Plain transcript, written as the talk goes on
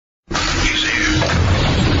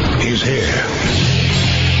is here.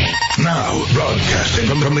 Now, broadcasting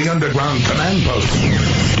from the underground command post,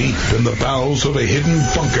 deep in the bowels of a hidden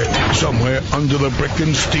bunker, somewhere under the brick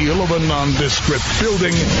and steel of a nondescript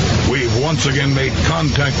building, we've once again made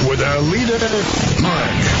contact with our leader,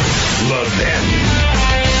 Mark Levin.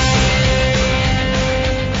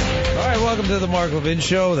 All right, welcome to the Mark Levin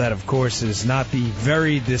Show. That, of course, is not the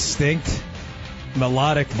very distinct,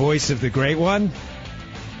 melodic voice of the great one.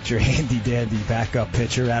 It's your handy-dandy backup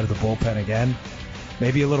pitcher out of the bullpen again.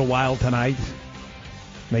 Maybe a little wild tonight.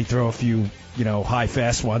 May throw a few, high,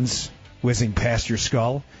 fast ones whizzing past your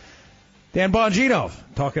skull. Dan Bongino,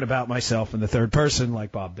 talking about myself in the third person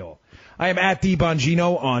like Bob Dole. I am at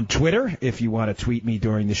DBongino on Twitter. If you want to tweet me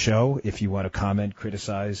during the show, if you want to comment,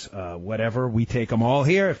 criticize, whatever, we take them all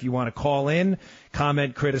here. If you want to call in,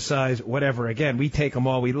 comment, criticize, whatever. Again, we take them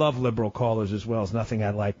all. We love liberal callers as well. There's nothing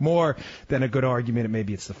I like more than a good argument.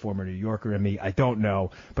 Maybe it's the former New Yorker in me. I don't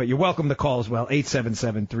know. But you're welcome to call as well.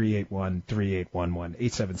 877-381-3811.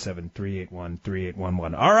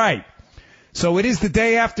 877-381-3811. All right. So it is the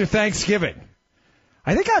day after Thanksgiving.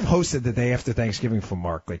 I think I've hosted the day after Thanksgiving for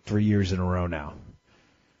Mark like 3 years in a row now.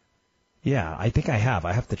 Yeah, I think I have.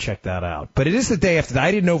 I have to check that out. But it is the day after. I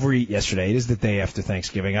didn't overeat yesterday. It is the day after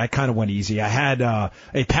Thanksgiving. I kind of went easy. I had a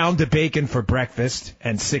pound of bacon for breakfast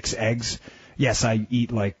and 6 eggs. Yes, I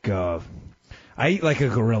eat like a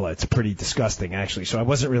gorilla. It's pretty disgusting, actually. So I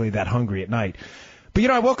wasn't really that hungry at night. But,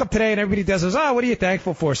 I woke up today and everybody does this, what are you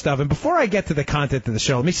thankful for stuff? And before I get to the content of the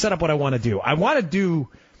show, let me set up what I want to do. I want to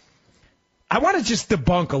just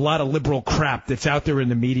debunk a lot of liberal crap that's out there in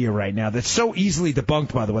the media right now that's so easily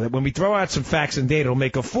debunked, by the way, that when we throw out some facts and data, it'll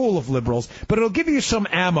make a fool of liberals, but it'll give you some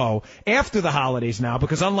ammo after the holidays now,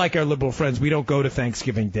 because unlike our liberal friends, we don't go to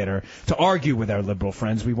Thanksgiving dinner to argue with our liberal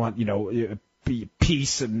friends. We want,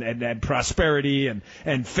 peace and prosperity and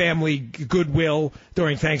family goodwill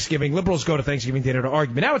during Thanksgiving. Liberals go to Thanksgiving dinner to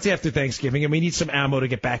argue. But now it's after Thanksgiving, and we need some ammo to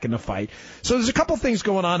get back in the fight. So there's a couple things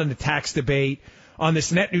going on in the tax debate, on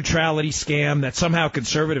this net neutrality scam that somehow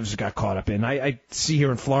conservatives got caught up in. I see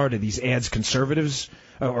here in Florida these ads conservatives,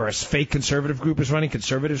 or a fake conservative group is running,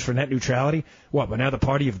 conservatives for net neutrality. What, we're now the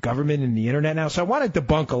party of government and the internet now? So I want to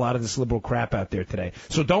debunk a lot of this liberal crap out there today.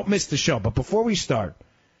 So don't miss the show. But before we start,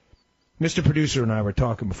 Mr. Producer and I were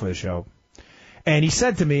talking before the show, and he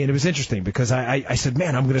said to me, and it was interesting because I said,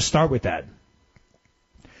 man, I'm going to start with that.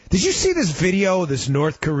 Did you see this video of this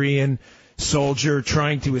North Korean soldier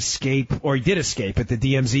trying to escape, or he did escape at the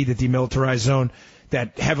DMZ, the demilitarized zone,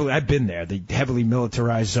 I've been there, the heavily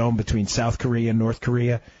militarized zone between South Korea and North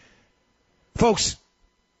Korea. Folks,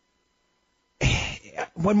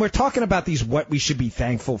 when we're talking about these what we should be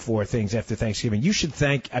thankful for things after Thanksgiving, you should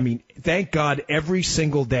thank God every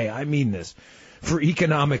single day, I mean this, for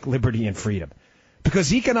economic liberty and freedom.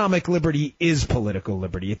 Because economic liberty is political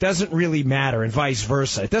liberty. It doesn't really matter, and vice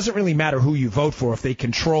versa. It doesn't really matter who you vote for if they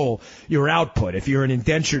control your output. If you're an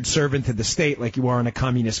indentured servant to the state like you are in a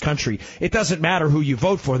communist country, it doesn't matter who you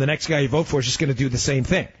vote for. The next guy you vote for is just going to do the same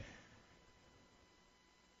thing.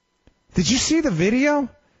 Did you see the video?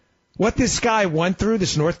 What this guy went through,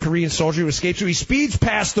 this North Korean soldier who escaped, so he speeds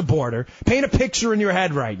past the border. Paint a picture in your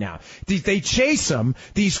head right now. They chase him,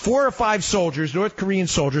 these 4 or 5 soldiers, North Korean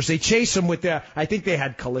soldiers, they chase him with I think they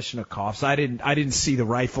had Kalashnikovs. I didn't see the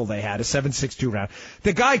rifle they had, a 7.62 round.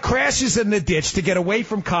 The guy crashes in the ditch to get away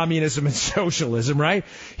from communism and socialism, right?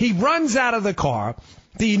 He runs out of the car.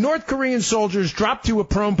 The North Korean soldiers drop to a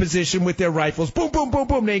prone position with their rifles. Boom, boom, boom,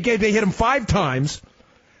 boom. They hit him 5 times.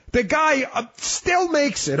 The guy still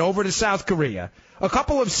makes it over to South Korea. A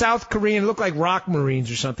couple of South Korean, look like rock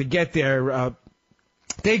Marines or something, get there.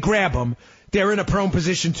 They grab him. They're in a prone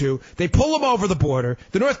position, too. They pull him over the border.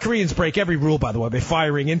 The North Koreans break every rule, by the way, by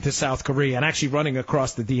firing into South Korea and actually running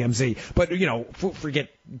across the DMZ. But, forget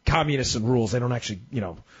communists and rules. They don't actually,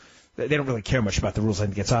 they don't really care much about the rules. I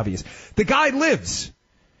think it's obvious. The guy lives.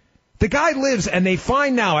 And they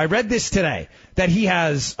find now, I read this today, that he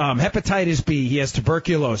has hepatitis B, he has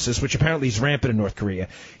tuberculosis, which apparently is rampant in North Korea.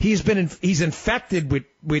 He's infected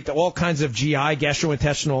with all kinds of GI,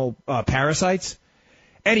 gastrointestinal parasites,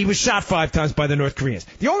 and he was shot 5 times by the North Koreans.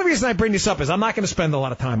 The only reason I bring this up is I'm not going to spend a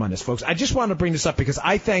lot of time on this, folks. I just want to bring this up because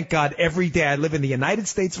I thank God every day I live in the United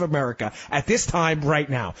States of America at this time right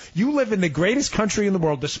now. You live in the greatest country in the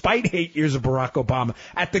world, despite 8 years of Barack Obama,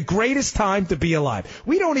 at the greatest time to be alive.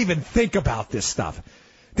 We don't even think about this stuff.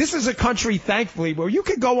 This is a country, thankfully, where you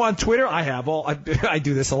can go on Twitter. I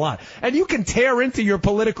do this a lot. And you can tear into your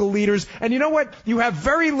political leaders. And you know what? You have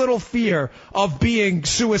very little fear of being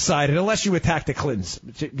suicided unless you attack the Clintons.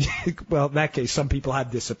 Well, in that case, some people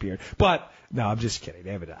have disappeared. But No, I'm just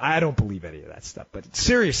kidding. I don't believe any of that stuff. But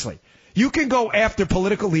seriously, you can go after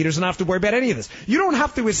political leaders and not have to worry about any of this. You don't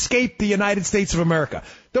have to escape the United States of America.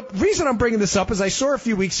 The reason I'm bringing this up is I saw a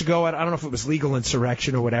few weeks ago, I don't know if it was Legal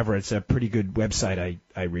Insurrection or whatever. It's a pretty good website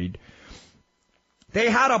I read. They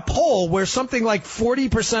had a poll where something like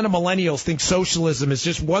 40% of millennials think socialism is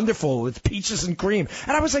just wonderful. It's peaches and cream.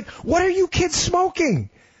 And I was like, what are you kids smoking?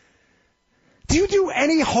 Do you do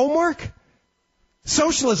any homework?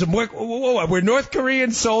 Socialism, where North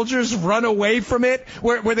Korean soldiers run away from it,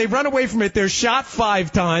 where they run away from it, they're shot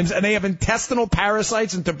 5 times, and they have intestinal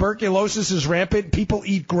parasites and tuberculosis is rampant. People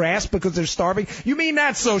eat grass because they're starving. You mean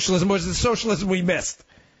that's socialism, or is it socialism we missed?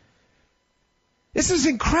 This is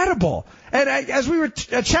incredible. And as we were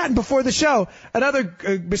chatting before the show, another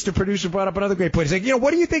Mr. Producer brought up another great point. He's like,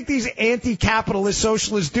 what do you think these anti-capitalist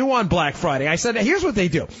socialists do on Black Friday? I said, here's what they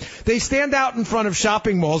do. They stand out in front of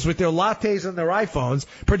shopping malls with their lattes and their iPhones,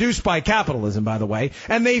 produced by capitalism, by the way,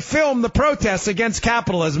 and they film the protests against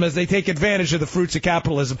capitalism as they take advantage of the fruits of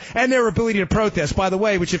capitalism and their ability to protest, by the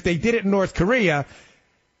way, which if they did it in North Korea,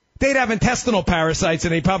 they'd have intestinal parasites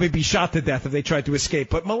and they'd probably be shot to death if they tried to escape.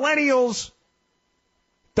 But millennials,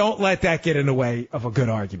 don't let that get in the way of a good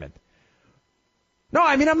argument. No,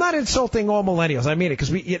 I mean, I'm not insulting all millennials. I mean it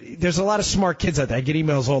because there's a lot of smart kids out there. I get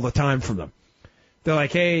emails all the time from them. They're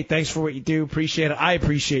like, hey, thanks for what you do. Appreciate it. I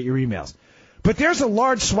appreciate your emails. But there's a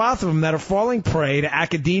large swath of them that are falling prey to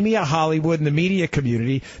academia, Hollywood, and the media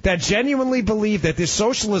community that genuinely believe that this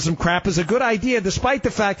socialism crap is a good idea, despite the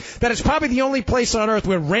fact that it's probably the only place on earth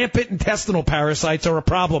where rampant intestinal parasites are a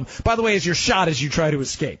problem. By the way, as you're shot as you try to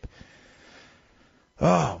escape.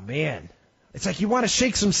 Oh, man. It's like you want to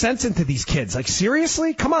shake some sense into these kids. Like,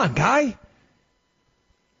 seriously? Come on, guy.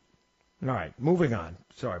 All right, moving on.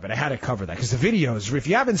 Sorry, but I had to cover that because the videos, if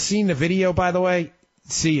you haven't seen the video, by the way,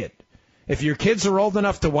 see it. If your kids are old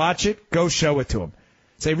enough to watch it, go show it to them.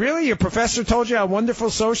 Say, really? Your professor told you how wonderful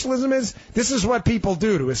socialism is? This is what people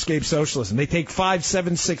do to escape socialism. They take 5,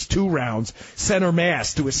 7, 6, 2 rounds, center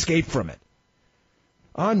mass to escape from it.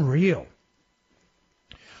 Unreal.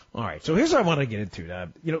 All right, so here's what I want to get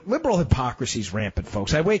into. Liberal hypocrisy is rampant,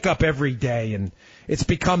 folks. I wake up every day, and it's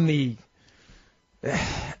become the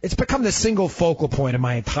single focal point of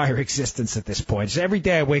my entire existence at this point. So every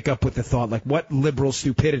day I wake up with the thought, like, what liberal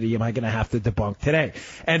stupidity am I going to have to debunk today?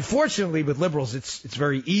 And fortunately, with liberals, it's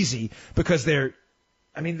very easy because the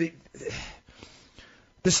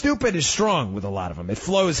stupid is strong with a lot of them. It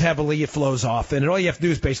flows heavily, it flows often, and all you have to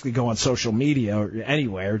do is basically go on social media or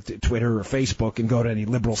anywhere, Twitter or Facebook, and go to any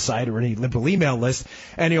liberal site or any liberal email list,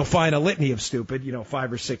 and you'll find a litany of stupid,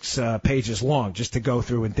 5 or 6 pages long, just to go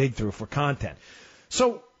through and dig through for content.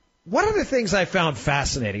 So one of the things I found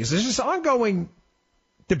fascinating is there's this ongoing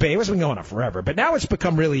debate. It's been going on forever, but now it's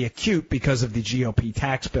become really acute because of the GOP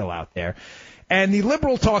tax bill out there. And the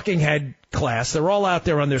liberal talking head class, they're all out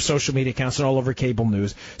there on their social media accounts and all over cable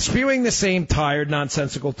news, spewing the same tired,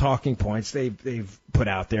 nonsensical talking points they've put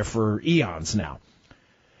out there for eons now.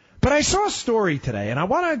 But I saw a story today, and I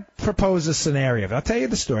want to propose a scenario. I'll tell you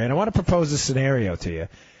the story, and I want to propose a scenario to you.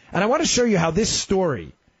 And I want to show you how this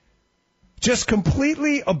story just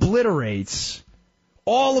completely obliterates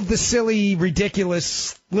all of the silly,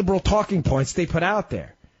 ridiculous liberal talking points they put out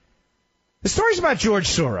there. The story's about George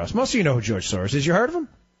Soros. Most of you know who George Soros is. You heard of him?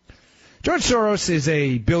 George Soros is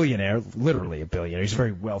a billionaire, literally a billionaire. He's a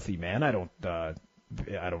very wealthy man. I'm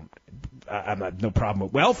not no problem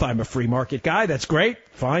with wealth. I'm a free market guy. That's great.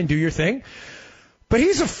 Fine, do your thing. But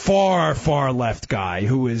he's a far, far left guy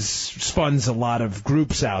who funds a lot of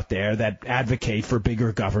groups out there that advocate for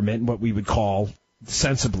bigger government and what we would call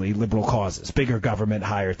sensibly liberal causes. Bigger government,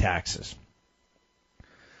 higher taxes.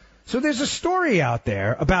 So there's a story out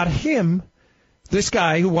there about him, this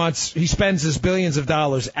guy he spends his billions of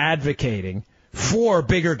dollars advocating for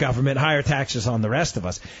bigger government, higher taxes on the rest of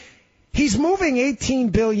us. He's moving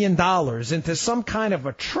 $18 billion into some kind of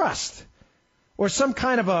a trust or some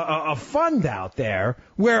kind of a fund out there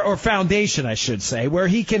or foundation, I should say, where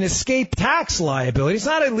he can escape tax liability. It's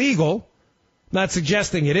not illegal. Not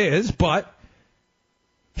suggesting it is, but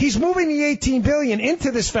he's moving the $18 billion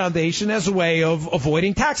into this foundation as a way of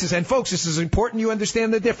avoiding taxes. And folks, this is important you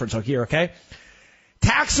understand the difference here, okay?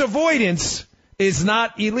 Tax avoidance is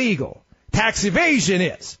not illegal. Tax evasion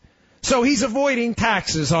is. So he's avoiding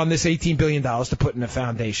taxes on this $18 billion to put in a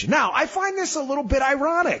foundation. Now, I find this a little bit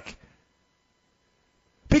ironic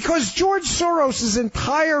because George Soros'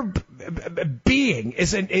 entire being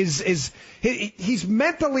he's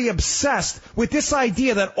mentally obsessed with this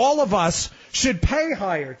idea that all of us should pay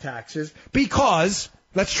higher taxes because,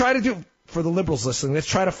 let's try to do, for the liberals listening, let's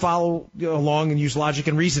try to follow along and use logic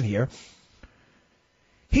and reason here.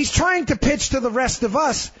 He's trying to pitch to the rest of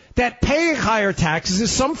us that paying higher taxes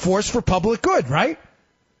is some force for public good, right?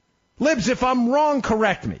 Libs, if I'm wrong,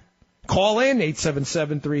 correct me. Call in,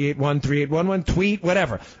 877-381-3811, tweet,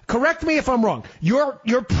 whatever. Correct me if I'm wrong. Your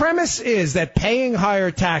premise is that paying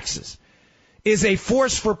higher taxes is a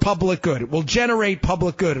force for public good. It will generate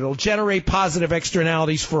public good. It will generate positive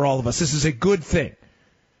externalities for all of us. This is a good thing.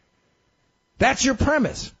 That's your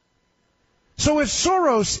premise. So if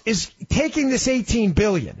Soros is taking this $18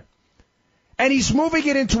 billion and he's moving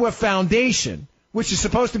it into a foundation, which is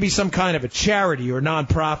supposed to be some kind of a charity or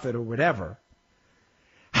nonprofit or whatever,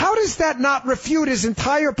 how does that not refute his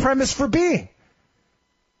entire premise for being?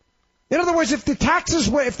 In other words, if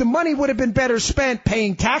the money would have been better spent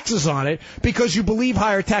paying taxes on it because you believe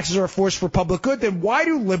higher taxes are a force for public good, then why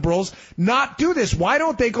do liberals not do this? Why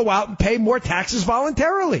don't they go out and pay more taxes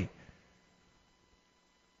voluntarily?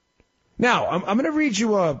 Now, I'm going to read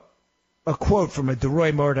you a quote from a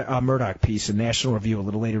DeRoy Murdoch piece in National Review a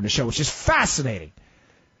little later in the show, which is fascinating.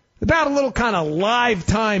 About a little kind of live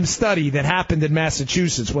time study that happened in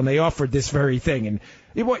Massachusetts when they offered this very thing. And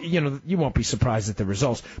you won't be surprised at the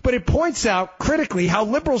results. But it points out critically how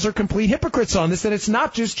liberals are complete hypocrites on this, that it's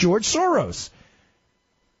not just George Soros.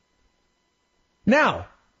 Now,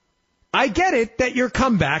 I get it that your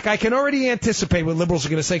comeback, I can already anticipate what liberals are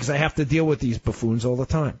going to say because I have to deal with these buffoons all the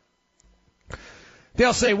time.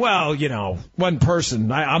 They'll say, well, one person,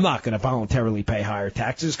 I'm not going to voluntarily pay higher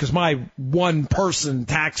taxes because my one-person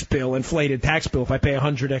tax bill, inflated tax bill, if I pay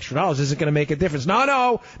 $100 extra, isn't going to make a difference.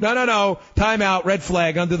 No. Time out, red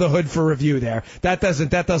flag, under the hood for review there. That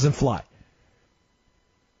doesn't fly.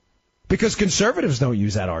 Because conservatives don't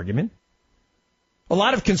use that argument. A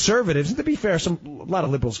lot of conservatives, and to be fair, a lot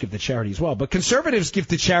of liberals give to charity as well, but conservatives give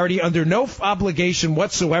to charity under no obligation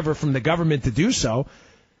whatsoever from the government to do so,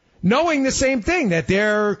 knowing the same thing, that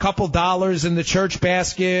there are a couple dollars in the church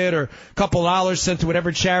basket or a couple dollars sent to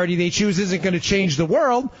whatever charity they choose isn't going to change the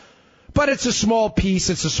world, but it's a small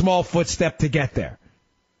piece, it's a small footstep to get there.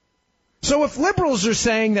 So if liberals are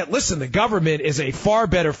saying that, listen, the government is a far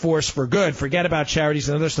better force for good, forget about charities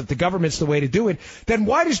and other stuff, the government's the way to do it, then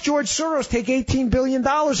why does George Soros take $18 billion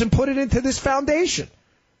and put it into this foundation?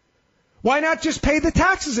 Why not just pay the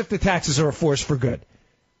taxes if the taxes are a force for good?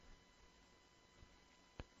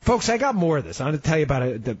 Folks, I got more of this. I'm going to tell you about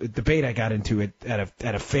a debate I got into at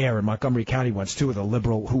a fair in Montgomery County once, too, with a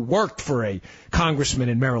liberal who worked for a congressman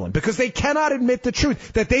in Maryland, because they cannot admit the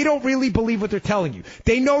truth, that they don't really believe what they're telling you.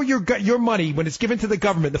 They know your money, when it's given to the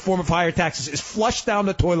government in the form of higher taxes, is flushed down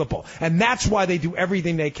the toilet bowl, and that's why they do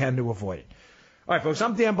everything they can to avoid it. All right, folks,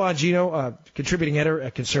 I'm Dan Bongino, contributing editor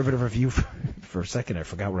at Conservative Review. For a second, I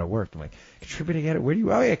forgot where I worked. I'm like, contributing editor, where do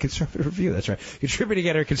you? Oh, yeah, Conservative Review. That's right. Contributing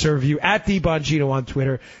editor, Conservative Review, at DBongino on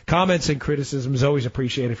Twitter. Comments and criticisms always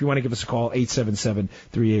appreciated. If you want to give us a call,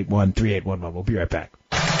 877-381-3811. We'll be right back.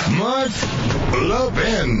 Mark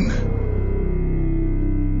Levin.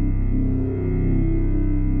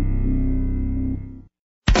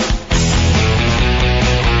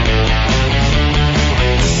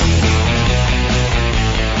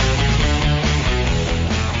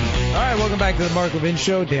 Back to the Mark Levin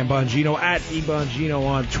Show. Dan Bongino at DBongino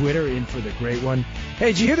on Twitter, in for the great one. Hey,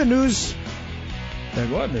 did you hear the news?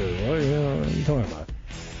 What news? What are you talking about?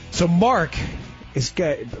 So Mark is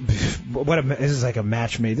this is like a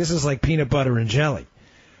match made. This is like peanut butter and jelly.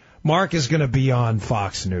 Mark is going to be on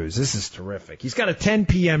Fox News. This is terrific. He's got a 10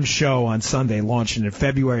 p.m. show on Sunday launching in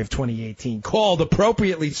February of 2018 called,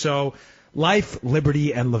 appropriately so, Life,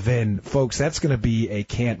 Liberty, and Levin. Folks, that's going to be a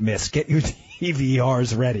can't miss. Get your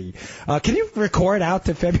DVRs ready. Can you record out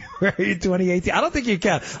to February 2018? I don't think you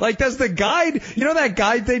can. Like, does the guide, that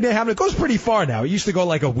guide thing they have? It goes pretty far now. It used to go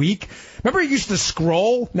like a week. Remember it used to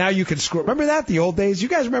scroll? Now you can scroll. Remember that, the old days? You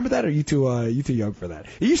guys remember that, or are you too young for that?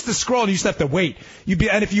 It used to scroll and you used to have to wait.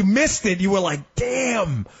 And if you missed it, you were like,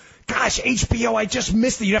 damn. Gosh, HBO, I just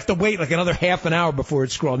missed it. You'd have to wait like another half an hour before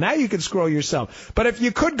it scrolled. Now you can scroll yourself. But if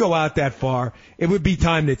you could go out that far, it would be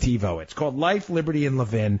time to TiVo. It's called Life, Liberty, and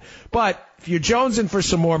Levin. But if you're jonesing for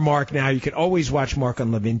some more Mark now, you can always watch Mark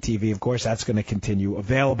on Levin TV. Of course, that's going to continue.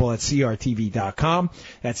 Available at CRTV.com.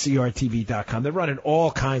 That's CRTV.com. They're running all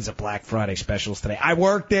kinds of Black Friday specials today. I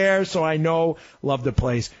work there, so I know. Love the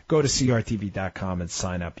place. Go to CRTV.com and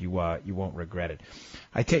sign up. You won't regret it.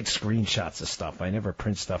 I take screenshots of stuff. I never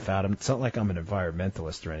print stuff out. It's not like I'm an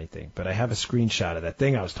environmentalist or anything, but I have a screenshot of that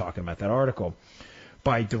thing I was talking about, that article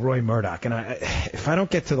by DeRoy Murdoch. And if I don't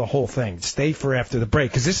get to the whole thing, stay for after the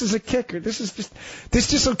break, because this is a kicker. This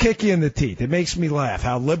just will kick you in the teeth. It makes me laugh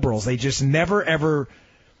how liberals, they just never, ever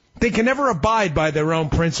They can never abide by their own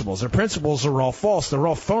principles. Their principles are all false. They're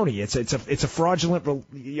all phony. It's a fraudulent,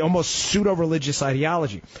 almost pseudo-religious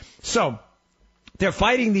ideology. So they're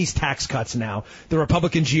fighting these tax cuts now, the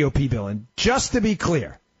Republican GOP bill. And just to be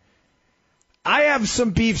clear, I have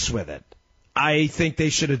some beefs with it. I think they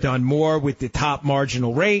should have done more with the top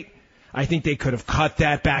marginal rate. I think they could have cut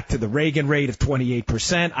that back to the Reagan rate of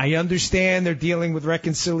 28%. I understand they're dealing with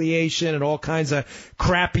reconciliation and all kinds of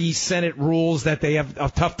crappy Senate rules that they have a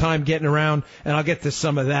tough time getting around, and I'll get to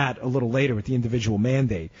some of that a little later with the individual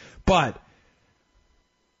mandate. But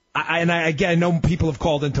I know people have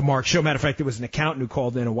called into Mark's show. Matter of fact, there was an accountant who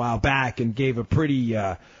called in a while back and gave a pretty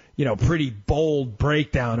bold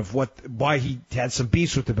breakdown of why he had some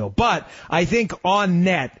beefs with the bill. But I think on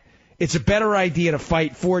net, it's a better idea to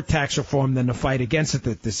fight for tax reform than to fight against it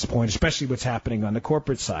at this point, especially what's happening on the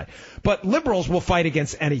corporate side. But liberals will fight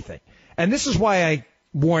against anything. And this is why I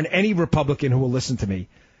warn any Republican who will listen to me,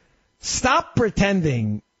 stop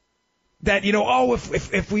pretending that,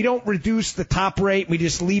 if we don't reduce the top rate, we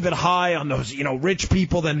just leave it high on those, rich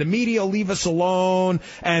people, then the media will leave us alone,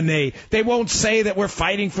 and they won't say that we're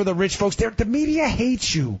fighting for the rich folks. The media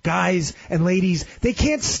hates you, guys and ladies. They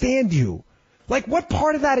can't stand you. Like, what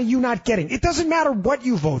part of that are you not getting? It doesn't matter what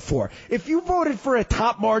you vote for. If you voted for a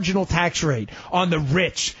top marginal tax rate on the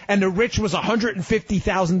rich, and the rich was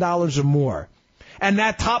 $150,000 or more, and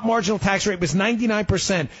that top marginal tax rate was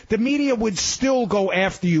 99%, the media would still go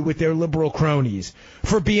after you with their liberal cronies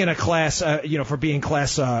for being class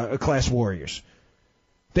warriors.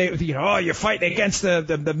 You're fighting against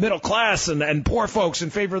the middle class and poor folks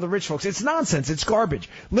in favor of the rich folks. It's nonsense. It's garbage.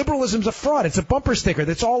 Liberalism's a fraud. It's a bumper sticker.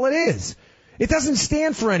 That's all it is. It doesn't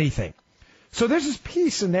stand for anything. So there's this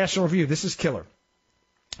piece in National Review. This is killer.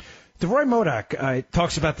 DeRoy Modoc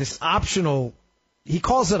talks about this optional, he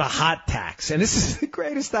calls it a hot tax, and this is the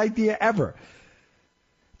greatest idea ever,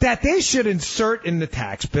 that they should insert in the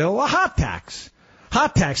tax bill a hot tax.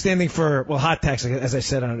 Hot tax standing for, hot tax, as I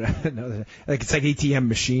said, like it's like ATM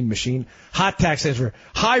machine. Hot tax stands for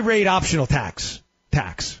high rate optional tax.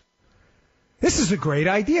 This is a great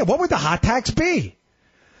idea. What would the hot tax be?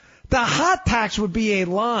 The hot tax would be a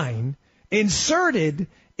line inserted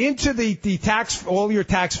into the tax, all your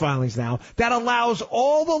tax filings now, that allows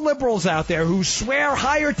all the liberals out there who swear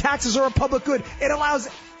higher taxes are a public good, it allows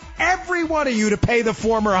every one of you to pay the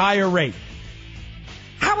former higher rate.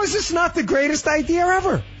 How is this not the greatest idea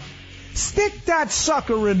ever? Stick that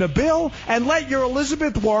sucker in the bill and let your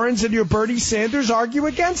Elizabeth Warrens and your Bernie Sanders argue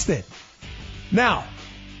against it. Now,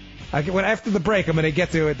 after the break, I'm going to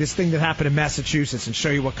get to this thing that happened in Massachusetts and show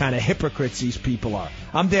you what kind of hypocrites these people are.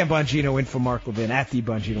 I'm Dan Bongino, in for Mark Levin, at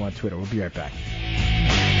 @DBongino on Twitter. We'll be right back.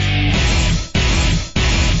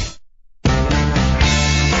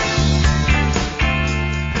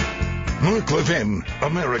 Mark Levin,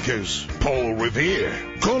 America's Paul Revere.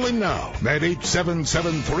 Call him now at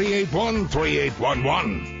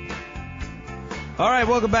 877-381-3811. All right,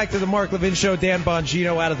 welcome back to the Mark Levin Show. Dan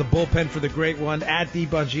Bongino out of the bullpen for the great one, at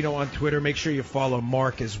 @DBongino on Twitter. Make sure you follow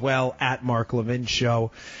Mark as well, at Mark Levin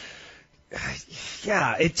Show.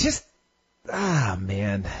 Yeah, it just,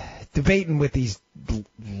 man, debating with these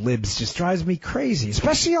libs just drives me crazy,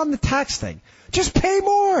 especially on the tax thing. Just pay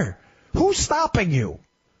more. Who's stopping you?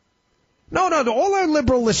 No, all our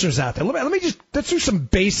liberal listeners out there, let's do some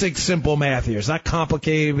basic, simple math here. It's not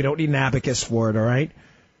complicated. We don't need an abacus for it, all right?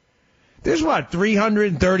 There's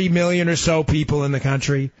 330 million or so people in the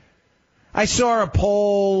country. I saw a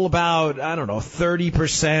poll about,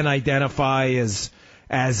 30% identify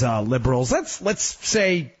as liberals. Let's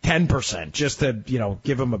say 10%, just to,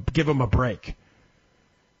 give them a break.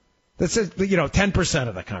 That's 10%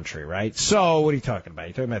 of the country, right? So what are you talking about?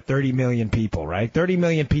 You're talking about 30 million people, right? 30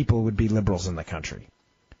 million people would be liberals in the country.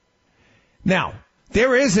 Now,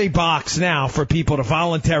 there is a box now for people to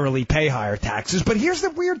voluntarily pay higher taxes, but here's the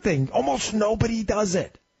weird thing. Almost nobody does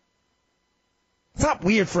it. It's not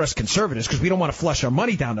weird for us conservatives because we don't want to flush our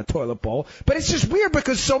money down the toilet bowl, but it's just weird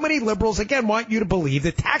because so many liberals, again, want you to believe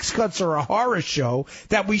that tax cuts are a horror show,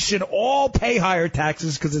 that we should all pay higher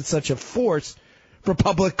taxes because it's such a force for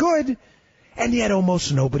public good, and yet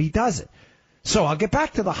almost nobody does it. So I'll get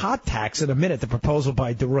back to the hot tax in a minute, the proposal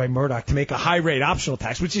by DeRoy Murdoch to make a high-rate optional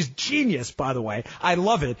tax, which is genius, by the way. I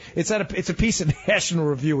love it. It's a piece of National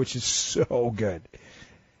Review, which is so good.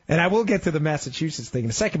 And I will get to the Massachusetts thing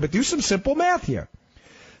in a second, but do some simple math here.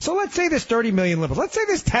 So let's say there's 30 million liberals. Let's say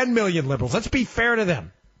there's 10 million liberals. Let's be fair to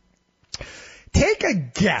them. Take a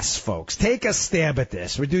guess, folks. Take a stab at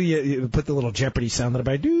this. You put the little Jeopardy sound that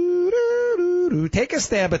I do. Take a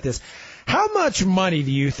stab at this. How much money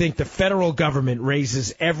do you think the federal government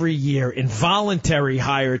raises every year in voluntary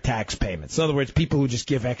higher tax payments? In other words, people who just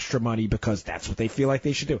give extra money because that's what they feel like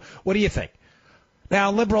they should do. What do you think?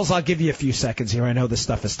 Now, liberals, I'll give you a few seconds here. I know this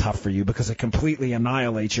stuff is tough for you because it completely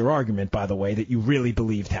annihilates your argument, by the way, that you really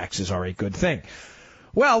believe taxes are a good thing.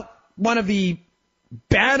 Well, one of the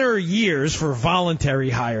banner years for voluntary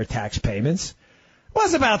higher tax payments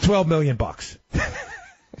was about $12 million.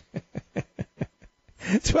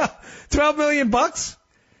 12 million bucks?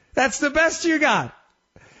 That's the best you got.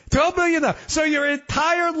 12 million. So your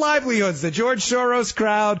entire livelihoods, the George Soros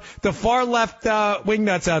crowd, the far left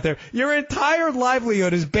wingnuts out there, your entire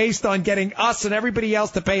livelihood is based on getting us and everybody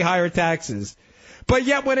else to pay higher taxes. But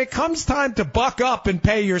yet when it comes time to buck up and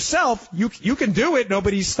pay yourself, you can do it.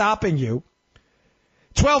 Nobody's stopping you.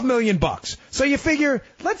 12 million bucks. So you figure,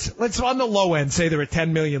 let's on the low end say there are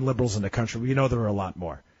 10 million liberals in the country. We know there are a lot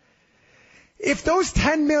more. If those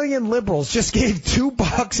 10 million liberals just gave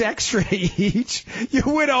 $2 extra each, you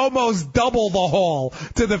would almost double the haul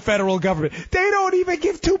to the federal government. They don't even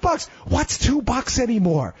give $2. What's $2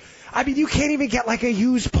 anymore? I mean, you can't even get like a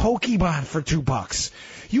used Pokemon for $2.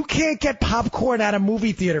 You can't get popcorn at a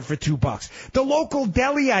movie theater for $2. The local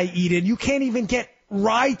deli I eat in, you can't even get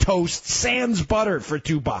rye toast sans butter for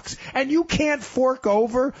 $2. And you can't fork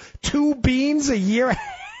over 2 beans a year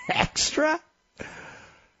extra?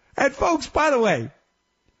 And folks, by the way,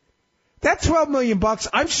 that $12 million,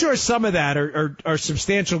 I'm sure some of that are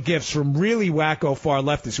substantial gifts from really wacko far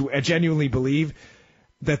leftists who genuinely believe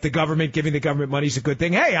that the government, giving the government money is a good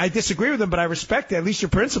thing. Hey, I disagree with them, but I respect it. At least you're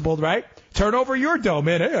principled, right? Turn over your dough,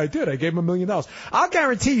 man. Hey, I did. I gave them $1 million. I'll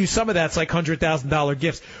guarantee you some of that's like $100,000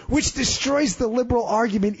 gifts, which destroys the liberal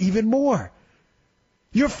argument even more.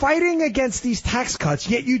 You're fighting against these tax cuts,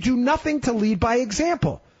 yet you do nothing to lead by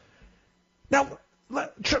example. Now,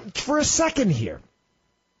 for a second here,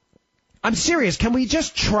 I'm serious. Can we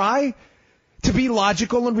just try to be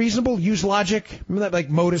logical and reasonable? Use logic? Remember that like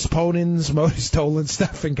modus ponens, modus tollens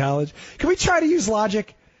stuff in college? Can we try to use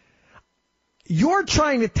logic? You're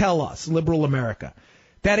trying to tell us, liberal America,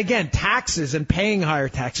 that again, taxes and paying higher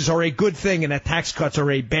taxes are a good thing and that tax cuts are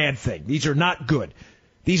a bad thing. These are not good.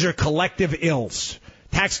 These are collective ills.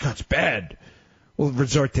 Tax cuts, bad. We'll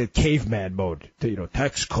resort to caveman mode.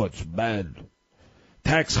 Tax cuts, bad.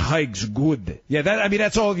 Tax hikes, good. Yeah,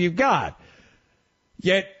 that's all you've got.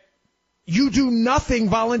 Yet you do nothing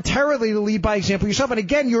voluntarily to lead by example yourself. And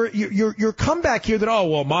again, your comeback here that, oh,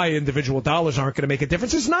 well, my individual dollars aren't going to make a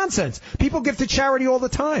difference is nonsense. People give to charity all the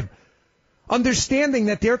time, understanding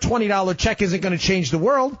that their $20 check isn't going to change the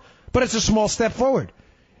world, but it's a small step forward.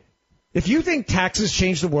 If you think taxes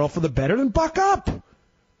change the world for the better, then buck up.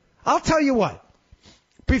 I'll tell you what.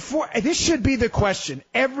 This should be the question.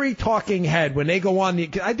 Every talking head, when they go on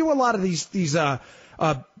I do a lot of these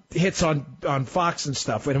hits on Fox and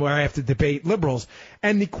stuff, where I have to debate liberals.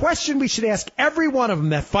 And the question we should ask every one of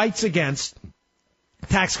them that fights against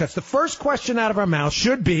tax cuts, the first question out of our mouth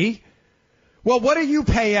should be, well, what do you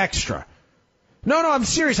pay extra? No, I'm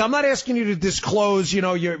serious. I'm not asking you to disclose,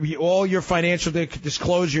 all your financial,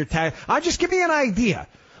 disclose your tax. I'm just giving you an idea.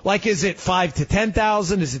 Like, is it 5 to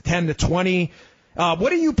 10,000? Is it 10 to 20? What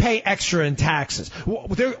do you pay extra in taxes?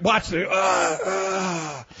 Watch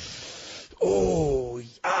the,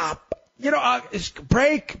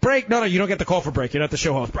 break. No, you don't get the call for break. You're not the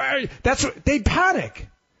show host. That's what, they panic.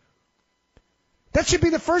 That should be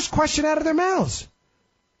the first question out of their mouths.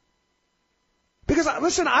 Because,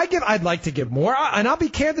 listen, I'd like to give more, and I'll be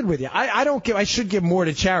candid with you. I should give more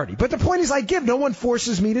to charity. But the point is I give. No one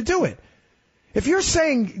forces me to do it. If you're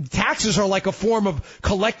saying taxes are like a form of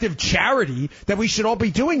collective charity, that we should all be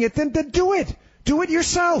doing it, then do it. Do it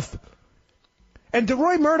yourself. And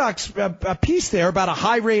DeRoy Murdoch's piece there about a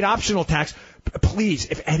high-rate optional tax, please,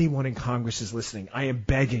 if anyone in Congress is listening, I am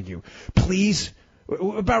begging you, please,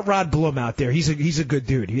 about Rod Blum out there, he's a good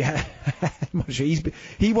dude. He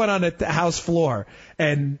went on the House floor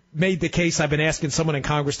and made the case I've been asking someone in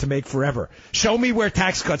Congress to make forever. Show me where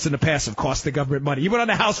tax cuts in the past have cost the government money. He went on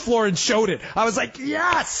the House floor and showed it. I was like,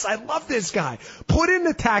 yes, I love this guy. Put in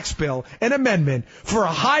the tax bill an amendment for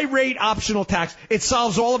a high-rate optional tax. It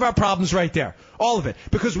solves all of our problems right there. All of it.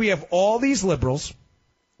 Because we have all these liberals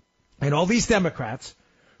and all these Democrats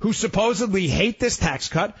who supposedly hate this tax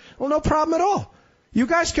cut. Well, no problem at all. You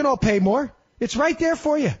guys can all pay more. It's right there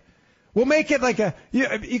for you. We'll make it like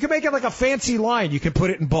you can make it like a fancy line. You can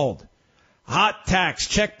put it in bold. Hot tax,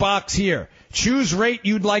 check box here. Choose rate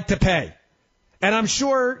you'd like to pay. And I'm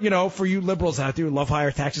sure, for you liberals out there who love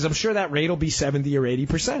higher taxes, I'm sure that rate will be 70 or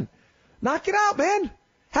 80%. Knock it out, man.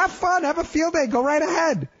 Have fun. Have a field day. Go right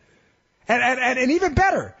ahead. And even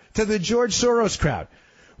better, to the George Soros crowd.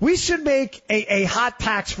 We should make a hot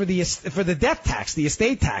tax for the death tax, the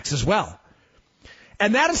estate tax as well.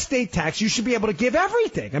 And that estate tax, you should be able to give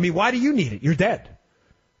everything. I mean, why do you need it? You're dead.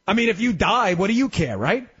 I mean, if you die, what do you care,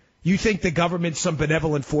 right? You think the government's some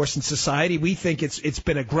benevolent force in society. We think it's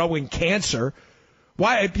been a growing cancer.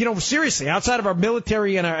 Why, seriously, outside of our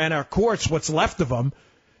military and our courts, what's left of them,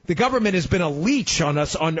 the government has been a leech on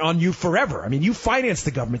us, on you forever. I mean, you finance the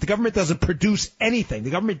government. The government doesn't produce anything. The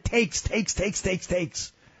government takes.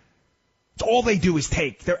 It's all they do is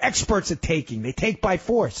take. They're experts at taking. They take by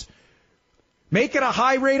force. Make it a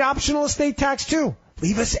high rate optional estate tax too.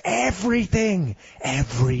 Leave us everything.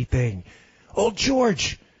 Old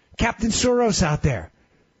George, Captain Soros out there.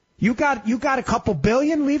 You got a couple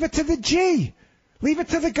billion? Leave it to the G. Leave it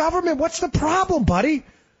to the government. What's the problem, buddy?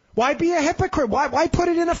 Why be a hypocrite? Why put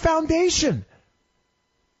it in a foundation?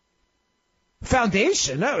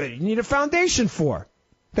 Foundation? No, you need a foundation for.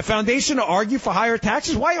 The foundation to argue for higher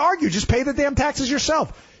taxes? Why argue? Just pay the damn taxes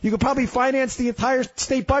yourself. You could probably finance the entire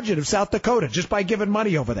state budget of South Dakota just by giving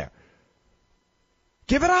money over there.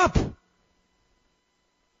 Give it up.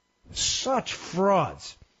 Such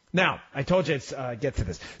frauds. Now, I told you I'd get to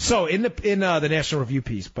this. So in the National Review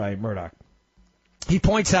piece by Murdoch, he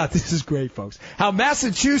points out, this is great, folks, how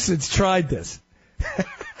Massachusetts tried this.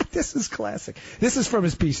 This is classic. This is from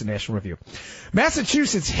his piece in National Review.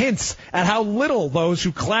 Massachusetts hints at how little those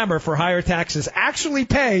who clamor for higher taxes actually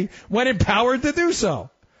pay when empowered to do so.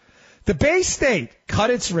 The Bay State cut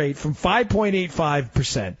its rate from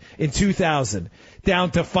 5.85% in 2000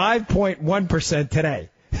 down to 5.1% today.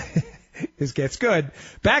 This gets good.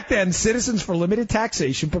 Back then, Citizens for Limited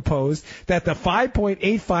Taxation proposed that the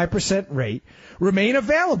 5.85% rate remain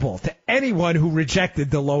available to anyone who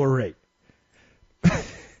rejected the lower rate.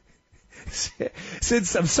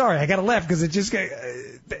 Since, I'm sorry, I got to laugh because it just,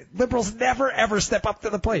 liberals never ever step up to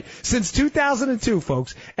the plate. Since 2002,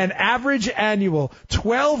 folks, an average annual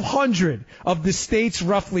 1,200 of the state's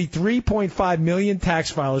roughly 3.5 million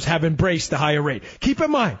tax filers have embraced the higher rate. Keep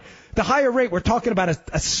in mind, the higher rate, we're talking about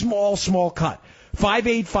a small cut.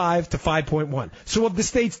 5.85 to 5.1. So of the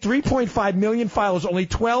state's 3.5 million filers, only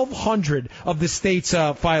 1,200 of the state's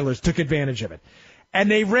filers took advantage of it. And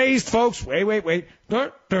they raised, folks, wait,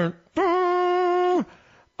 $250,000.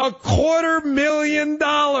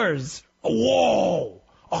 Whoa,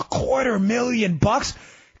 $250,000.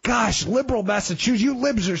 Gosh, liberal Massachusetts, you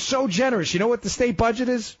libs are so generous. You know what the state budget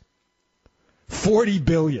is? $40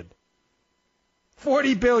 billion.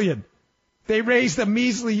 $40 billion. They raised a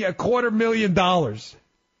measly $250,000.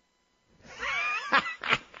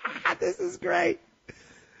 This is great.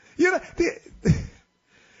 You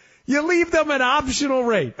leave them an optional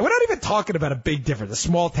rate. We're not even talking about a big difference, a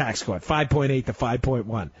small tax cut, 5.8 to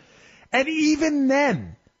 5.1. And even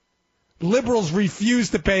then, liberals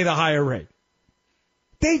refuse to pay the higher rate.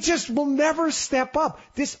 They just will never step up.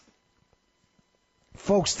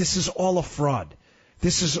 Folks, this is all a fraud.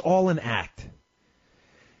 This is all an act.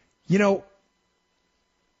 You know,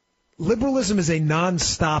 liberalism is a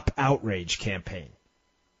nonstop outrage campaign.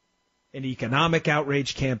 An economic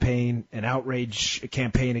outrage campaign, an outrage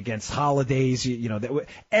campaign against holidays.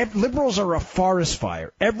 Liberals are a forest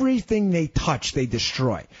fire. Everything they touch, they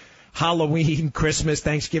destroy. Halloween, Christmas,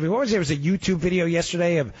 Thanksgiving. What was there? There was a YouTube video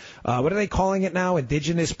yesterday of, what are they calling it now?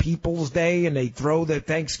 Indigenous Peoples Day, and they throw the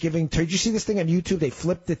Thanksgiving. Did you see this thing on YouTube? They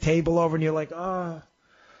flip the table over, and you're like, oh,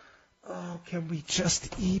 can we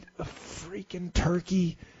just eat a freaking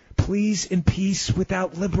turkey? Please, in peace,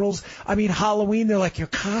 without liberals. I mean, Halloween, they're like, your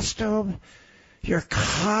costume,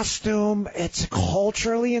 it's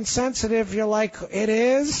culturally insensitive. You're like, it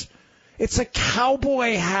is? It's a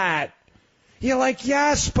cowboy hat. You're like,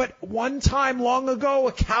 yes, but one time long ago,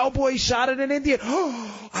 a cowboy shot at an Indian.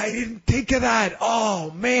 Oh, I didn't think of that.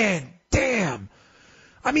 Oh, man, damn.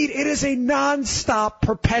 I mean, it is a nonstop,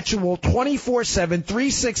 perpetual, 24/7,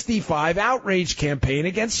 365 outrage campaign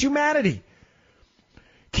against humanity.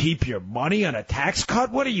 Keep your money on a tax cut?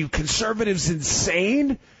 What are you, conservatives,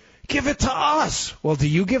 insane? Give it to us. Well, do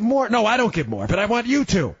you give more? No, I don't give more, but I want you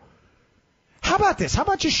to. How about this? How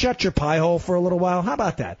about you shut your pie hole for a little while? How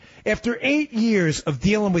about that? After 8 years of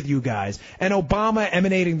dealing with you guys and Obama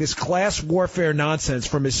emanating this class warfare nonsense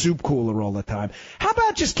from his soup cooler all the time, how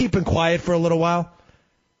about just keeping quiet for a little while?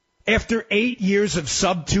 After 8 years of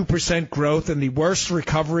sub 2% growth and the worst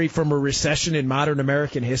recovery from a recession in modern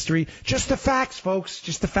American history, just the facts, folks,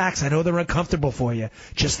 just the facts. I know they're uncomfortable for you.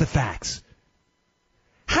 Just the facts.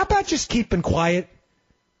 How about just keeping quiet?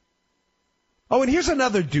 Oh, and here's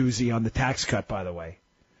another doozy on the tax cut, by the way.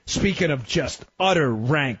 Speaking of just utter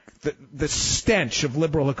rank, the stench of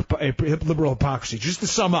liberal hypocrisy. Just to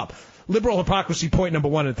sum up, liberal hypocrisy, point number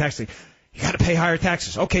one in the tax thing. You got to pay higher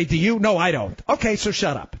taxes. Okay, do you? No, I don't. Okay, so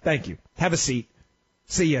shut up. Thank you. Have a seat.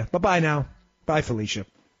 See ya. Bye-bye now. Bye, Felicia.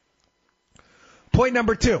 Point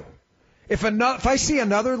number 2. If I see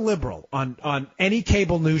another liberal on any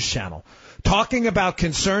cable news channel talking about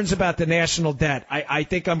concerns about the national debt, I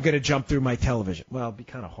think I'm going to jump through my television. Well, it'd be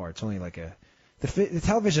kind of hard. It's only like the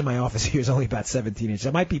television in my office here is only about 17 inches.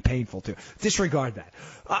 It might be painful too. Disregard that.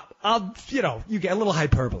 You get a little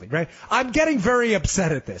hyperbole, right? I'm getting very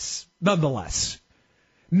upset at this, nonetheless.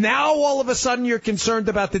 Now all of a sudden you're concerned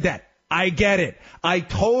about the debt. I get it. I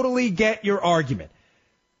totally get your argument.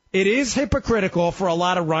 It is hypocritical for a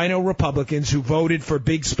lot of rhino Republicans who voted for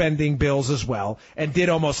big spending bills as well and did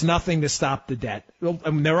almost nothing to stop the debt.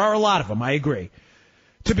 There are a lot of them, I agree,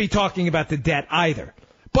 to be talking about the debt either.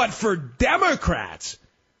 But for Democrats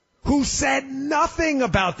who said nothing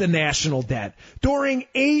about the national debt during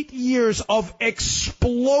 8 years of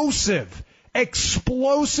explosive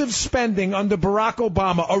spending under Barack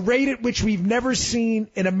Obama, a rate at which we've never seen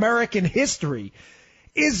in American history,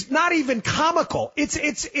 is not even comical.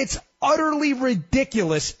 It's utterly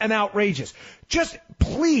ridiculous and outrageous. Just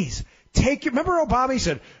please remember Obama, he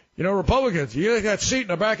said, Republicans, you get that seat in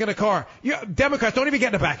the back of the car. Democrats, don't even get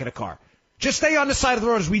in the back of the car. Just stay on the side of the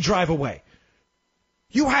road as we drive away.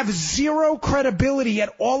 You have zero credibility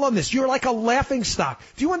at all on this. You're like a laughingstock.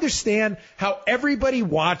 Do you understand how everybody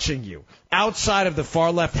watching you outside of the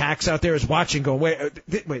far left hacks out there is watching going, wait,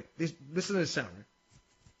 listen to this sound.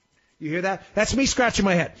 You hear that? That's me scratching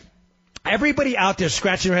my head. Everybody out there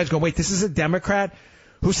scratching their heads going, wait, this is a Democrat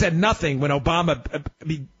who said nothing when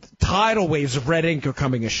tidal waves of red ink are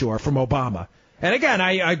coming ashore from Obama. And again,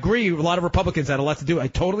 I agree, a lot of Republicans had a lot to do. I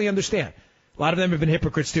totally understand. A lot of them have been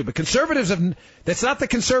hypocrites too. But conservatives that's not the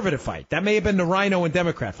conservative fight. That may have been the Rhino and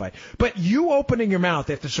Democrat fight. But you opening your mouth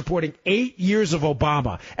after supporting 8 years of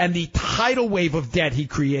Obama and the tidal wave of debt he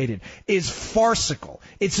created is farcical.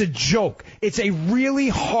 It's a joke. It's a really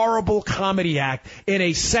horrible comedy act in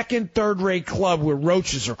a second, third-rate club where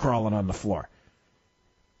roaches are crawling on the floor.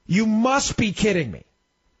 You must be kidding me.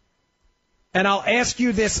 And I'll ask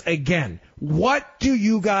you this again. What do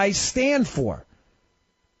you guys stand for?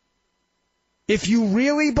 If you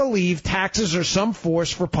really believe taxes are some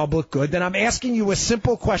force for public good, then I'm asking you a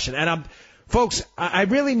simple question. And folks, I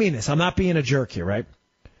really mean this. I'm not being a jerk here, right?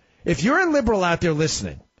 If you're a liberal out there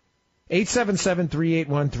listening,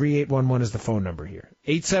 877-381-3811 is the phone number here.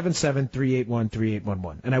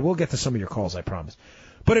 877-381-3811. And I will get to some of your calls, I promise.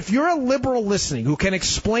 But if you're a liberal listening who can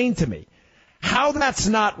explain to me how that's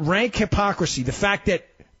not rank hypocrisy, the fact that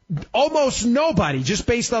almost nobody, just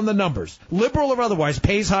based on the numbers, liberal or otherwise,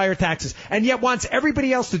 pays higher taxes and yet wants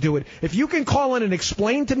everybody else to do it. If you can call in and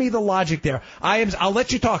explain to me the logic there, I'll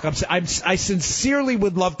let you talk. I sincerely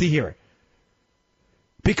would love to hear it.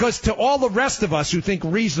 Because to all the rest of us who think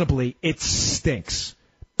reasonably, it stinks.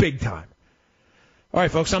 Big time. All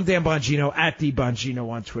right, folks, I'm Dan Bongino, at DBongino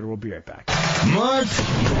on Twitter. We'll be right back. Mark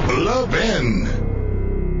Levin.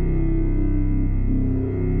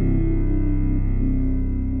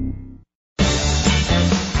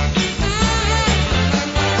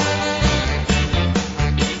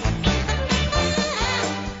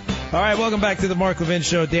 All right, welcome back to the Mark Levin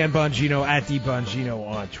Show. Dan Bongino, at DBongino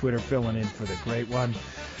on Twitter, filling in for the great one.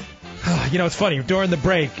 It's funny. During the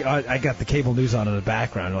break, I got the cable news on in the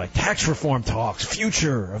background. Like, tax reform talks,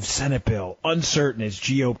 future of Senate bill, uncertain as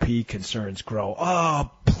GOP concerns grow. Oh,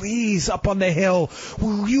 please, up on the Hill,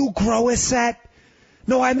 will you grow a set?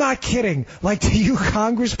 No, I'm not kidding. Like, to you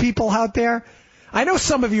Congress people out there, I know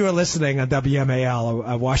some of you are listening on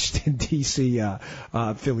WMAL, Washington, D.C.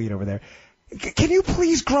 affiliate over there. Can you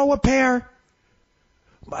please grow a pair?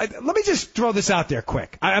 Let me just throw this out there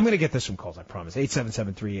quick. I'm going to get this some calls, I promise.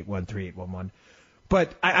 877-381-3811.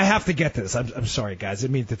 But I have to get to this. I'm sorry, guys. I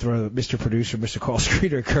didn't mean to throw Mr. Producer, Mr. Call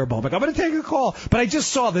Screener a curveball. But I'm going to take a call. But I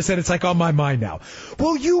just saw this, and it's like on my mind now.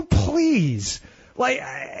 Will you please,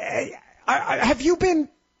 have you been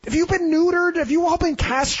neutered? Have you all been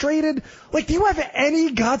castrated? Like, do you have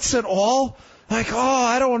any guts at all? Like,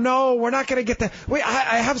 I don't know. We're not going to get that. Wait,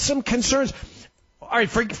 I have some concerns. All right,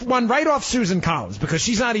 for one, write off Susan Collins because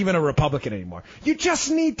she's not even a Republican anymore. You just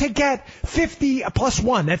need to get 50 plus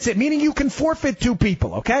 1. That's it, meaning you can forfeit 2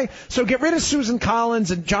 people, okay? So get rid of Susan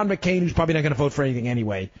Collins and John McCain, who's probably not going to vote for anything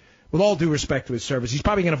anyway. With all due respect to his service, he's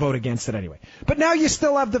probably going to vote against it anyway. But now you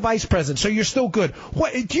still have the vice president, so you're still good.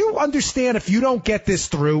 What, do you understand if you don't get this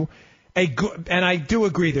through And I do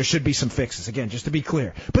agree there should be some fixes, again, just to be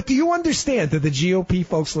clear. But do you understand that the GOP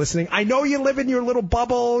folks listening, I know you live in your little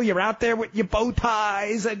bubble, you're out there with your bow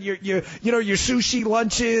ties and your sushi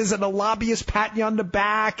lunches and the lobbyists patting you on the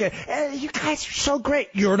back. And you guys are so great.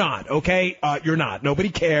 You're not, okay? You're not. Nobody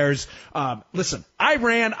cares. Listen, I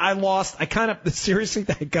ran, I lost. Seriously,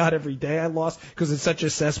 thank God every day I lost because it's such a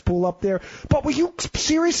cesspool up there. But will you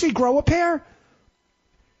seriously grow a pair?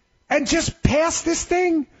 And just pass this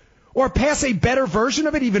thing? Or pass a better version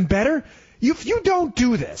of it, even better? If you don't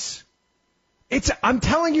do this, I'm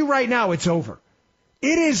telling you right now, it's over.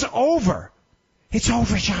 It is over. It's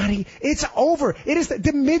over, Johnny. It's over. It is.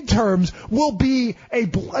 The midterms will be a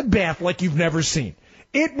bloodbath like you've never seen.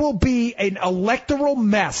 It will be an electoral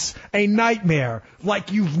mess, a nightmare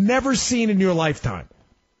like you've never seen in your lifetime.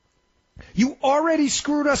 You already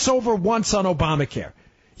screwed us over once on Obamacare.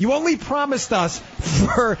 You only promised us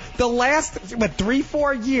for the last,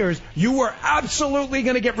 3-4 years, you were absolutely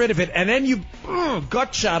going to get rid of it. And then you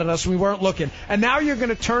gut shot at us when we weren't looking. And now you're going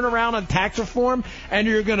to turn around on tax reform and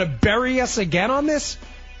you're going to bury us again on this?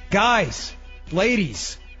 Guys,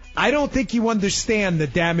 ladies, I don't think you understand the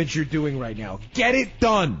damage you're doing right now. Get it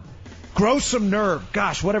done. Grow some nerve.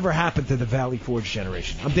 Gosh, whatever happened to the Valley Forge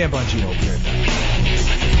generation? I'm Dan Bongino. I'll be right back.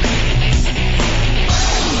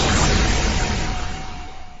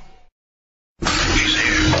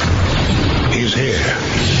 He's here.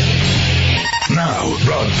 Now,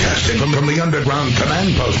 broadcasting from the underground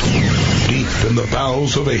command post, deep in the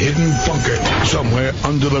bowels of a hidden bunker, somewhere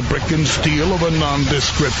under the brick and steel of a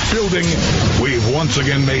nondescript building, we've once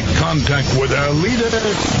again made contact with our leader,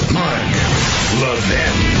 Mark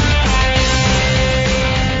Levin.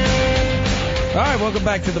 All right, welcome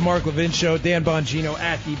back to the Mark Levin Show. Dan Bongino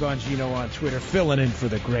at DBongino on Twitter, filling in for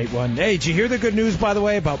the great one. Hey, did you hear the good news, by the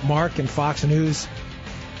way, about Mark and Fox News?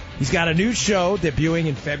 He's got a new show debuting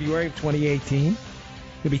in February of 2018.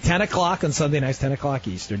 It'll be 10 o'clock on Sunday nights, 10 o'clock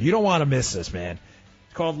Eastern. You don't want to miss this, man.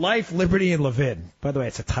 It's called Life, Liberty, and Levin. By the way,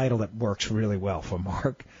 it's a title that works really well for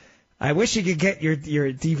Mark. I wish you could get your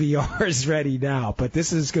DVRs ready now, but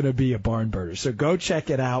this is going to be a barn burner. So go check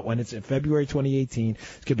it out when it's in February 2018. It's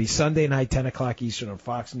going to be Sunday night, 10 o'clock Eastern on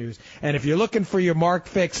Fox News. And if you're looking for your Mark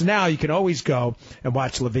fix now, you can always go and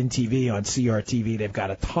watch Levin TV on CRTV. They've got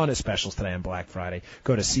a ton of specials today on Black Friday.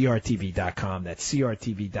 Go to CRTV.com. That's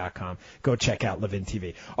CRTV.com. Go check out Levin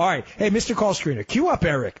TV. All right. Hey, Mr. Call Screener, cue up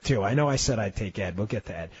Eric, too. I know I said I'd take Ed. We'll get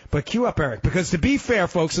to Ed. But cue up Eric, because to be fair,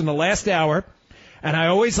 folks, in the last hour, and I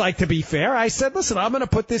always like to be fair, I said, listen, I'm going to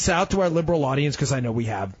put this out to our liberal audience because I know we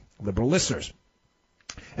have liberal listeners.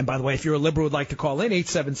 And by the way, if you're a liberal who would like to call in,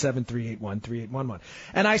 877-381-3811.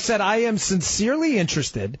 And I said, I am sincerely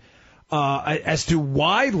interested as to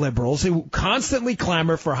why liberals who constantly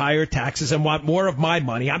clamor for higher taxes and want more of my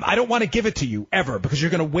money, I don't want to give it to you ever because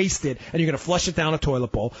you're going to waste it and you're going to flush it down a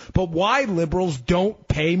toilet bowl, but why liberals don't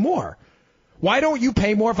pay more. Why don't you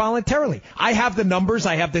pay more voluntarily? I have the numbers.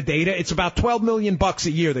 I have the data. It's about $12 million a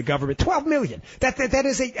year, the government. $12 million. That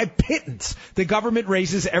is a pittance the government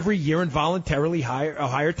raises every year in voluntarily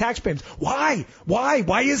higher tax payments. Why?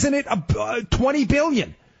 Why isn't it $20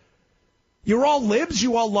 billion? You're all libs.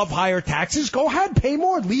 You all love higher taxes. Go ahead. Pay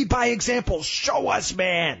more. Lead by example. Show us,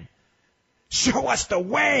 man. Show us the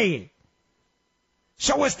way.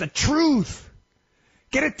 Show us the truth.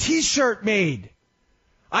 Get a T-shirt made.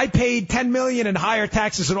 I paid $10 million in higher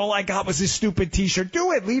taxes, and all I got was this stupid T-shirt.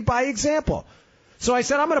 Do it. Lead by example. So I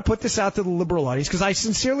said I'm going to put this out to the liberal audience because I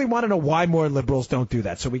sincerely want to know why more liberals don't do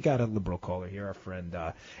that. So we got a liberal caller here, our friend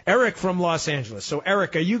Eric from Los Angeles. So,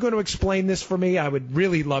 Eric, are you going to explain this for me? I would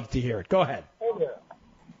really love to hear it. Go ahead. Hey there.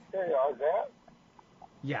 There you are, Dan.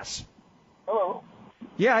 Yes. Hello.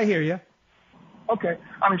 Yeah, I hear you. Okay.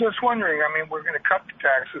 I'm just wondering, we're going to cut the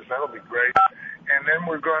taxes. That'll be great. And then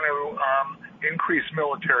we're going to increase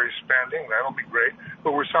military spending. That'll be great.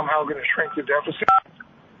 But we're somehow going to shrink the deficit.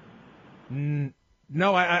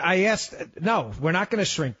 No, I asked. No, we're not going to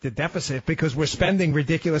shrink the deficit because we're spending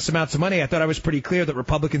ridiculous amounts of money. I thought I was pretty clear that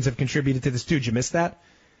Republicans have contributed to this too. Did you miss that?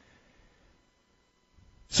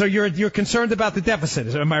 So you're concerned about the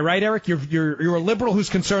deficit. Am I right, Eric? You're a liberal who's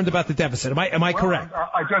concerned about the deficit. Am I correct?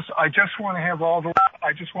 I just want to have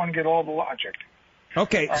I just want to get all the logic.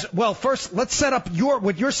 Okay. Well, first let's set up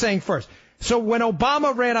what you're saying first. So when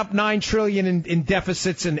Obama ran up $9 trillion in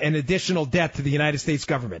deficits and additional debt to the United States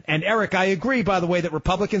government, and Eric, I agree, by the way, that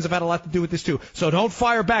Republicans have had a lot to do with this too. So don't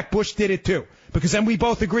fire back. Bush did it too, because then we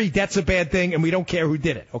both agree debt's a bad thing and we don't care who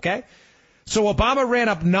did it. Okay. So Obama ran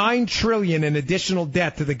up $9 trillion in additional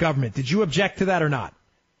debt to the government. Did you object to that or not?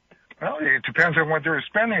 Well, it depends on what they're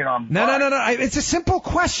spending on. No. It's a simple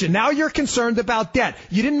question. Now you're concerned about debt.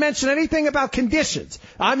 You didn't mention anything about conditions.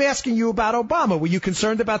 I'm asking you about Obama. Were you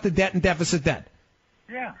concerned about the debt and deficit then?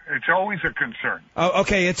 Yeah, it's always a concern. Oh,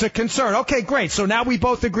 okay, it's a concern. Okay, great. So now we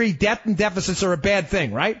both agree debt and deficits are a bad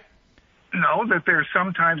thing, right? No, that they're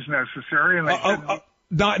sometimes necessary. And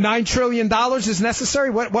 $9 trillion is necessary?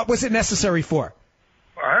 What was it necessary for?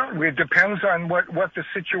 Well, it depends on what the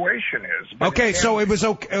situation is. But okay, so it was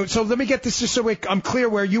okay. So let me get this just so I'm clear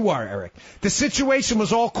where you are, Eric. The situation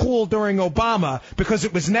was all cool during Obama because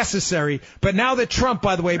it was necessary, but now that Trump,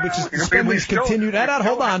 by the way, which is spending's continued.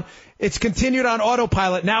 Hold on, it's continued on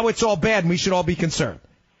autopilot. Now it's all bad, and we should all be concerned.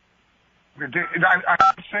 I'm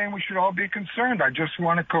not saying we should all be concerned. I just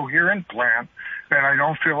want a coherent plan that I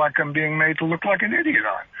don't feel like I'm being made to look like an idiot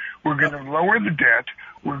on. We're going to lower the debt.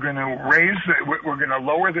 We're going to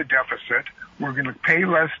lower the deficit. We're going to pay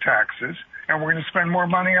less taxes, and we're going to spend more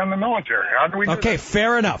money on the military. How do we do Okay, that?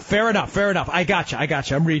 fair enough. I got you.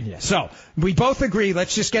 I'm reading you. So we both agree.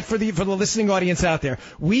 Let's just get for the listening audience out there.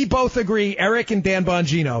 We both agree, Eric and Dan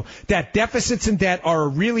Bongino, that deficits and debt are a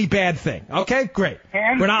really bad thing. Okay, great.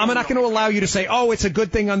 I'm not going to allow you to say, oh, it's a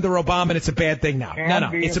good thing under Obama and it's a bad thing now.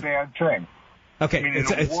 No, it's a bad thing. Okay, I mean,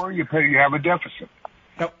 in a war you have a deficit.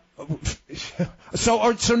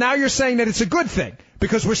 So now you're saying that it's a good thing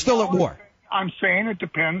because we're still at war. I'm saying it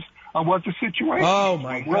depends on what the situation is. Oh,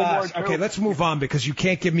 my gosh. Okay, let's move on because you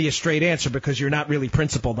can't give me a straight answer because you're not really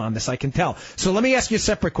principled on this, I can tell. So let me ask you a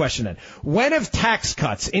separate question then. When have tax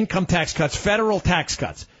cuts, income tax cuts, federal tax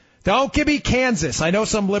cuts? Don't give me Kansas. I know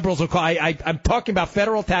some liberals will call. I'm talking about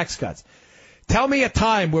federal tax cuts. Tell me a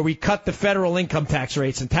time where we cut the federal income tax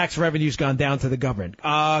rates and tax revenue's gone down to the government.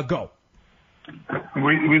 Go.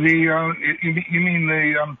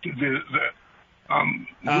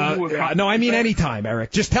 No, I mean any time,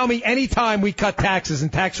 Eric. Just tell me any time we cut taxes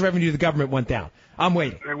and tax revenue to the government went down. I'm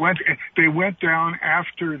waiting. They went down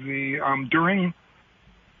after the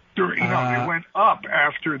they went up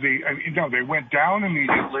after they went down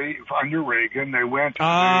immediately under Reagan. They went.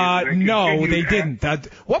 No, they didn't.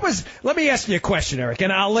 Let me ask you a question, Eric,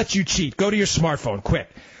 and I'll let you cheat. Go to your smartphone, quick.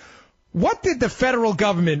 What did the federal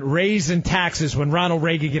government raise in taxes when Ronald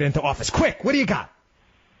Reagan got into office? Quick, what do you got?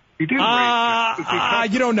 He didn't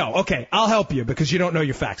raise you don't know. Okay, I'll help you because you don't know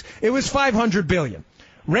your facts. It was $500 billion.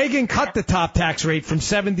 Reagan cut the top tax rate from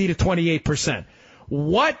 70 to 28%.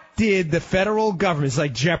 What did the federal government, it's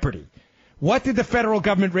like Jeopardy, what did the federal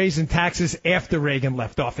government raise in taxes after Reagan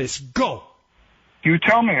left office? Go. You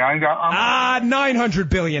tell me. $900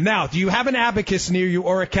 billion. Now, do you have an abacus near you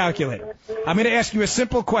or a calculator? I'm going to ask you a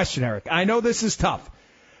simple question, Eric. I know this is tough,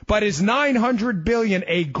 but is $900 billion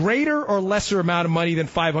a greater or lesser amount of money than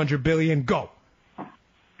 $500 billion? Go.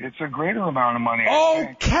 It's a greater amount of money.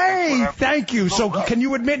 Okay, thank you. So can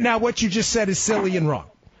you admit now what you just said is silly and wrong?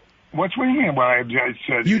 What do you mean what I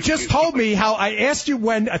said? You just told me how I asked you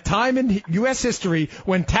when a time in U.S. history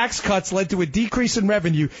when tax cuts led to a decrease in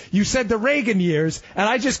revenue. You said the Reagan years, and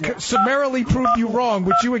I just summarily proved you wrong,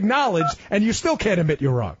 which you acknowledged, and you still can't admit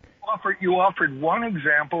you're wrong. You offered one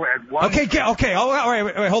example at one. Okay. Oh, all right,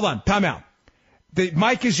 wait, hold on. Time out. The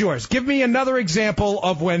mic is yours. Give me another example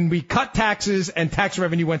of when we cut taxes and tax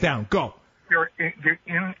revenue went down. Go.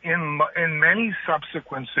 In many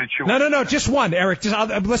subsequent situations. No, just one, Eric.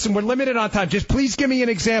 Listen, we're limited on time. Just please give me an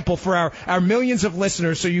example for our millions of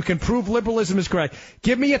listeners so you can prove liberalism is correct.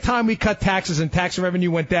 Give me a time we cut taxes and tax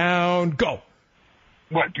revenue went down. Go.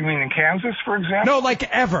 What, do you mean in Kansas, for example? No, like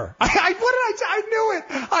ever. I knew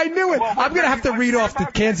it. Well, I'm going to have to read off the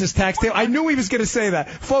Kansas tax table. I knew he was going to say that.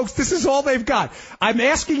 Folks, this is all they've got. I'm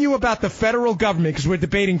asking you about the federal government because we're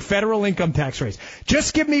debating federal income tax rates.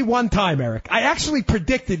 Just give me one time, Eric. I actually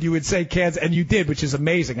predicted you would say Kansas, and you did, which is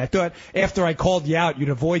amazing. I thought after I called you out, you'd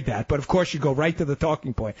avoid that. But, of course, you go right to the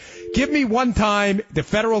talking point. Give me one time the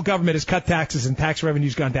federal government has cut taxes and tax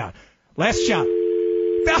revenue's gone down. Last shot.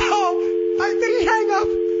 No! Did he hang up?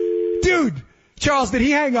 Dude, Charles, did he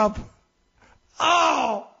hang up?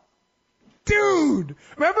 Oh, dude.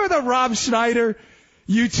 Remember the Rob Schneider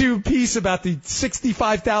YouTube piece about the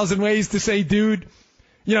 65,000 ways to say dude?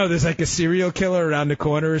 You know, there's like a serial killer around the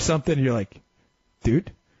corner or something, and you're like,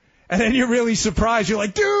 dude? And then you're really surprised. You're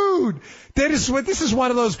like, dude! This is one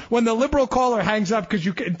of those, when the liberal caller hangs up because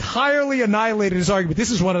you entirely annihilated his argument, this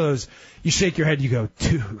is one of those, you shake your head, you go,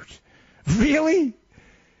 dude, really?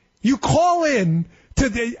 You call in to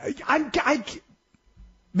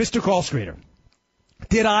Mr. Call Screener,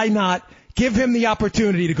 did I not give him the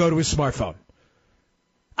opportunity to go to his smartphone?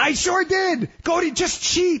 I sure did. Just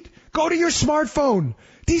cheat. Go to your smartphone.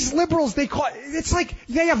 These liberals, it's like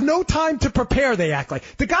they have no time to prepare, they act like.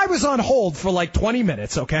 The guy was on hold for like 20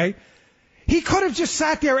 minutes, okay? He could have just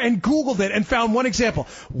sat there and Googled it and found one example.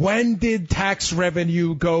 When did tax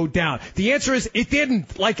revenue go down? The answer is it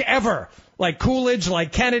didn't, like ever. Like Coolidge,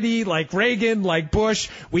 like Kennedy, like Reagan, like Bush.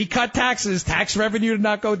 We cut taxes. Tax revenue did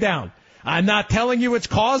not go down. I'm not telling you it's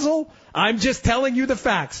causal. I'm just telling you the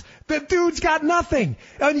facts. The dude's got nothing.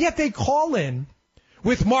 And yet they call in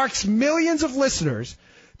with Mark's millions of listeners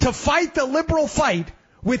to fight the liberal fight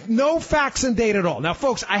with no facts and data at all. Now,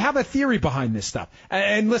 folks, I have a theory behind this stuff.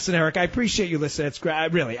 And listen, Eric, I appreciate you listening. It's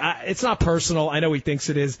great. Really, it's not personal. I know he thinks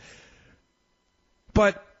it is.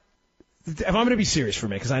 But if I'm going to be serious for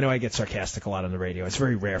me, because I know I get sarcastic a lot on the radio, it's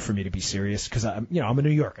very rare for me to be serious because I'm a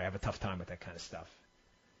New Yorker. I have a tough time with that kind of stuff.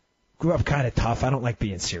 Grew up kind of tough. I don't like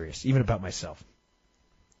being serious, even about myself.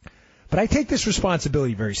 But I take this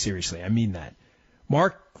responsibility very seriously. I mean that.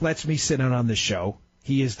 Mark lets me sit in on this show.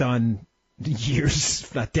 He has done years,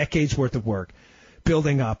 if not decades worth of work,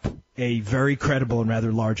 building up a very credible and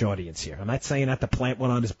rather large audience here. I'm not saying that to plant one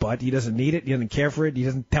on his butt. He doesn't need it. He doesn't care for it. He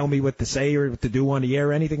doesn't tell me what to say or what to do on the air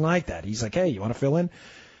or anything like that. He's like, hey, you want to fill in?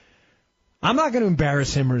 I'm not going to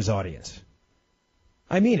embarrass him or his audience.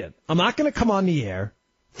 I mean it. I'm not going to come on the air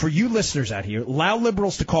for you listeners out here, allow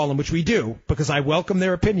liberals to call in, which we do, because I welcome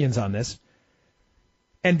their opinions on this,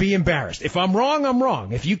 and be embarrassed. If I'm wrong, I'm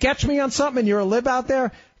wrong. If you catch me on something and you're a lib out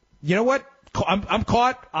there, you know what? I'm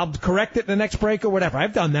caught. I'll correct it in the next break or whatever.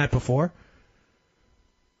 I've done that before.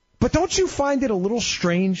 But don't you find it a little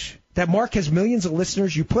strange that Mark has millions of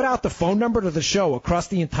listeners? You put out the phone number to the show across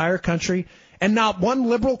the entire country, and not one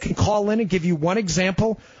liberal can call in and give you one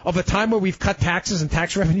example of a time where we've cut taxes and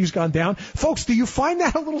tax revenue's gone down. Folks, do you find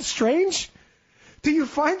that a little strange? Do you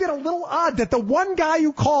find it a little odd that the one guy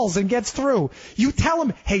who calls and gets through, you tell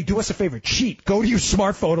him, hey, do us a favor, cheat, go to your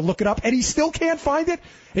smartphone and look it up, and he still can't find it?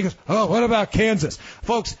 He goes, oh, what about Kansas?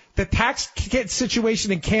 Folks, the tax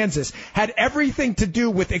situation in Kansas had everything to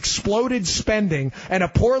do with exploded spending and a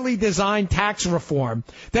poorly designed tax reform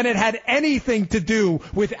than it had anything to do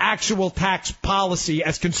with actual tax policy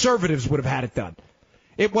as conservatives would have had it done.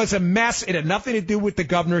 It was a mess. It had nothing to do with the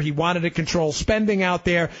governor. He wanted to control spending out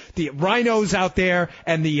there. The rhinos out there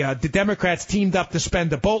and the Democrats teamed up to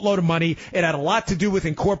spend a boatload of money. It had a lot to do with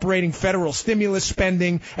incorporating federal stimulus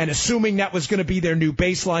spending and assuming that was going to be their new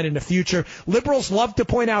baseline in the future. Liberals love to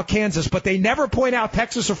point out Kansas, but they never point out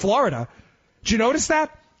Texas or Florida. Did you notice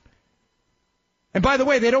that? And by the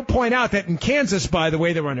way, they don't point out that in Kansas, by the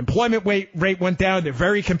way, their unemployment rate went down. They're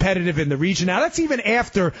very competitive in the region. Now, that's even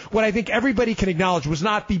after what I think everybody can acknowledge was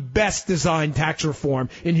not the best designed tax reform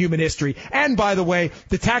in human history. And by the way,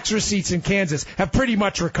 the tax receipts in Kansas have pretty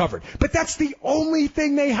much recovered. But that's the only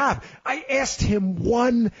thing they have. I asked him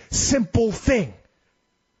one simple thing.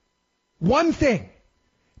 One thing.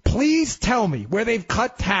 Please tell me where they've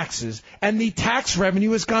cut taxes and the tax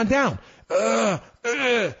revenue has gone down.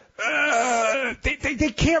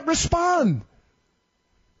 They can't respond.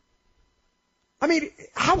 I mean,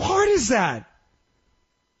 how hard is that?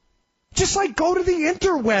 Just like go to the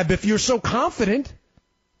interweb if you're so confident.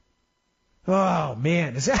 Oh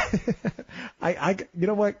man, is that? You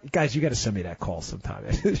know what, guys, you got to send me that call sometime.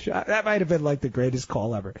 That might have been like the greatest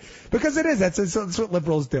call ever, because it is. That's what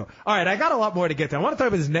liberals do. All right, I got a lot more to get to. I want to talk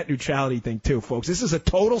about this net neutrality thing too, folks. This is a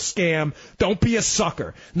total scam. Don't be a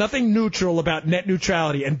sucker. Nothing neutral about net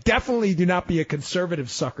neutrality, and definitely do not be a conservative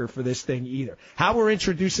sucker for this thing either. How we're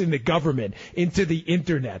introducing the government into the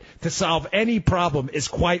internet to solve any problem is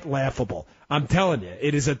quite laughable. I'm telling you,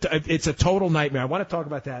 it's a total nightmare. I want to talk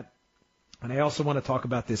about that. And I also want to talk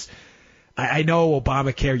about this. I know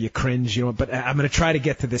Obamacare, you cringe, but I'm going to try to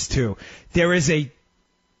get to this too. There is you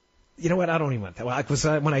know what? I don't even want that. Well,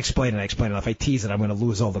 when I explain it, If I tease it, I'm going to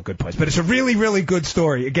lose all the good points. But it's a really, really good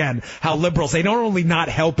story. Again, how liberals, they don't only not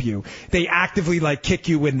help you, they actively kick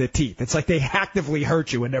you in the teeth. It's like they actively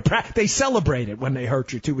hurt you, and they celebrate it when they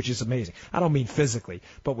hurt you too, which is amazing. I don't mean physically,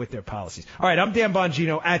 but with their policies. All right, I'm Dan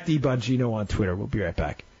Bongino at DBongino on Twitter. We'll be right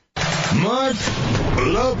back. Mark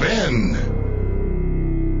Levin.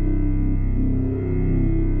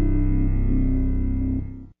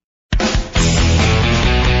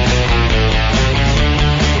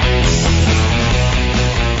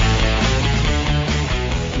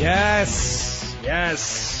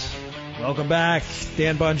 Yes. Welcome back.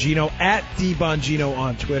 Dan Bongino at DBongino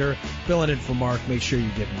on Twitter. Filling in for Mark. Make sure you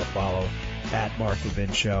give him a follow at Mark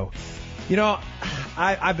Levin Show.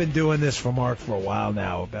 I've been doing this for Mark for a while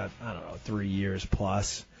now, about, 3 years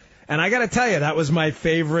plus. And I got to tell you, that was my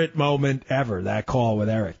favorite moment ever, that call with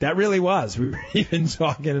Eric. That really was. We were even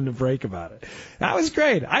talking in the break about it. That was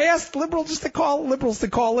great. I asked liberals to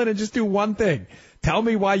call in and just do one thing. Tell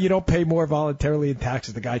me why you don't pay more voluntarily in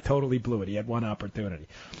taxes. The guy totally blew it. He had one opportunity.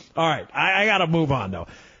 All right. I got to move on, though.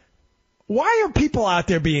 Why are people out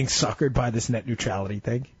there being suckered by this net neutrality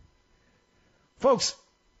thing? Folks,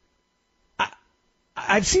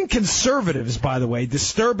 I've seen conservatives, by the way,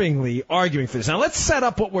 disturbingly arguing for this. Now, let's set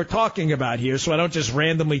up what we're talking about here so I don't just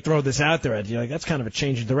randomly throw this out there at you. Like, that's kind of a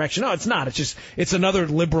change in direction. No, it's not. It's another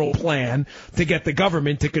liberal plan to get the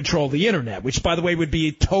government to control the Internet, which, by the way, would be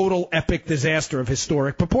a total epic disaster of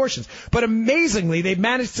historic proportions. But amazingly, they've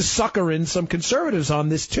managed to sucker in some conservatives on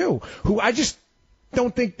this, too, who I just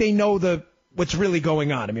don't think they know what's really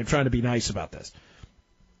going on. I mean, I'm trying to be nice about this.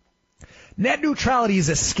 Net neutrality is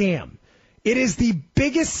a scam. It is the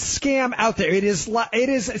biggest scam out there. It is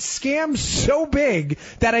a scam so big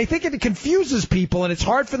that I think it confuses people, and it's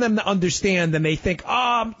hard for them to understand. And they think,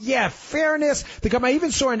 yeah, fairness. I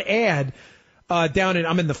even saw an ad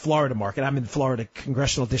I'm in the Florida market. I'm in Florida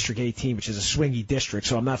Congressional District 18, which is a swingy district,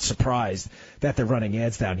 so I'm not surprised that they're running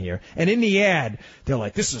ads down here. And in the ad, they're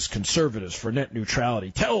like, this is conservatives for net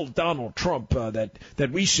neutrality. Tell Donald Trump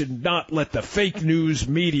that we should not let the fake news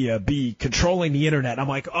media be controlling the Internet. I'm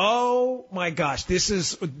like, oh, my gosh, this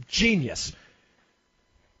is genius.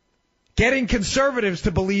 Getting conservatives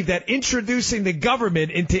to believe that introducing the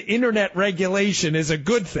government into Internet regulation is a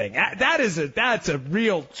good thing. That's a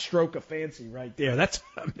real stroke of fancy right there. That's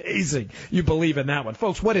amazing. You believe in that one.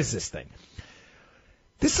 Folks, what is this thing?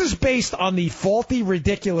 This is based on the faulty,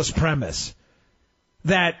 ridiculous premise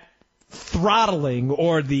that throttling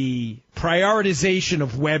or the prioritization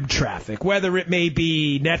of web traffic, whether it may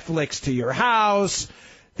be Netflix to your house,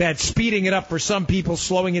 that speeding it up for some people,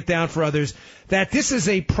 slowing it down for others, that this is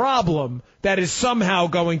a problem that is somehow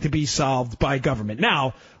going to be solved by government.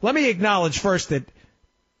 Now, let me acknowledge first that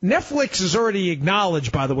Netflix has already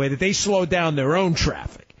acknowledged, by the way, that they slowed down their own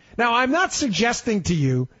traffic. Now, I'm not suggesting to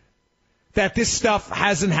you that this stuff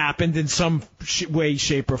hasn't happened in some way,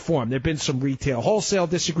 shape, or form. There have been some retail wholesale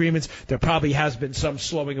disagreements. There probably has been some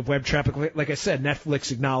slowing of web traffic. Like I said,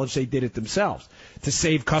 Netflix acknowledged they did it themselves to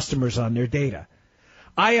save customers on their data.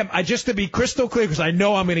 I just to be crystal clear, because I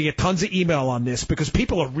know I'm going to get tons of email on this because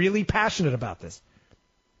people are really passionate about this.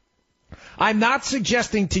 I'm not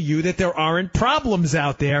suggesting to you that there aren't problems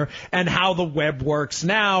out there and how the web works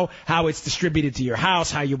now, how it's distributed to your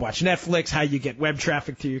house, how you watch Netflix, how you get web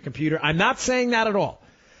traffic to your computer. I'm not saying that at all.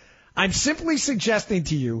 I'm simply suggesting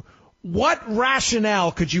to you, what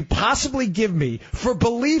rationale could you possibly give me for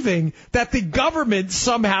believing that the government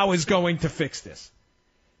somehow is going to fix this?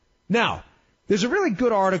 Now, there's a really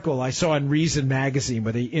good article I saw in Reason magazine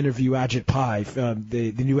where they interview Ajit Pai,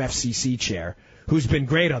 the new FCC chair, who's been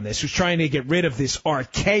great on this, who's trying to get rid of this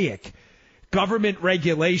archaic government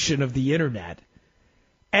regulation of the Internet.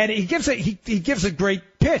 And he gives a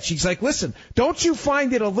great pitch. He's like, listen, don't you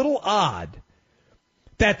find it a little odd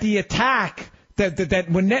that the attack, that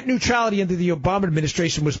when net neutrality under the Obama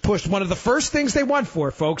administration was pushed, one of the first things they went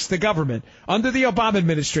for, folks, the government, under the Obama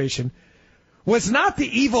administration, was not the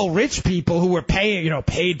evil rich people who were paying,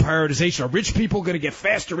 paid prioritization. Are rich people going to get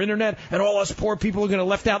faster internet and all us poor people are going to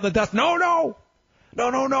left out in the dust? No.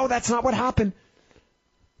 That's not what happened.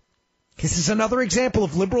 This is another example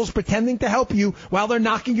of liberals pretending to help you while they're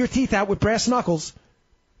knocking your teeth out with brass knuckles.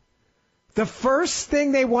 The first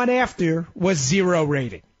thing they went after was zero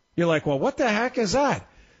rating. You're like, well, what the heck is that?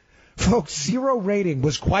 Folks, zero rating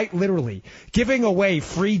was quite literally giving away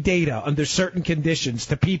free data under certain conditions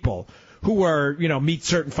to people who are, meet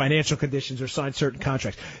certain financial conditions or sign certain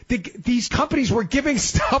contracts. These companies were giving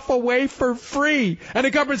stuff away for free. And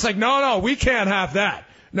the government's like, no, we can't have that.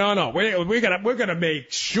 No, we're gonna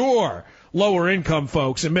make sure lower income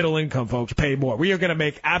folks and middle income folks pay more. We are gonna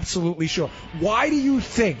make absolutely sure. Why do you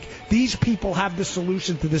think these people have the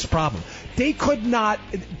solution to this problem? They could not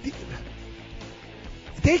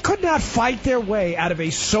fight their way out of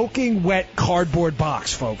a soaking wet cardboard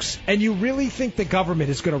box, folks. And you really think the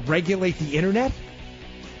government is going to regulate the Internet?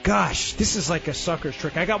 Gosh, this is like a sucker's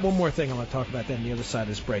trick. I got one more thing I want to talk about then on the other side of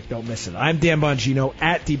this break. Don't miss it. I'm Dan Bongino,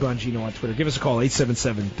 at DBongino on Twitter. Give us a call,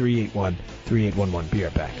 877-381-3811. Be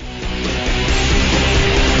right back.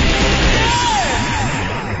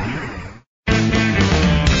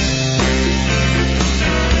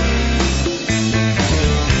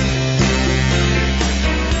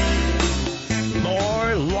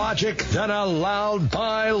 Than allowed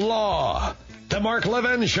by law. The Mark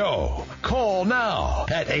Levin Show. Call now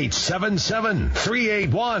at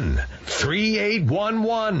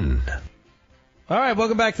 877-381-3811. All right,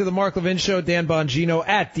 welcome back to the Mark Levin Show. Dan Bongino,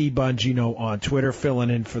 at DBongino on Twitter,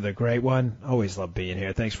 filling in for the great one. Always love being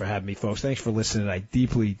here. Thanks for having me, folks. Thanks for listening. I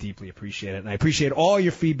deeply, deeply appreciate it. And I appreciate all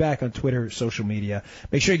your feedback on Twitter, social media.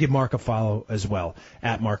 Make sure you give Mark a follow as well,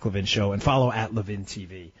 at Mark Levin Show, and follow at Levin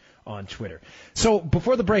TV on Twitter. So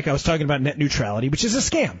before the break, I was talking about net neutrality, which is a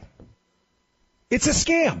scam. It's a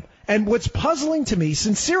scam. And what's puzzling to me,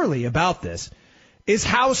 sincerely, about this is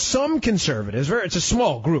how some conservatives, it's a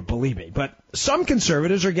small group, believe me, but some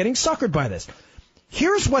conservatives are getting suckered by this.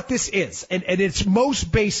 Here's what this is, and it's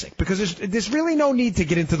most basic, because there's really no need to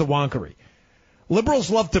get into the wonkery.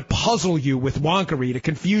 Liberals love to puzzle you with wonkery to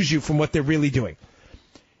confuse you from what they're really doing.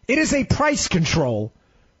 It is a price control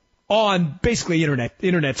on basically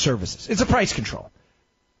internet services. It's a price control.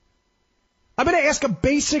 I'm going to ask a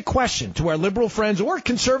basic question to our liberal friends or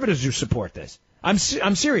conservatives who support this. I'm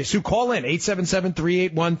serious. Who call in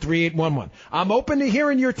 877-381-3811. I'm open to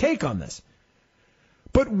hearing your take on this.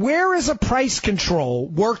 But where is a price control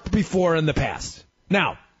worked before in the past?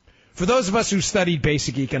 Now, for those of us who studied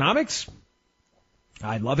basic economics,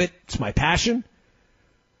 I love it. It's my passion.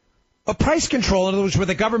 A price control, in other words, where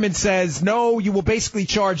the government says, no, you will basically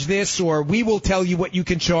charge this, or we will tell you what you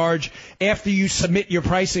can charge after you submit your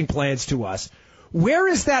pricing plans to us. Where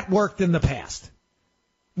has that worked in the past?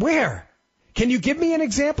 Where? Can you give me an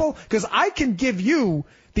example? Because I can give you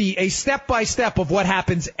a step-by-step of what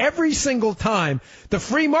happens every single time the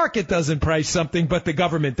free market doesn't price something, but the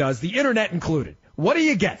government does, the internet included. What do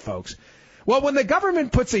you get, folks? Well, when the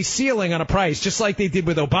government puts a ceiling on a price, just like they did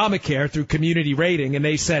with Obamacare through community rating, and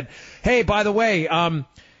they said, hey, by the way,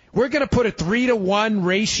 we're going to put a 3-to-1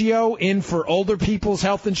 ratio in for older people's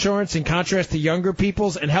health insurance in contrast to younger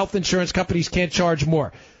people's, and health insurance companies can't charge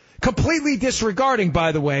more. Completely disregarding,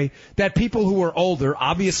 by the way, that people who are older,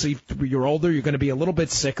 obviously you're older, you're going to be a little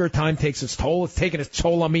bit sicker. Time takes its toll. It's taking its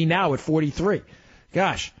toll on me now at 43.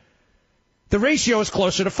 Gosh. The ratio is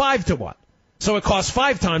closer to 5-to-1. So it costs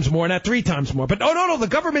 5 times more, not 3 times more. But no, the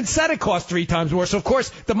government said it cost 3 times more. So, of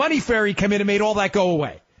course, the money fairy came in and made all that go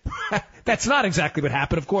away. That's not exactly what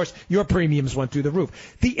happened. Of course, your premiums went through the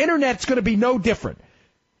roof. The Internet's going to be no different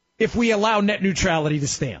if we allow net neutrality to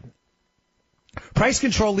stand. Price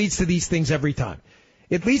control leads to these things every time.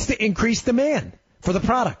 It leads to increased demand for the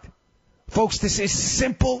product. Folks, this is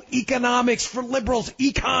simple economics for liberals.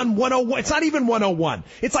 Econ 101. It's not even 101.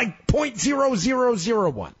 It's like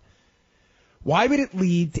 0.0001. Why would it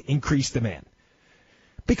lead to increased demand?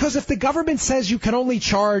 Because if the government says you can only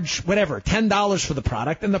charge, whatever, $10 for the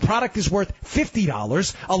product, and the product is worth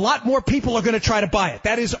 $50, a lot more people are going to try to buy it.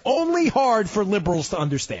 That is only hard for liberals to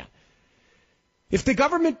understand. If the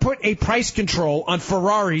government put a price control on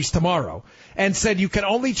Ferraris tomorrow and said you can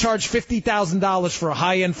only charge $50,000 for a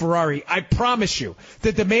high-end Ferrari, I promise you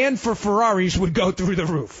the demand for Ferraris would go through the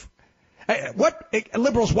roof.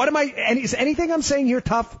 Liberals, is anything I'm saying here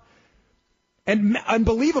tough? And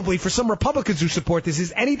unbelievably, for some Republicans who support this,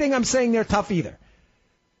 is anything I'm saying there tough either?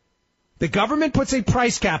 The government puts a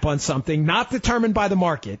price cap on something not determined by the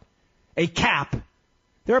market, a cap.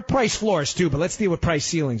 There are price floors too, but let's deal with price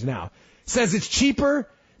ceilings now. Says it's cheaper,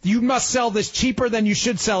 you must sell this cheaper than you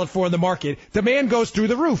should sell it for in the market. Demand goes through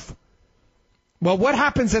the roof. Well, what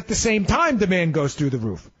happens at the same time demand goes through the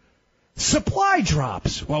roof? Supply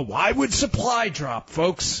drops. Well, why would supply drop,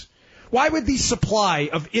 folks? Why would the supply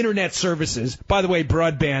of internet services, by the way,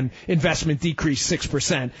 broadband investment decreased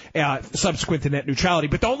 6% subsequent to net neutrality,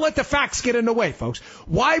 but don't let the facts get in the way, folks.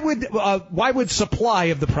 Why would supply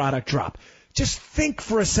of the product drop? Just think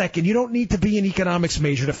for a second. You don't need to be an economics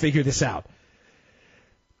major to figure this out.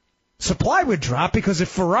 Supply would drop because if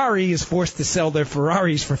Ferrari is forced to sell their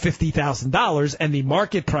Ferraris for $50,000 and the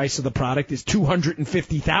market price of the product is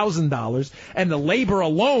 $250,000 and the labor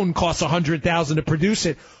alone costs $100,000 to produce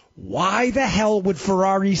it, why the hell would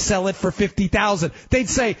Ferrari sell it for $50,000? They'd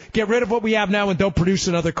say, get rid of what we have now and don't produce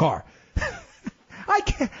another car. I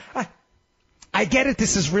get it.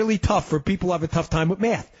 This is really tough for people who have a tough time with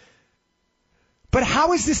math. But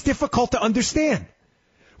how is this difficult to understand?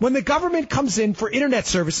 When the government comes in for internet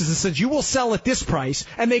services and says you will sell at this price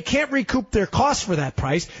and they can't recoup their costs for that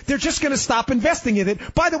price, they're just going to stop investing in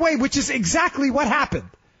it. By the way, which is exactly what happened.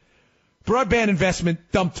 Broadband investment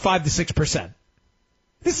dumped 5 to 6%.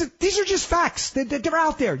 These are just facts. They're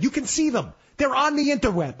out there. You can see them. They're on the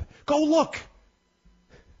interweb. Go look.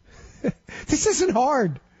 This isn't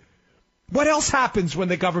hard. What else happens when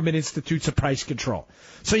the government institutes a price control?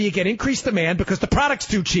 So you get increased demand because the product's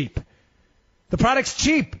too cheap. The product's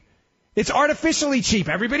cheap. It's artificially cheap.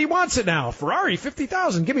 Everybody wants it now. Ferrari,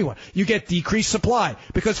 $50,000. Give me one. You get decreased supply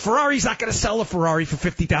because Ferrari's not going to sell a Ferrari for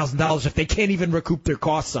 $50,000 if they can't even recoup their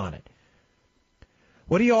costs on it.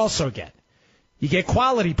 What do you also get? You get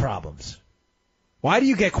quality problems. Why do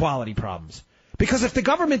you get quality problems? Because if the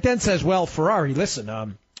government then says, well, Ferrari,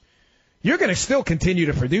 listen, You're going to still continue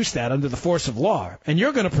to produce that under the force of law, and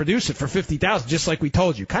you're going to produce it for $50,000, just like we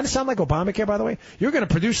told you. Kind of sound like Obamacare, by the way. You're going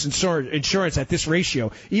to produce insurance at this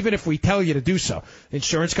ratio, even if we tell you to do so.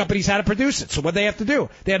 Insurance companies had to produce it, so what they have to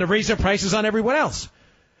do? They had to raise their prices on everyone else.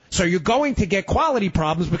 So you're going to get quality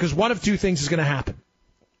problems because one of two things is going to happen.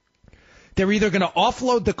 They're either going to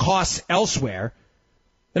offload the costs elsewhere,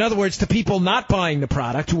 in other words, to people not buying the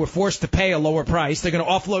product who were forced to pay a lower price. They're going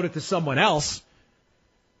to offload it to someone else.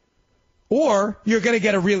 Or you're going to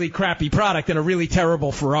get a really crappy product and a really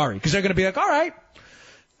terrible Ferrari because they're going to be like, all right.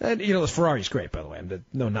 And, you know, this Ferrari's great, by the way.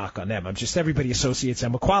 No knock on them. Everybody associates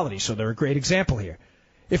them with quality, so they're a great example here.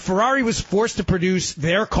 If Ferrari was forced to produce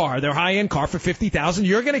their car, their high-end car, for $50,000,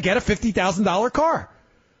 you're going to get a $50,000 car,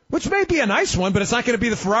 which may be a nice one, but it's not going to be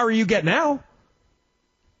the Ferrari you get now.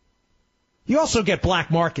 You also get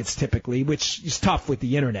black markets typically, which is tough with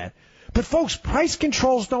the Internet. But, folks, price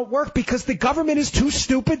controls don't work because the government is too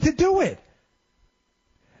stupid to do it.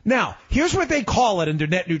 Now, here's what they call it under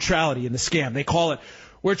net neutrality in the scam. They call it,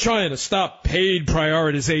 we're trying to stop paid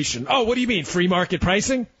prioritization. Oh, what do you mean, free market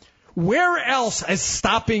pricing? Where else has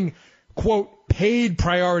stopping, quote, paid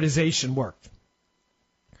prioritization worked?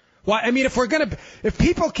 Why? I mean, if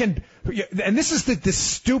people can, and this is the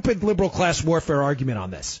stupid liberal class warfare argument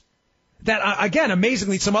on this, that, again,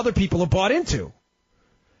 amazingly, some other people have bought into.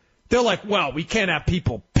 They're like, well, we can't have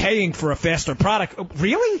people paying for a faster product.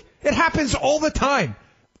 Really? It happens all the time.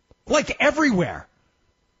 Like everywhere.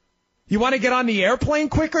 You want to get on the airplane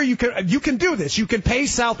quicker? You can do this. You can pay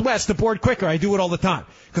Southwest to board quicker. I do it all the time.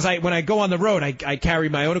 Because when I go on the road, I carry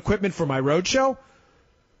my own equipment for my road show.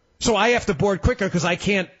 So I have to board quicker because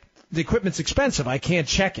the equipment's expensive. I can't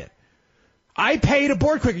check it. I pay to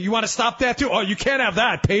board quicker. You want to stop that too? Oh, you can't have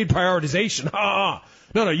that. Paid prioritization.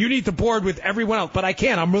 No, you need to board with everyone else, but I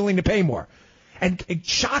can't. I'm willing to pay more. And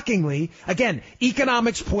shockingly, again,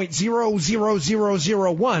 economics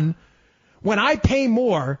 0.00001, when I pay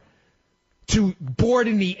more to board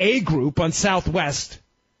in the A group on Southwest,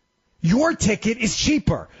 your ticket is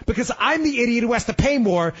cheaper because I'm the idiot who has to pay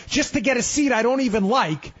more just to get a seat I don't even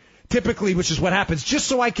like, typically, which is what happens, just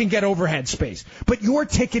so I can get overhead space. But your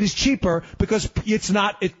ticket is cheaper because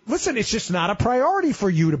it's just not a priority for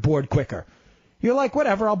you to board quicker. You're like,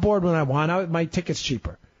 whatever, I'll board when I want. My ticket's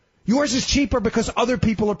cheaper. Yours is cheaper because other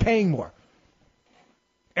people are paying more.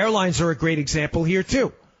 Airlines are a great example here,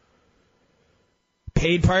 too.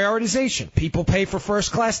 Paid prioritization. People pay for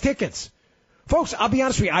first-class tickets. Folks, I'll be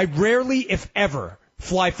honest with you. I rarely, if ever,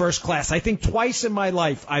 fly first class. I think twice in my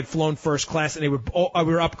life I've flown first class, and they were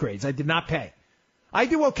upgrades. I did not pay. I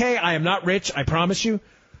do okay. I am not rich, I promise you.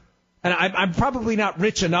 And I'm probably not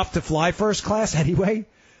rich enough to fly first class anyway.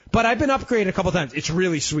 But I've been upgraded a couple times. It's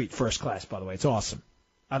really sweet, first class, by the way. It's awesome.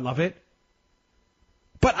 I love it.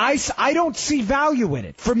 But I don't see value in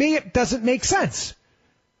it. For me, it doesn't make sense.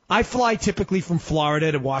 I fly typically from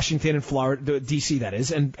Florida to Washington and Florida, D.C. that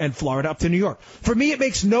is, and Florida up to New York. For me, it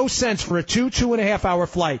makes no sense for a 2.5 hour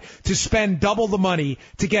flight to spend double the money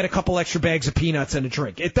to get a couple extra bags of peanuts and a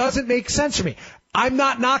drink. It doesn't make sense for me. I'm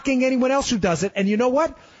not knocking anyone else who does it. And you know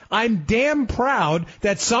what? I'm damn proud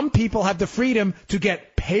that some people have the freedom to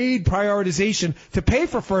get paid prioritization to pay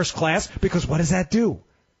for first class, because what does that do?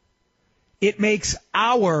 It makes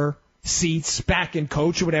our seats back in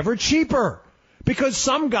coach or whatever cheaper. Because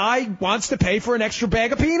some guy wants to pay for an extra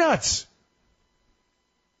bag of peanuts.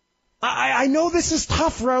 I know this is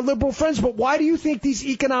tough for our liberal friends, but why do you think these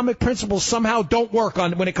economic principles somehow don't work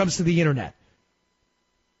when it comes to the Internet?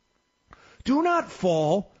 Do not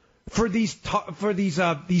fall for these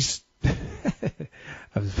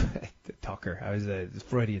Tucker. I was a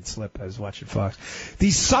Freudian slip. I was watching Fox.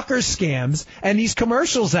 These sucker scams and these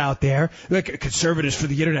commercials out there, like conservatives for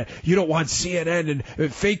the Internet. You don't want CNN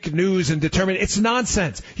and fake news and determine. It's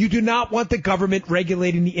nonsense. You do not want the government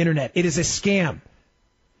regulating the Internet. It is a scam.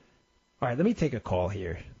 All right, let me take a call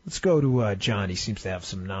here. Let's go to John. He seems to have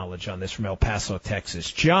some knowledge on this from El Paso,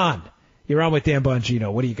 Texas. John, you're on with Dan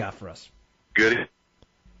Bongino. What do you got for us? Good.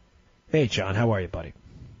 Hey, John. How are you, buddy?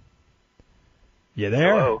 You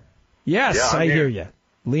there? Hello. Yes, yeah, I hear you.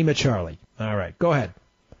 Lima Charlie. All right, go ahead.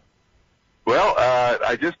 Well,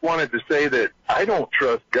 I just wanted to say that I don't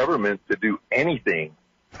trust government to do anything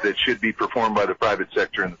that should be performed by the private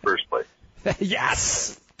sector in the first place.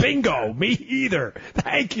 Yes. Bingo. Me either.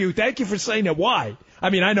 Thank you. Thank you for saying that. Why? I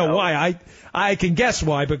mean, I know why. I can guess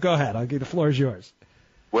why, but go ahead. The floor is yours.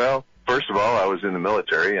 Well, first of all, I was in the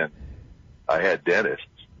military, and I had dentists.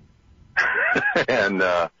 And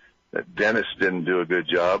dentists didn't do a good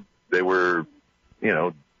job. They were,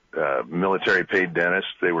 military paid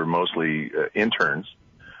dentists. They were mostly interns.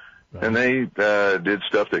 Right. And they did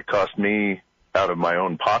stuff that cost me out of my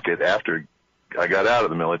own pocket after I got out of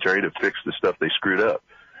the military to fix the stuff they screwed up.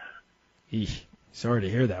 Eesh. Sorry to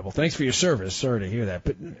hear that. Well, thanks for your service. Sorry to hear that.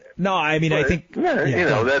 But no, I mean, I think you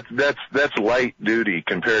know, that's light duty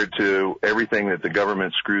compared to everything that the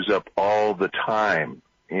government screws up all the time.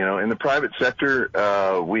 You know, in the private sector,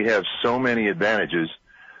 we have so many advantages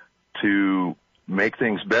to make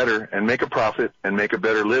things better and make a profit and make a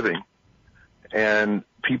better living. And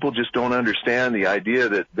people just don't understand the idea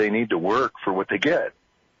that they need to work for what they get.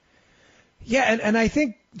 Yeah, and I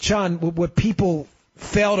think, John, what people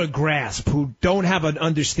fail to grasp, who don't have an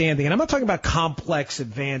understanding, and I'm not talking about complex,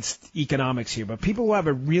 advanced economics here, but people who have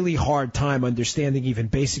a really hard time understanding even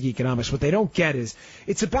basic economics, what they don't get is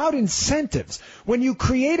it's about incentives. When you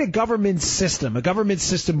create a government system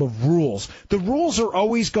of rules, the rules are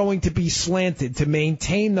always going to be slanted to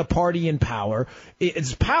maintain the party in power.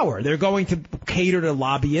 It's power. They're going to cater to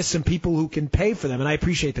lobbyists and people who can pay for them. And I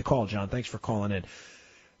appreciate the call, John. Thanks for calling in.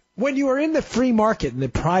 When you are in the free market, in the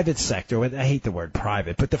private sector, I hate the word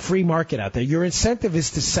private, but the free market out there, your incentive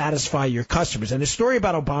is to satisfy your customers. And the story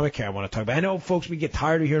about Obamacare I want to talk about. I know, folks, we get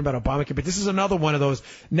tired of hearing about Obamacare, but this is another one of those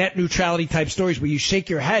net neutrality type stories where you shake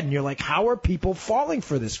your head and you're like, how are people falling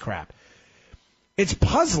for this crap? It's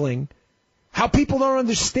puzzling how people don't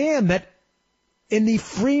understand that in the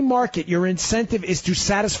free market, your incentive is to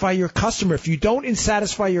satisfy your customer. If you don't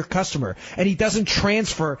satisfy your customer and he doesn't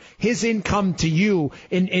transfer his income to you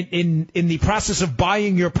in the process of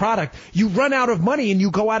buying your product, you run out of money and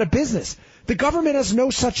you go out of business. The government has no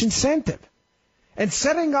such incentive. And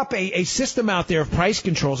setting up a system out there of price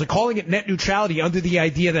controls and calling it net neutrality under the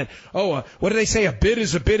idea that, what do they say? A bid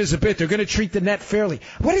is a bid is a bid. They're going to treat the net fairly.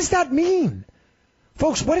 What does that mean?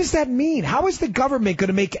 Folks, what does that mean? How is the government going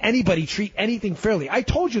to make anybody treat anything fairly? I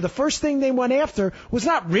told you the first thing they went after was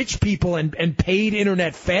not rich people and paid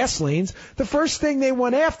internet fast lanes. The first thing they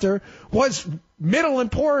went after was middle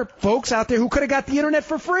and poor folks out there who could have got the internet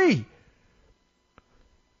for free.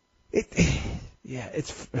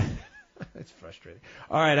 It's it's frustrating.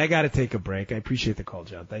 All right, I got to take a break. I appreciate the call,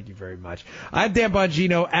 John. Thank you very much. I'm Dan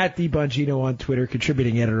Bongino, at The Bongino on Twitter,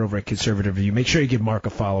 contributing editor over at Conservative Review. Make sure you give Mark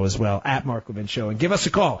a follow as well, at Mark Levin Show. And give us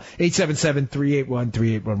a call,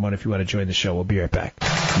 877-381-3811 if you want to join the show. We'll be right back.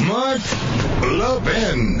 Mark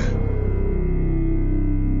Levin.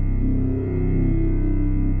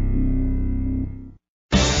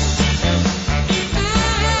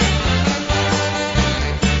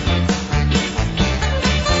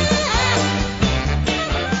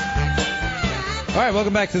 All right,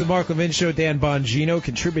 welcome back to the Mark Levin Show. Dan Bongino,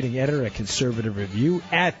 contributing editor at Conservative Review,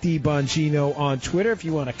 at The Bongino on Twitter. If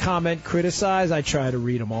you want to comment, criticize, I try to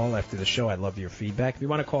read them all after the show. I love your feedback. If you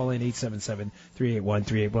want to call in,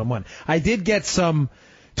 877-381-3811. I did get some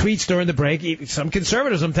tweets during the break. Some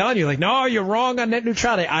conservatives, I'm telling you, like, no, you're wrong on net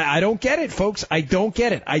neutrality. I don't get it, folks. I don't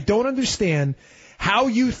get it. I don't understand how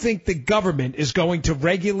you think the government is going to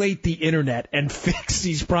regulate the internet and fix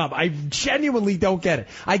these problems. I genuinely don't get it.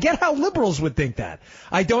 I get how liberals would think that.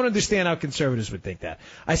 I don't understand how conservatives would think that.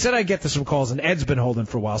 I said I'd get to some calls, and Ed's been holding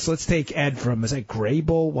for a while. So let's take Ed from, is that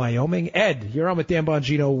Graybull, Wyoming? Ed, you're on with Dan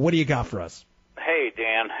Bongino. What do you got for us? Hey,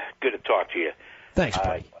 Dan. Good to talk to you. Thanks,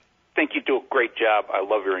 buddy. I think you do a great job. I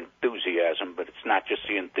love your enthusiasm, but it's not just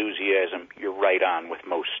the enthusiasm. You're right on with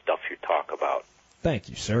most stuff you talk about. Thank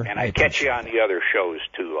you, sir. And I catch you on the other shows,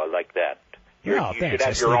 too. I like that. You should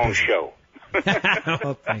have your own show.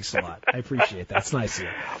 Well, thanks a lot. I appreciate that. It's nice of you.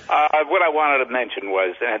 What I wanted to mention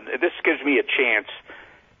was, and this gives me a chance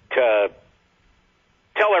to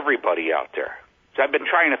tell everybody out there, so I've been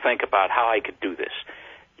trying to think about how I could do this.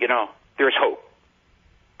 You know, there's hope.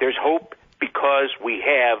 There's hope because we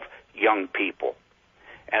have young people.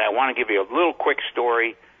 And I want to give you a little quick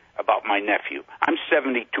story about my nephew. I'm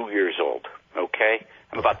 72 years old. Okay?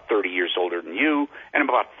 I'm about 30 years older than you, and I'm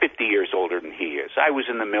about 50 years older than he is. I was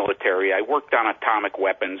in the military. I worked on atomic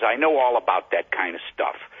weapons. I know all about that kind of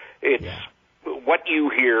stuff. What you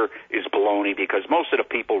hear is baloney because most of the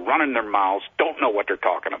people running their mouths don't know what they're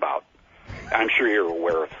talking about. I'm sure you're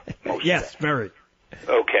aware of most yes, of that. very.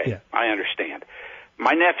 Okay, yeah. I understand.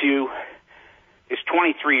 My nephew is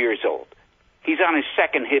 23 years old. He's on his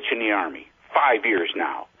second hitch in the Army, 5 years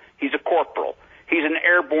now. He's a corporal. He's an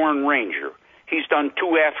airborne ranger. He's done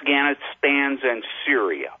 2 Afghanistans and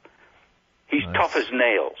Syria. He's tough as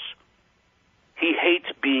nails. He hates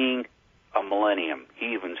being a millennium.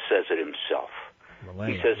 He even says it himself.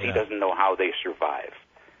 He says he doesn't know how they survive.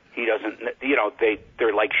 He doesn't,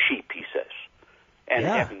 they're like sheep, he says.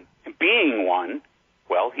 And being one,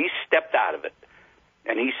 well, he stepped out of it.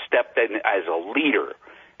 And he stepped in as a leader.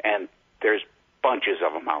 And there's bunches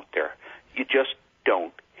of them out there. You just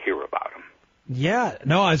don't hear about them. Yeah,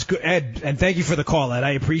 no, it's good, Ed, and thank you for the call, Ed.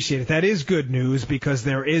 I appreciate it. That is good news because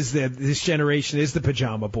there is this generation is the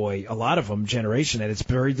pajama boy, a lot of them generation, and it's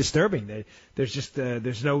very disturbing. There's just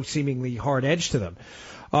there's no seemingly hard edge to them.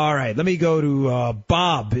 All right, let me go to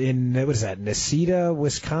Bob in what is that, Necedah,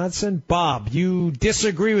 Wisconsin. Bob, you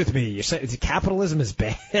disagree with me? You say capitalism is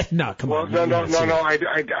bad? No, come on. No.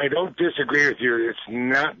 I don't disagree with you. It's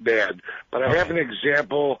not bad, but I have an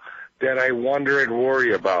example that I wonder and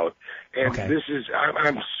worry about. And this is,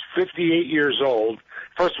 I'm 58 years old.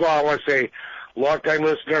 First of all, I want to say, long-time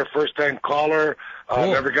listener, first-time caller,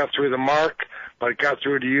 never got through the mark, but I got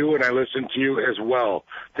through to you, and I listened to you as well.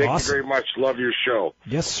 Thank you very much. Love your show.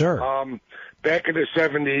 Yes, sir. Back in the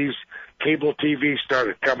 70s, cable TV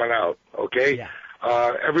started coming out, okay? Yeah.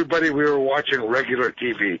 Everybody, we were watching regular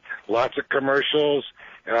TV. Lots of commercials.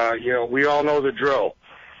 We all know the drill.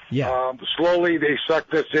 Yeah. Slowly, they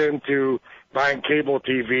sucked us into buying cable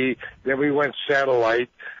TV. Then we went satellite.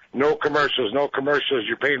 No commercials.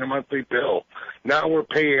 You're paying a monthly bill. Now we're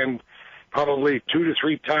paying probably 2 to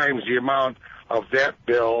 3 times the amount of that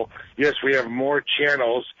bill. Yes, we have more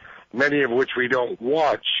channels, many of which we don't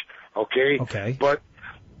watch. Okay. But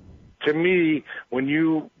to me, when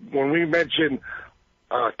we mention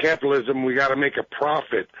capitalism, we got to make a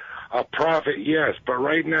profit. A profit, yes, but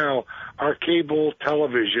right now our cable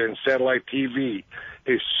television, satellite TV,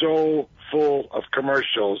 is so full of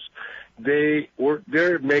commercials. They're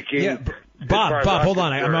making. Yeah, Bob, hold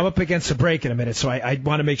on. I'm up against a break in a minute, so I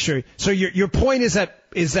want to make sure. So your point is that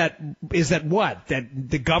what? That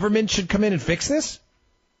the government should come in and fix this?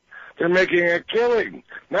 They're making a killing,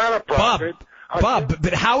 not a profit. Bob,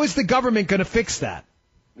 but how is the government going to fix that?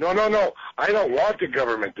 No. I don't want the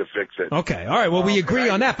government to fix it. Okay. All right. Well, we agree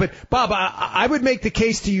on that. But, Bob, I would make the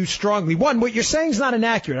case to you strongly. One, what you're saying is not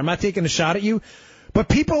inaccurate. I'm not taking a shot at you. But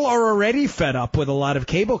people are already fed up with a lot of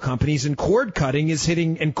cable companies, and cord cutting is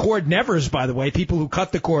hitting, and cord nevers, by the way, people who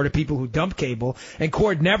cut the cord are people who dump cable, and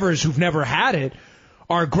cord nevers who've never had it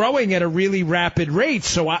are growing at a really rapid rate.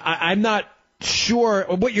 So I'm not sure.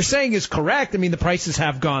 What you're saying is correct. I mean, the prices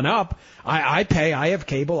have gone up. I have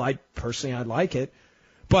cable. I like it.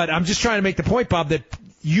 But I'm just trying to make the point, Bob, that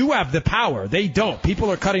you have the power. They don't.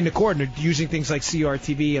 People are cutting the cord and are using things like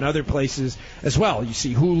CRTV and other places as well. You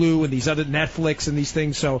see Hulu and these other Netflix and these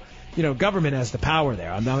things. So, government has the power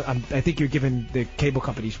there. I think you're giving the cable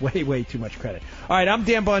companies way, way too much credit. All right, I'm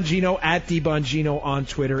Dan Bongino, at DBongino on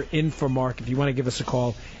Twitter, in for Mark. If you want to give us a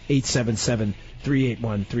call,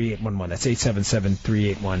 877-381-3811. That's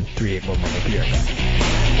 877-381-3811. We'll be right back.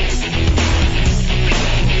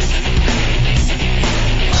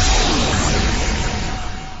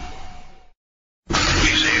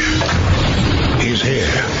 He's here.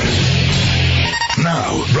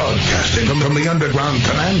 Now, broadcasting from the underground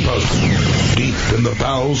command post, deep in the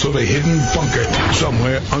bowels of a hidden bunker,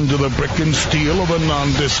 somewhere under the brick and steel of a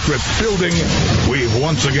nondescript building, we've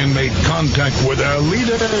once again made contact with our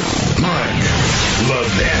leader, Mark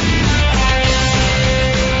Levin.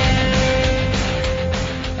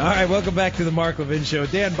 All right, welcome back to the Mark Levin Show.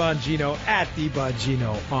 Dan Bongino, at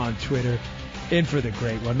DBongino on Twitter. In for the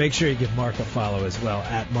great one. Make sure you give Mark a follow as well,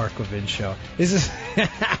 at Mark Levin Show. This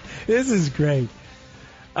is great.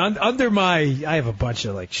 I have a bunch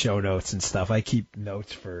of show notes and stuff. I keep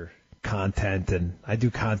notes for content, and I do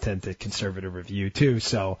content at Conservative Review too.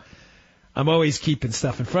 So I'm always keeping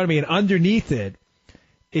stuff in front of me, and underneath it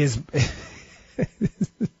is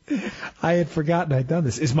I had forgotten I'd done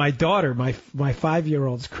this. Is my daughter, my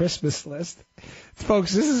 5-year-old's Christmas list.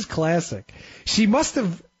 Folks, this is classic. She must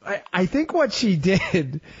have. I think what she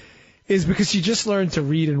did is because she just learned to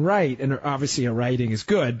read and write, and obviously her writing is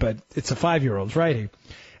good, but it's a 5-year-old's writing.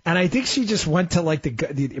 And I think she just went to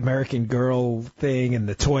the American Girl thing and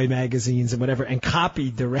the toy magazines and whatever and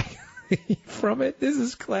copied directly from it. This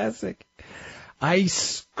is classic.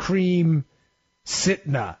 Ice cream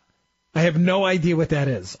sitna. I have no idea what that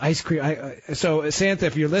is. Ice cream. So Santa,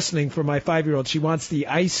 if you're listening, for my 5-year-old, she wants the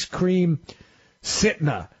ice cream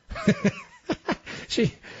sitna.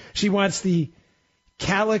 She wants the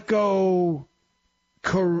calico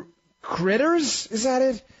critters. Is that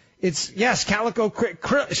it? It's yes, calico.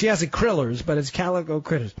 She has it krillers, but it's calico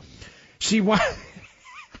critters. She wants.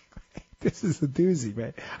 This is a doozy,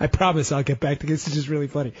 man. I promise I'll get back to this. This is just really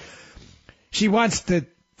funny. She wants the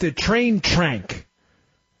train trank.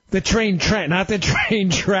 The train trank, not the train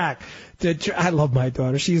track. I love my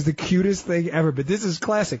daughter. She's the cutest thing ever. But this is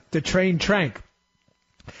classic. The train trank.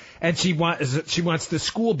 And she wants the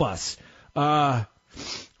school bus.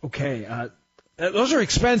 Those are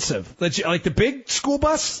expensive. Like the big school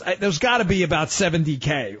bus, those got to be about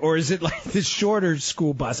 $70K. Or is it like the shorter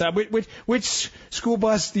school bus? Which school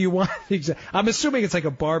bus do you want? I'm assuming it's like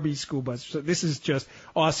a Barbie school bus. So this is just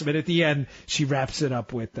awesome. And at the end, she wraps it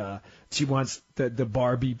up with she wants the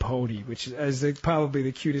Barbie pony, which is probably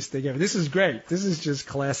the cutest thing ever. This is great. This is just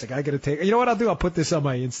classic. I got to take. You know what I'll do? I'll put this on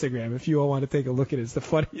my Instagram if you all want to take a look at it. It's the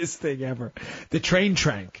funniest thing ever. The train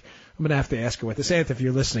trank. I'm going to have to ask her what this is. If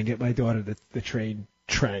you're listening, get my daughter the train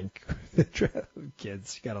trank.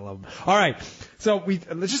 Kids, you got to love them. All right. So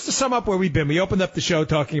just to sum up where we've been, we opened up the show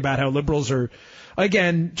talking about how liberals are,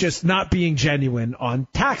 again, just not being genuine on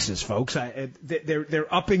taxes, folks. They're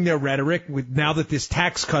upping their rhetoric with now that this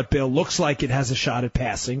tax cut bill looks like it has a shot at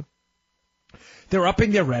passing. They're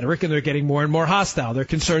upping their rhetoric and they're getting more and more hostile. They're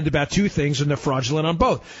concerned about two things and they're fraudulent on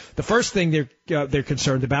both. The first thing they're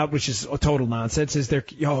concerned about, which is total nonsense, is the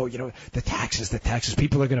taxes.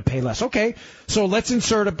 People are going to pay less. Okay, so let's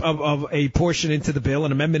insert a portion into the bill,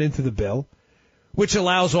 an amendment into the bill, which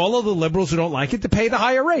allows all of the liberals who don't like it to pay the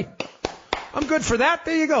higher rate. I'm good for that.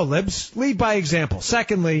 There you go, libs. Lead by example.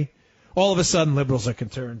 Secondly, all of a sudden liberals are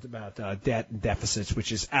concerned about debt and deficits,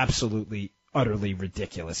 which is absolutely utterly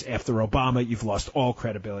ridiculous. After Obama, you've lost all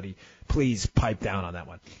credibility. Please pipe down on that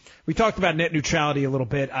one. We talked about net neutrality a little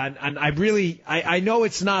bit, and I know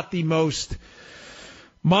it's not the most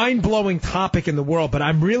mind-blowing topic in the world, but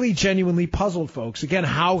I'm really genuinely puzzled, folks, again,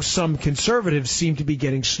 how some conservatives seem to be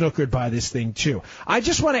getting snookered by this thing, too. I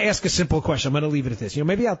just want to ask a simple question. I'm going to leave it at this.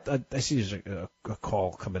 Maybe I see there's a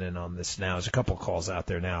call coming in on this now. There's a couple of calls out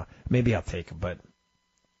there now. Maybe I'll take them, but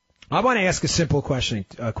I want to ask a simple question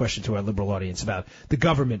to our liberal audience about the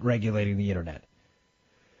government regulating the Internet.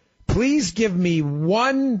 Please give me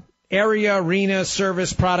one area, arena,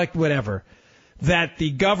 service, product, whatever, that the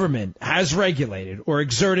government has regulated or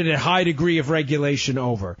exerted a high degree of regulation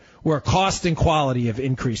over, where cost and quality have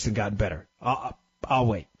increased and gotten better. I'll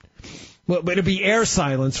wait. Well, but it'll be air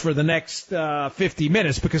silence for the next 50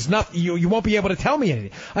 minutes because you won't be able to tell me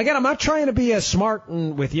anything. Again, I'm not trying to be a smart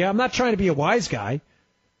with you. I'm not trying to be a wise guy.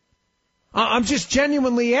 I'm just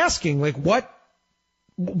genuinely asking,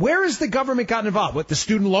 where has the government gotten involved? What, the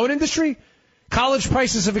student loan industry? College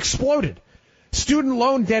prices have exploded. Student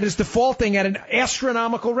loan debt is defaulting at an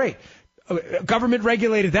astronomical rate. Government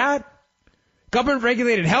regulated that. Government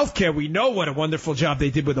regulated health care. We know what a wonderful job they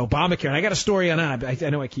did with Obamacare. And I got a story on that. I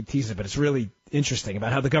know I keep teasing, but it's really interesting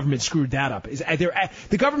about how the government screwed that up.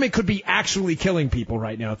 The government could be actually killing people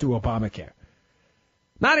right now through Obamacare.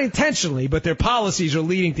 Not intentionally, but their policies are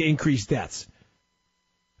leading to increased deaths.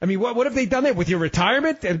 I mean, what have they done there with your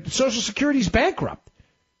retirement? Social Security's bankrupt.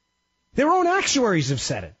 Their own actuaries have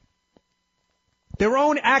said it. Their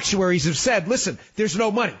own actuaries have said, listen, there's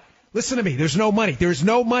no money. Listen to me, there's no money. There's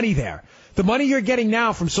no money there. The money you're getting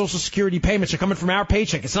now from Social Security payments are coming from our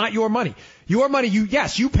paycheck. It's not your money. Your money,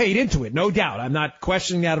 you paid into it, no doubt. I'm not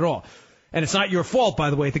questioning that at all. And it's not your fault, by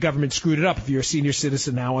the way, if the government screwed it up. If you're a senior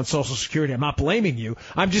citizen now on Social Security, I'm not blaming you.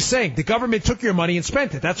 I'm just saying the government took your money and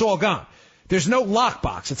spent it. That's all gone. There's no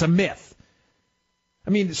lockbox. It's a myth.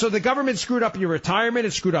 I mean, so the government screwed up your retirement.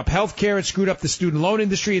 It screwed up health care. It screwed up the student loan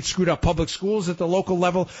industry. It screwed up public schools at the local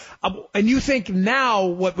level. And you think now,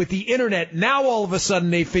 with the Internet, now all of a sudden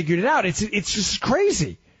they figured it out. It's just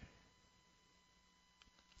crazy.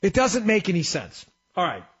 It doesn't make any sense. All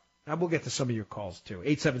right. We'll get to some of your calls, too.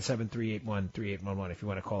 877-381-3811 if you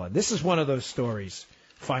want to call in. This is one of those stories,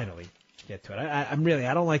 finally, get to it.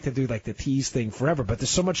 I don't like to do like the tease thing forever, but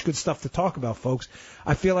there's so much good stuff to talk about, folks.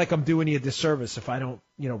 I feel like I'm doing you a disservice if I don't,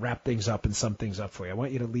 wrap things up and sum things up for you. I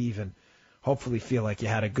want you to leave and hopefully feel like you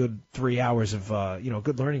had a good 3 hours of,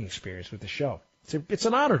 good learning experience with the show. It's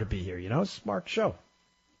an honor to be here, It's Mark's show.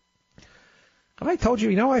 Have I told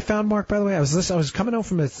you, I found Mark, by the way? I was coming home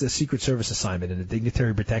from a Secret Service assignment in the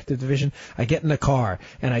Dignitary Protective Division. I get in the car,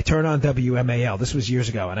 and I turn on WMAL. This was years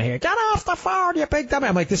ago, and I hear, get off the phone, you big dummy.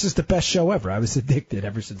 I'm like, this is the best show ever. I was addicted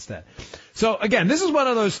ever since then. So, again, this is one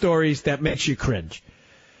of those stories that makes you cringe.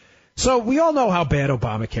 So we all know how bad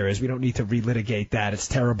Obamacare is. We don't need to relitigate that. It's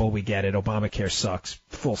terrible. We get it. Obamacare sucks.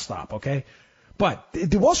 Full stop, okay? But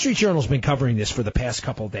the Wall Street Journal's been covering this for the past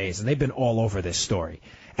couple of days, and they've been all over this story.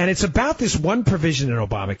 And it's about this one provision in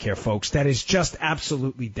Obamacare, folks, that is just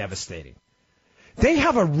absolutely devastating. They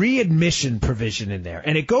have a readmission provision in there,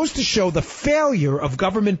 and it goes to show the failure of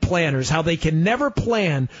government planners, how they can never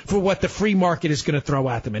plan for what the free market is going to throw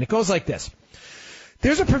at them. And it goes like this.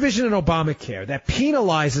 There's a provision in Obamacare that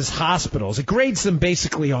penalizes hospitals. It grades them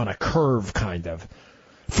basically on a curve, kind of,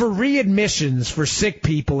 for readmissions for sick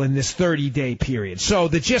people in this 30-day period. So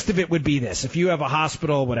the gist of it would be this. If you have a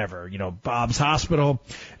hospital, whatever, Bob's Hospital,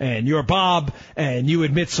 and you're Bob, and you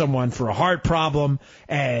admit someone for a heart problem,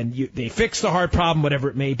 and they fix the heart problem, whatever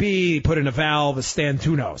it may be, put in a valve, a stent,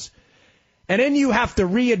 who knows. And then you have to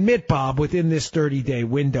readmit Bob within this 30-day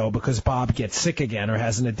window because Bob gets sick again or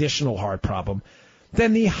has an additional heart problem.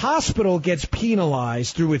 Then the hospital gets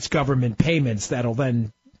penalized through its government payments that'll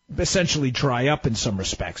then essentially dry up in some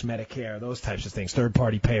respects, Medicare, those types of things,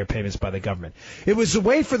 third-party payer payments by the government. It was a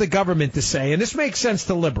way for the government to say, and this makes sense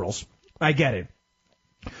to liberals, I get it,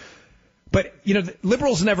 but,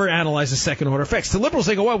 liberals never analyze the second-order effects. To liberals,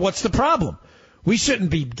 they go, well, what's the problem? We shouldn't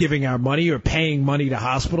be giving our money or paying money to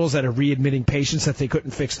hospitals that are readmitting patients that they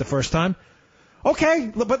couldn't fix the first time.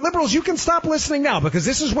 Okay, but liberals, you can stop listening now because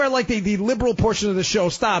this is where the liberal portion of the show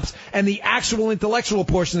stops and the actual intellectual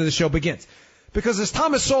portion of the show begins. Because as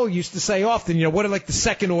Thomas Sowell used to say often, what are the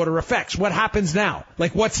second order effects? What happens now?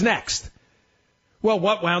 What's next? Well,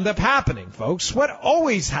 what wound up happening, folks? What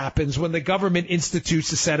always happens when the government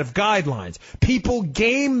institutes a set of guidelines? People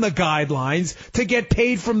game the guidelines to get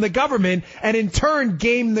paid from the government and in turn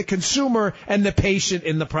game the consumer and the patient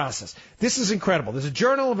in the process. This is incredible. There's a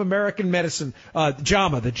Journal of American Medicine,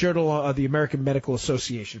 JAMA, the Journal of the American Medical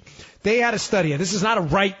Association. They had a study, and this is not a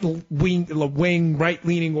right-wing,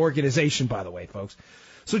 right-leaning organization, by the way, folks.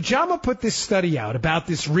 So JAMA put this study out about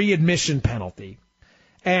this readmission penalty,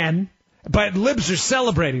 but libs are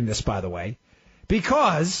celebrating this, by the way,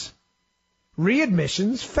 because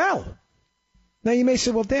readmissions fell. Now, you may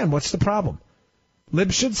say, well, Dan, what's the problem?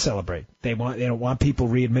 Libs should celebrate. They don't want people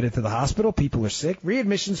readmitted to the hospital. People are sick.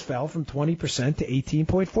 Readmissions fell from 20% to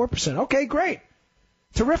 18.4%. Okay, great.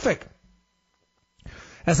 Terrific.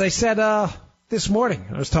 As I said this morning,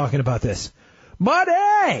 I was talking about this.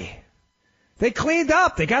 Money! They cleaned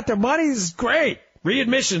up. They got their money. This is great.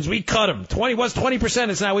 Readmissions, we cut them. 20%,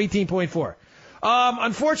 it's now 18.4%.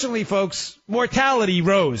 Unfortunately, folks, mortality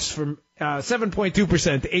rose from 7.2%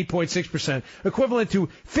 to 8.6%, equivalent to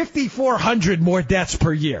 5,400 more deaths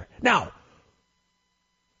per year. Now,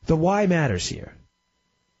 the why matters here.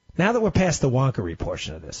 Now that we're past the wonkery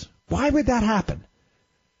portion of this, why would that happen?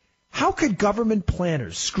 How could government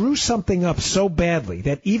planners screw something up so badly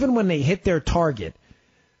that even when they hit their target,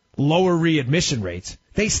 lower readmission rates,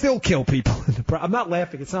 they still kill people? I'm not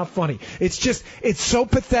laughing. It's not funny. It's so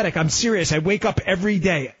pathetic. I'm serious. I wake up every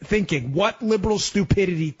day thinking, what liberal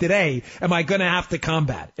stupidity today am I going to have to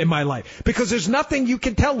combat in my life? Because there's nothing you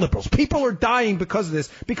can tell liberals. People are dying because of this.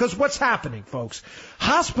 Because what's happening, folks?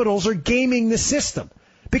 Hospitals are gaming the system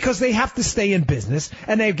because they have to stay in business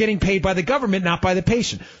and they're getting paid by the government, not by the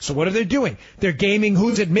patient. So what are they doing? They're gaming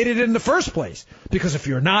who's admitted in the first place. Because if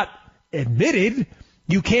you're not admitted,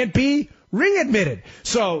 you can't be readmitted.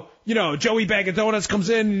 So, Joey Bag of Donuts comes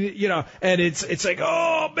in, and it's like,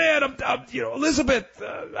 oh man, I'm Elizabeth,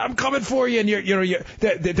 I'm coming for you, and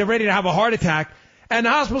they're ready to have a heart attack, and the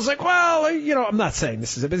hospital's like, well, I'm not saying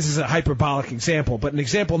this is a hyperbolic example, but an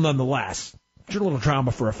example nonetheless. It's a little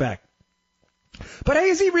drama for effect. But hey,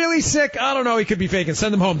 is he really sick? I don't know. He could be faking.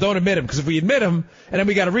 Send him home. Don't admit him, because if we admit him and then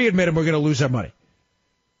we got to readmit him, we're going to lose our money.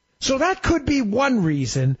 So that could be one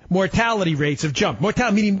reason mortality rates have jumped.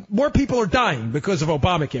 Mortality, meaning more people are dying because of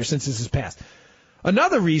Obamacare since this is passed.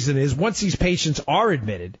 Another reason is once these patients are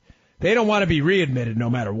admitted, they don't want to be readmitted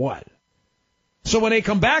no matter what. So when they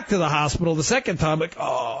come back to the hospital the second time, like,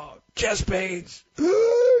 oh, chest pains,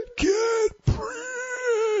 I can't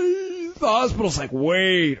breathe. The hospital's like,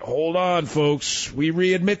 wait, hold on, folks. We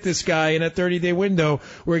readmit this guy in a 30-day window.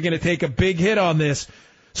 We're going to take a big hit on this.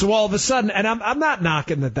 So all of a sudden, and I'm not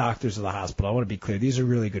knocking the doctors of the hospital. I want to be clear. These are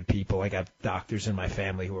really good people. I got doctors in my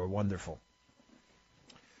family who are wonderful.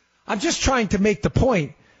 I'm just trying to make the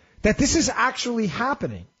point that this is actually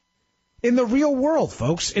happening in the real world,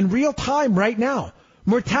 folks, in real time right now.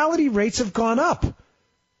 Mortality rates have gone up.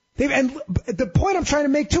 And the point I'm trying to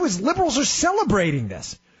make, too, is liberals are celebrating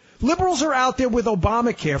this. Liberals are out there with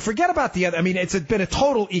Obamacare. Forget about the other. I mean, it's been a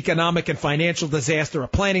total economic and financial disaster, a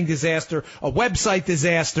planning disaster, a website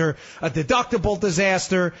disaster, a deductible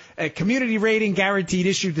disaster, a community rating guaranteed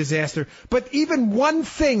issue disaster. But even one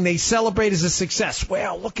thing they celebrate as a success.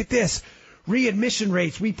 Well, look at this. Readmission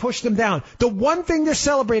rates, we pushed them down. The one thing they're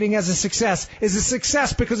celebrating as a success is a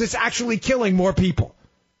success because it's actually killing more people.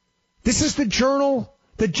 This is the Journal.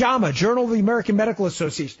 The JAMA, Journal of the American Medical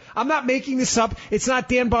Association. I'm not making this up. It's not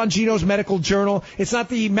Dan Bongino's medical journal. It's not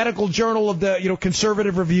the medical journal of the,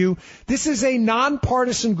 Conservative Review. This is a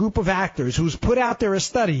nonpartisan group of actors who's put out there a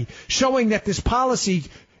study showing that this policy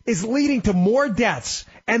is leading to more deaths,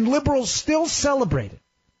 and liberals still celebrate it.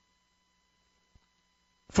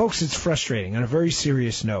 Folks, it's frustrating. On a very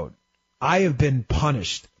serious note, I have been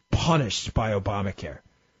punished by Obamacare.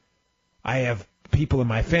 I have people in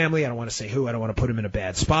my family, I don't want to say who, I don't want to put them in a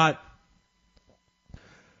bad spot,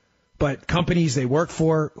 but companies they work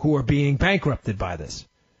for who are being bankrupted by this.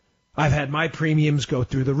 I've had my premiums go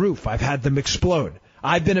through the roof. I've had them explode.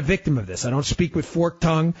 I've been a victim of this. I don't speak with forked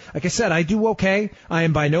tongue. Like I said, I do okay. I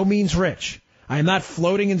am by no means rich. I am not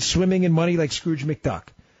floating and swimming in money like Scrooge McDuck.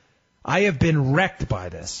 I have been wrecked by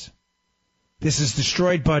this. This has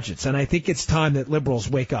destroyed budgets, and I think it's time that liberals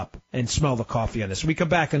wake up and smell the coffee on this. When we come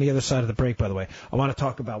back on the other side of the break, by the way, I want to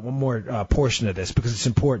talk about one more portion of this because it's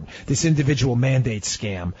important. This individual mandate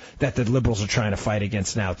scam that the liberals are trying to fight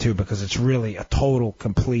against now, too, because it's really a total,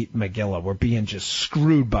 complete Megillah. We're being just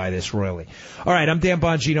screwed by this royally. All right, I'm Dan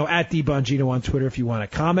Bongino, at DBongino on Twitter. If you want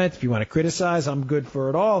to comment, if you want to criticize, I'm good for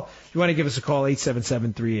it all. If you want to give us a call,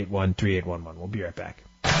 877-381-3811. We'll be right back.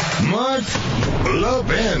 Mark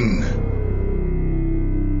Levin.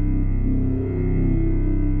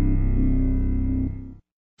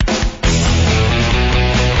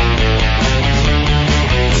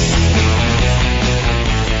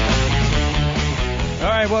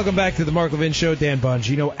 Welcome back to the Mark Levin Show. Dan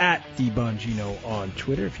Bongino, at DBongino on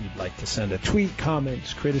Twitter. If you'd like to send a tweet,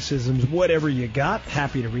 comments, criticisms, whatever you got,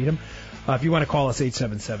 happy to read them. If you want to call us,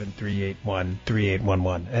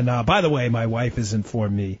 877-381-3811. And by the way, my wife has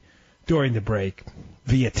informed me during the break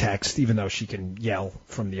via text, even though she can yell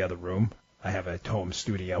from the other room, I have a home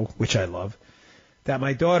studio, which I love, that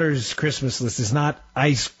my daughter's Christmas list is not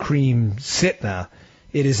ice cream sitna.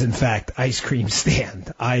 It is, in fact, ice cream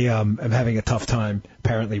stand. I am having a tough time,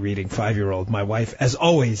 apparently, reading 5-year-old. My wife, as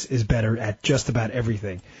always, is better at just about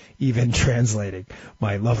everything, even translating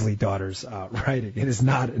my lovely daughter's writing. It is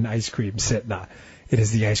not an ice cream sitna. It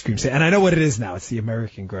is the ice cream stand. And I know what it is now. It's the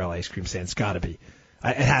American Girl ice cream stand. It's got to be.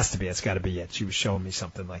 It has to be. It's got to be it. She was showing me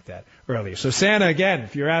something like that earlier. So, Santa, again,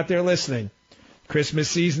 if you're out there listening, Christmas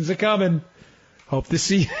seasons are coming. Hope to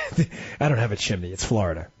see. I don't have a chimney. It's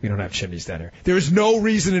Florida. We don't have chimneys down here. There is no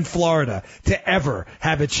reason in Florida to ever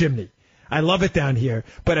have a chimney. I love it down here,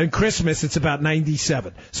 but on Christmas it's about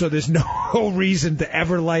 97. So there's no reason to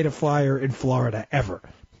ever light a fire in Florida ever.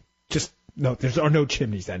 Just no. There are no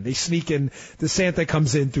chimneys then. They sneak in. The Santa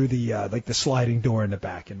comes in through the like the sliding door in the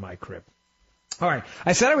back in my crib. All right.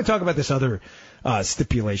 I said I would talk about this other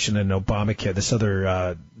stipulation in Obamacare. This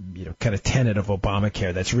other kind of tenet of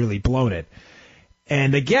Obamacare that's really blown it.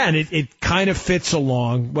 And again, it kind of fits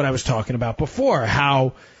along what I was talking about before,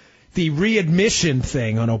 how the readmission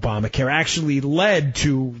thing on Obamacare actually led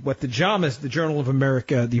to what the JAMA, the Journal of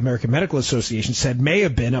America, the American Medical Association, said may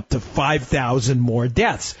have been up to 5,000 more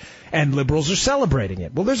deaths. And liberals are celebrating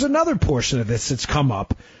it. Well, there's another portion of this that's come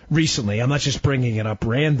up recently. I'm not just bringing it up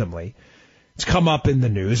randomly. It's come up in the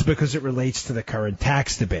news because it relates to the current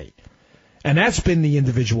tax debate. And that's been the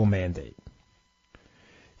individual mandate.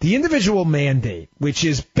 The individual mandate, which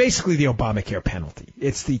is basically the Obamacare penalty.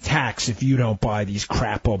 It's the tax if you don't buy these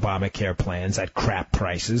crap Obamacare plans at crap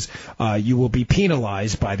prices. You will be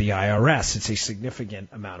penalized by the IRS. It's a significant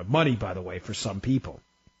amount of money, by the way, for some people.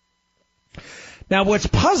 Now, what's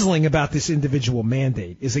puzzling about this individual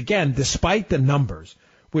mandate is, again, despite the numbers,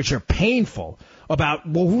 which are painful, about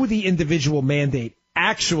who the individual mandate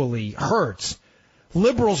actually hurts,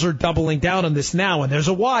 liberals are doubling down on this now, and there's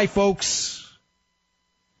a why, folks.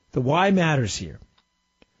 The why matters here.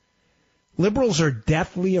 Liberals are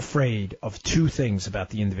deathly afraid of two things about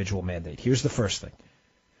the individual mandate. Here's the first thing.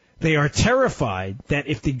 They are terrified that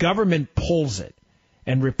if the government pulls it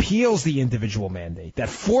and repeals the individual mandate, that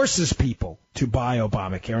forces people to buy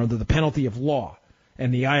Obamacare under the penalty of law,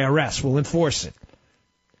 and the IRS will enforce it.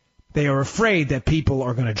 They are afraid that people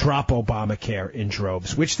are going to drop Obamacare in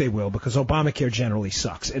droves, which they will, because Obamacare generally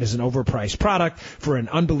sucks. It is an overpriced product for an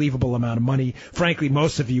unbelievable amount of money. Frankly,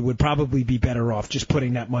 most of you would probably be better off just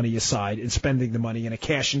putting that money aside and spending the money in a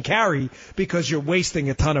cash and carry, because you're wasting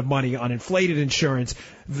a ton of money on inflated insurance,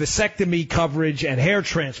 vasectomy coverage, and hair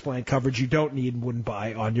transplant coverage you don't need and wouldn't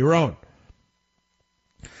buy on your own.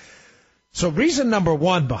 So reason number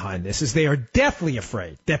one behind this is they are deathly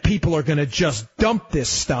afraid that people are going to just dump this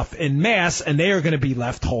stuff in mass and they are going to be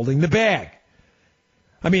left holding the bag.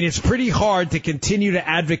 I mean, it's pretty hard to continue to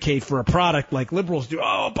advocate for a product like liberals do.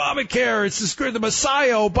 Oh, Obamacare, it's the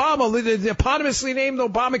Messiah, Obama, the eponymously named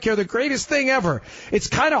Obamacare, the greatest thing ever. It's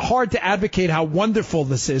kind of hard to advocate how wonderful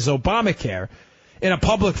this is, Obamacare, in a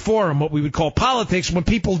public forum, what we would call politics, when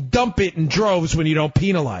people dump it in droves when you don't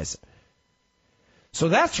penalize it. So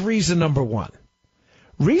that's reason number one.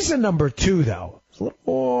 Reason number two, though, is a little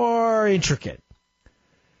more intricate.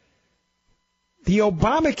 The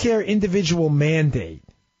Obamacare individual mandate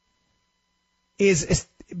is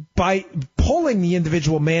by pulling the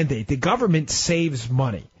individual mandate, the government saves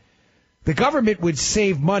money. The government would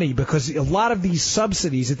save money because a lot of these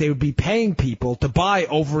subsidies that they would be paying people to buy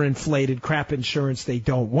overinflated crap insurance they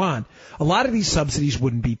don't want, a lot of these subsidies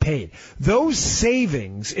wouldn't be paid. Those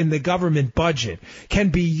savings in the government budget can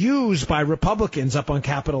be used by Republicans up on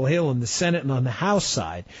Capitol Hill in the Senate and on the House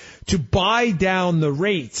side to buy down the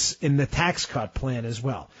rates in the tax cut plan as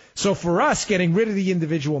well. So for us, getting rid of the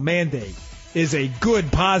individual mandate is a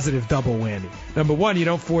good, positive double whammy. Number one, you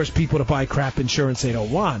don't force people to buy crap insurance they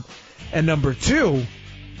don't want. And number two,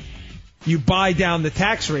 you buy down the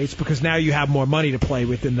tax rates because now you have more money to play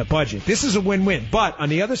with in the budget. This is a win-win. But on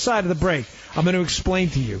the other side of the break, I'm going to explain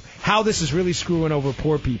to you how this is really screwing over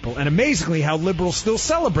poor people, and amazingly how liberals still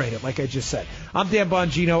celebrate it, like I just said. I'm Dan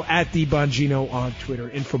Bongino, at DBongino on Twitter.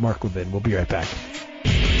 In for Mark Levin. We'll be right back.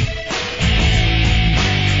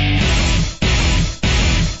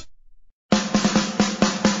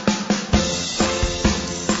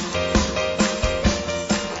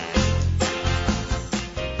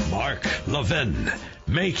 Levin,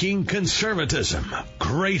 making conservatism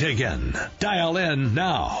great again. Dial in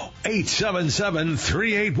now,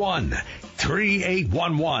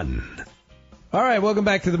 877-381-3811. All right, welcome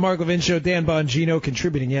back to the Mark Levin Show. Dan Bongino,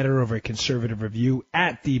 contributing editor over at Conservative Review,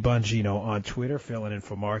 at DBongino on Twitter, filling in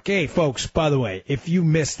for Mark. Hey, folks, by the way, if you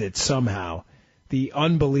missed it somehow, the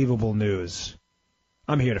unbelievable news,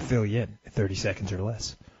 I'm here to fill you in 30 seconds or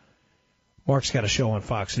less. Mark's got a show on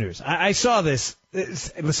Fox News. I saw this.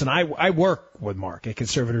 Listen, I work with Mark at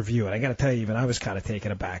Conservative Review, and I got to tell you, even I was kind of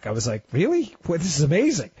taken aback. I was like, really? Well, this is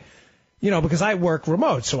amazing. You know, because I work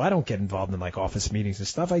remote, so I don't get involved in, like, office meetings and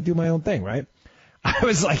stuff. I do my own thing, right? I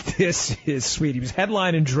was like, this is sweet. He was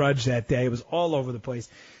headlining Drudge that day. It was all over the place.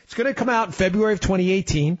 It's going to come out in February of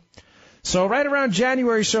 2018. So right around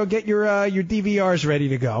January, so get your DVRs ready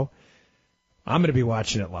to go. I'm going to be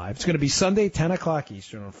watching it live. It's going to be Sunday, 10 o'clock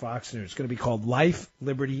Eastern on Fox News. It's going to be called Life,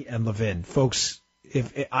 Liberty, and Levin. Folks,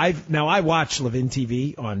 I watch Levin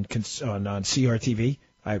TV on CRTV.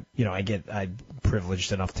 I'm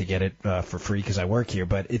privileged enough to get it for free because I work here.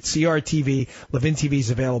 But it's CRTV. Levin TV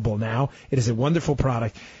is available now. It is a wonderful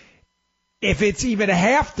product. If it's even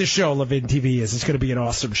half the show Levin TV is, it's going to be an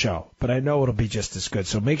awesome show. But I know it'll be just as good.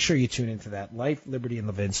 So make sure you tune into that. Life, Liberty, and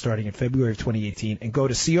Levin starting in February of 2018. And go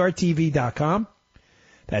to CRTV.com.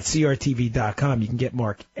 That's CRTV.com. You can get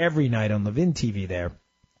Mark every night on Levin TV there.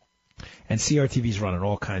 And CRTV's running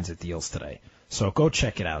all kinds of deals today. So go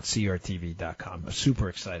check it out, CRTV.com. I'm super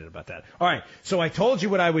excited about that. All right, so I told you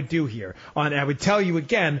what I would do here. I would tell you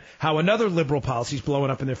again how another liberal policy is blowing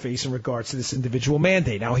up in their face in regards to this individual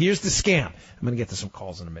mandate. Now, here's the scam. I'm going to get to some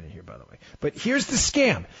calls in a minute here, by the way. But here's the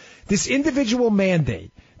scam. This individual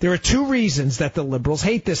mandate, there are two reasons that the liberals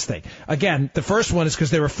hate this thing. Again, the first one is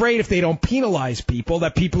because they're afraid if they don't penalize people,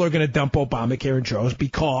 that people are going to dump Obamacare in droves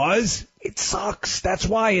because it sucks. That's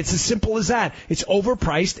why. It's as simple as that. It's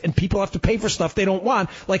overpriced, and people have to pay for stuff they don't want,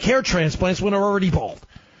 like hair transplants when they're already bald.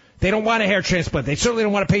 They don't want a hair transplant. They certainly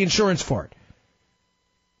don't want to pay insurance for it.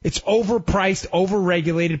 It's overpriced,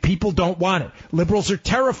 overregulated. People don't want it. Liberals are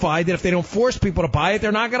terrified that if they don't force people to buy it,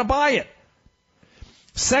 they're not going to buy it.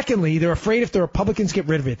 Secondly, they're afraid if the Republicans get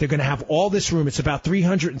rid of it, they're going to have all this room. It's about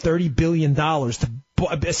 $330 billion to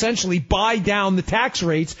essentially buy down the tax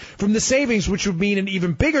rates from the savings, which would mean an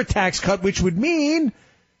even bigger tax cut, which would mean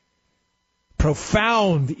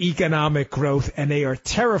profound economic growth. And they are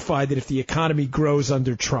terrified that if the economy grows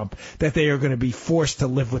under Trump, that they are going to be forced to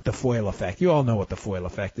live with the foil effect. You all know what the foil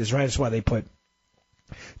effect is, right? That's why they put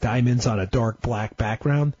diamonds on a dark black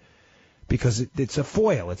background. Because it's a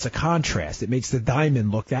foil, it's a contrast. It makes the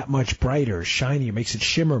diamond look that much brighter, shinier, makes it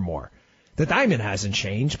shimmer more. The diamond hasn't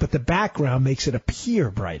changed, but the background makes it appear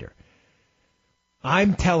brighter.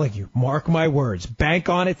 I'm telling you, mark my words, bank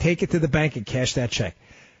on it, take it to the bank and cash that check.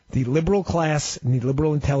 The liberal class and the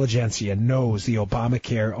liberal intelligentsia knows the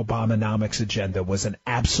Obamacare, Obamonomics agenda was an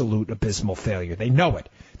absolute abysmal failure. They know it.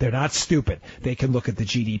 They're not stupid. They can look at the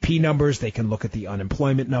GDP numbers. They can look at the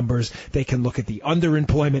unemployment numbers. They can look at the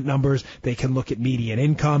underemployment numbers. They can look at median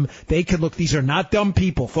income. They can look. These are not dumb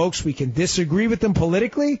people, folks. We can disagree with them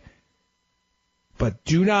politically, but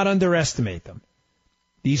do not underestimate them.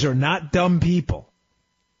 These are not dumb people.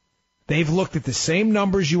 They've looked at the same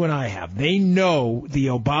numbers you and I have. They know the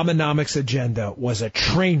Obamonomics agenda was a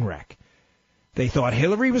train wreck. They thought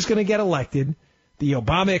Hillary was going to get elected, the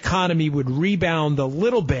Obama economy would rebound a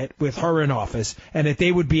little bit with her in office, and that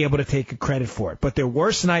they would be able to take credit for it. But their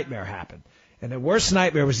worst nightmare happened, and their worst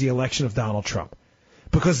nightmare was the election of Donald Trump.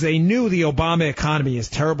 because they knew the Obama economy, as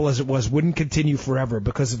terrible as it was, wouldn't continue forever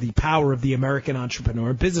because of the power of the American entrepreneur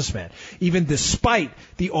and businessman. Even despite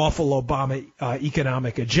the awful Obama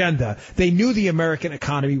economic agenda, they knew the American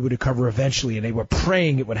economy would recover eventually, and they were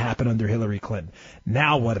praying it would happen under Hillary Clinton.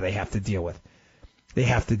 Now what do they have to deal with? They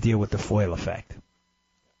have to deal with the foil effect.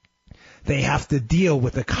 They have to deal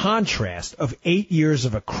with the contrast of 8 years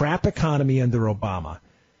of a crap economy under Obama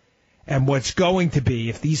and what's going to be,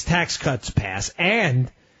 if these tax cuts pass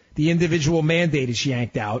and the individual mandate is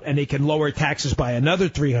yanked out and they can lower taxes by another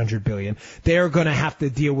 $300 billion, they're going to have to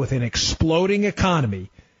deal with an exploding economy.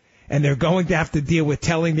 And they're going to have to deal with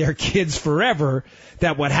telling their kids forever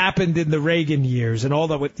that what happened in the Reagan years and all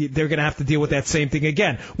that, they're going to have to deal with that same thing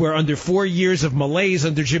again, where under 4 years of malaise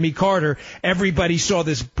under Jimmy Carter, everybody saw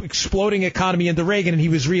this exploding economy under Reagan, and he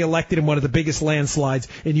was reelected in one of the biggest landslides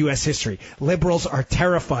in U.S. history. Liberals are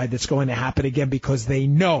terrified that's going to happen again because they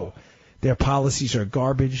know their policies are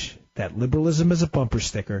garbage, that liberalism is a bumper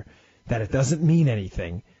sticker, that it doesn't mean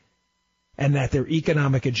anything, and that their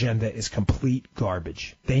economic agenda is complete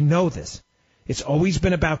garbage. They know this. It's always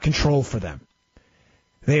been about control for them.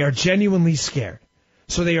 They are genuinely scared.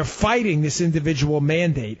 So they are fighting this individual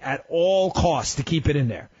mandate at all costs to keep it in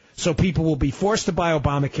there. So people will be forced to buy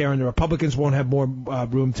Obamacare, and the Republicans won't have more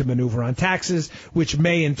room to maneuver on taxes, which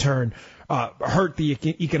may in turn hurt the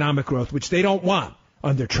economic growth, which they don't want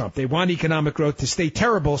under Trump. They want economic growth to stay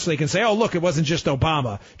terrible so they can say, oh, look, it wasn't just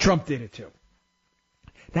Obama. Trump did it too.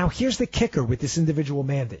 Now, here's the kicker with this individual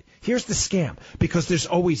mandate. Here's the scam, because there's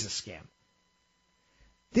always a scam.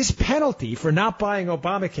 This penalty for not buying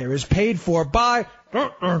Obamacare is paid for by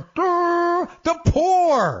the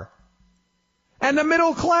poor and the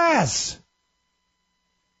middle class.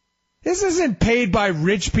 This isn't paid by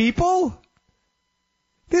rich people.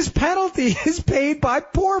 This penalty is paid by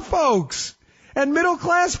poor folks and middle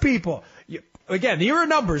class people. Again, here are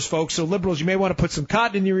numbers, folks, so liberals, you may want to put some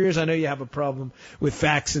cotton in your ears. I know you have a problem with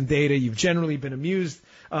facts and data. You've generally been immune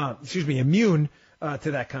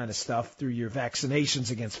to that kind of stuff through your vaccinations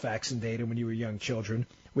against facts and data when you were young children,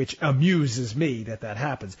 which amuses me that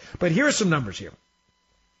happens. But here are some numbers here.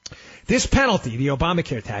 This penalty, the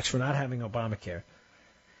Obamacare tax for not having Obamacare,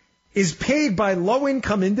 is paid by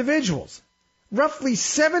low-income individuals. Roughly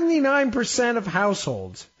 79% of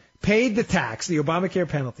households paid the tax, the Obamacare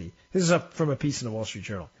penalty. This is up from a piece in the Wall Street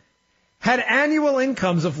Journal. Had annual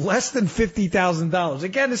incomes of less than $50,000.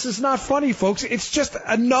 Again, this is not funny, folks. It's just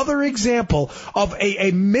another example of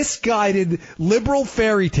a misguided liberal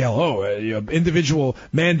fairy tale. Individual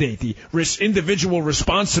mandate, the individual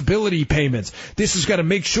responsibility payments. This is going to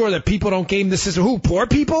make sure that people don't game the system. Who, poor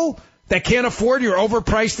people that can't afford your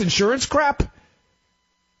overpriced insurance crap?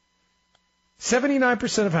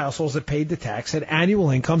 79% of households that paid the tax had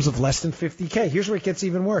annual incomes of less than $50K. Here's where it gets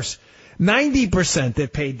even worse. 90%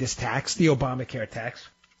 that paid this tax, the Obamacare tax,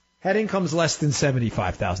 had incomes less than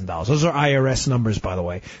 $75,000. Those are IRS numbers, by the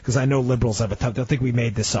way, because I know liberals have they'll think we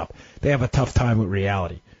made this up. They have a tough time with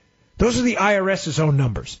reality. Those are the IRS's own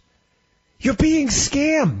numbers. You're being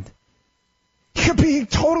scammed. You're being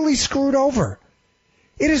totally screwed over.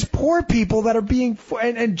 It is poor people that are being,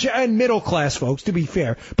 and middle class folks, to be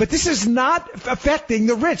fair. But this is not affecting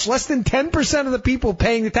the rich. Less than 10% of the people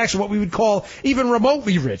paying the tax are what we would call even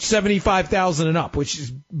remotely rich, $75,000 and up, which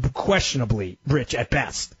is questionably rich at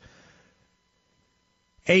best.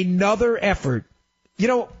 Another effort.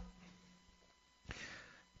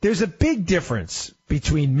 There's a big difference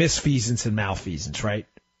between misfeasance and malfeasance, right?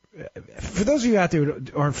 For those of you out there who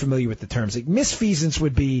aren't familiar with the terms, like misfeasance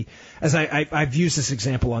would be, as I've used this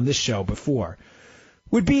example on this show before,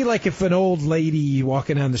 would be like if an old lady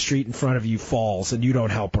walking down the street in front of you falls and you don't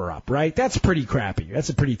help her up, right? That's pretty crappy. That's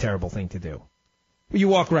a pretty terrible thing to do. You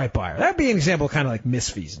walk right by her. That'd be an example kind of like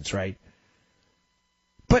misfeasance, right?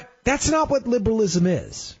 But that's not what liberalism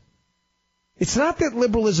is. It's not that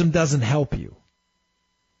liberalism doesn't help you.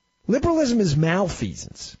 Liberalism is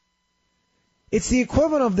malfeasance. It's the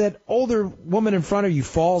equivalent of that older woman in front of you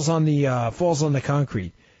falls on the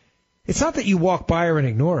concrete. It's not that you walk by her and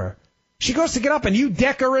ignore her. She goes to get up and you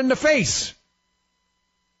deck her in the face.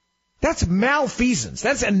 That's malfeasance.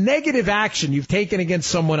 That's a negative action you've taken against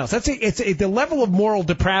someone else. The level of moral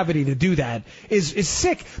depravity to do that is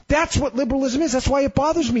sick. That's what liberalism is. That's why it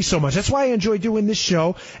bothers me so much. That's why I enjoy doing this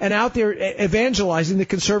show and out there evangelizing the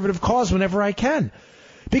conservative cause whenever I can.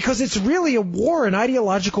 Because it's really a war, an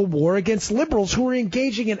ideological war against liberals who are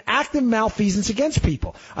engaging in active malfeasance against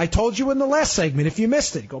people. I told you in the last segment, if you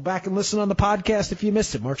missed it, go back and listen on the podcast if you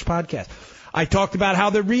missed it, Mark's podcast. I talked about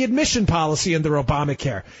how the readmission policy under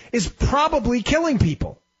Obamacare is probably killing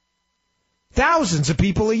people. Thousands of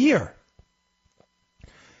people a year.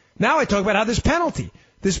 Now I talk about how this penalty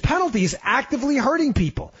This penalty is actively hurting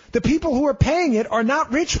people. The people who are paying it are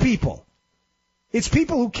not rich people. It's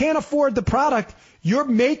people who can't afford the product you're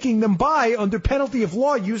making them buy under penalty of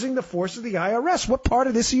law using the force of the IRS. What part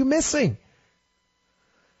of this are you missing?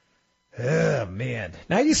 Oh, man.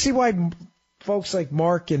 Now you see why folks like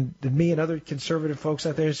Mark and me and other conservative folks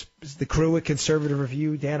out there, the crew at Conservative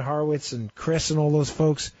Review, Dan Horowitz and Chris and all those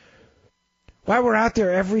folks, why we're out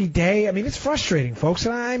there every day. I mean, it's frustrating, folks.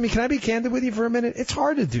 And I mean, can I be candid with you for a minute? It's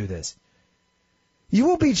hard to do this. You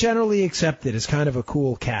will be generally accepted as kind of a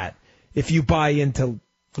cool cat if you buy into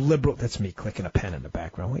liberal. That's me clicking a pen in the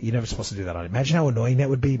background. You're never supposed to do that on it. Imagine how annoying that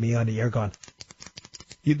would be, me on the air going,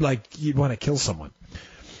 you'd want to kill someone.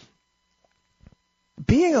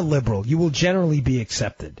 Being a liberal, you will generally be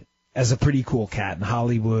accepted as a pretty cool cat in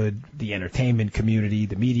Hollywood, the entertainment community,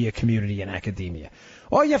 the media community, and academia.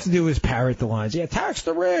 All you have to do is parrot the lines. Yeah, tax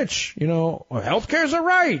the rich, or healthcare's a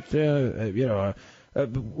right,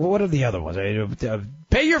 what are the other ones?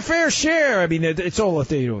 Pay your fair share. I mean, it's all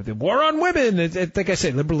the war on women. Like I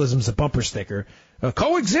say, liberalism's a bumper sticker.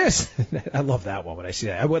 Coexist. I love that one when I see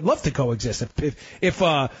that. I would love to coexist. If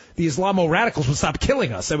the Islamo radicals would stop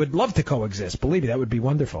killing us, I would love to coexist. Believe me, that would be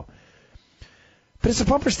wonderful. But it's a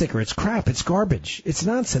bumper sticker. It's crap. It's garbage. It's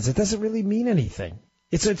nonsense. It doesn't really mean anything.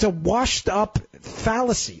 It's a washed up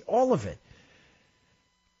fallacy, all of it.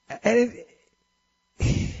 And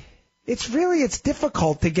it's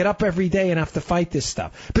difficult to get up every day and have to fight this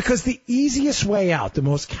stuff. Because the easiest way out, the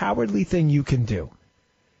most cowardly thing you can do,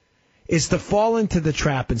 is to fall into the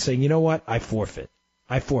trap and say, you know what, I forfeit.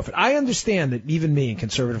 I understand that even me in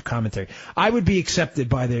conservative commentary, I would be accepted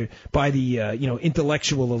by the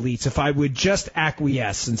intellectual elites if I would just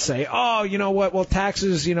acquiesce and say, oh, you know what, well,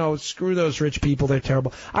 taxes, screw those rich people, they're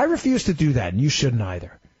terrible. I refuse to do that, and you shouldn't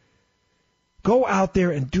either. Go out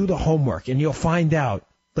there and do the homework, and you'll find out,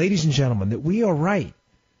 ladies and gentlemen, that we are right.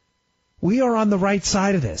 We are on the right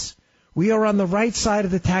side of this. We are on the right side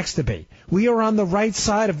of the tax debate. We are on the right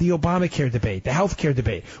side of the Obamacare debate, the health care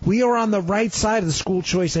debate. We are on the right side of the school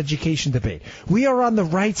choice education debate. We are on the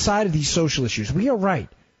right side of these social issues. We are right.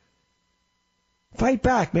 Fight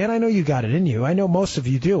back, man. I know you got it in you. I know most of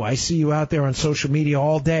you do. I see you out there on social media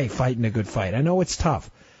all day fighting a good fight. I know it's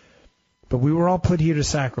tough. But we were all put here to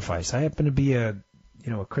sacrifice. I happen to be a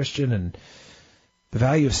Christian, and the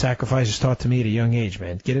value of sacrifice is taught to me at a young age,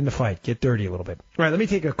 man. Get in the fight. Get dirty a little bit. All right, let me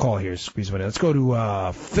take a call here. Squeeze one in. Let's go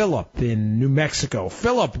to Philip in New Mexico.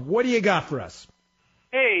 Philip, what do you got for us?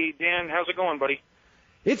 Hey, Dan. How's it going, buddy?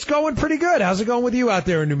 It's going pretty good. How's it going with you out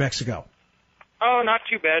there in New Mexico? Oh, not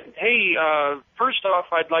too bad. Hey, first off,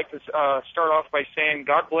 I'd like to start off by saying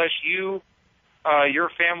God bless you, your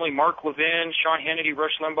family, Mark Levin, Sean Hannity,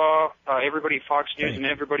 Rush Limbaugh, everybody at Fox News, and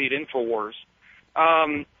everybody at InfoWars.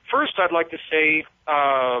 First, I'd like to say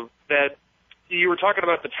that you were talking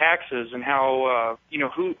about the taxes and how,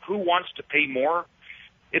 who wants to pay more.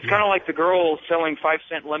 It's kind of like the girl selling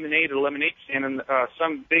 5-cent lemonade at a lemonade stand, and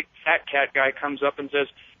some big fat cat guy comes up and says,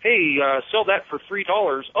 hey, sell that for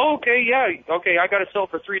 $3. Oh, okay, yeah, okay, I got to sell it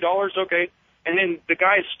for $3, okay. And then the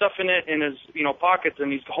guy's stuffing it in his, pockets,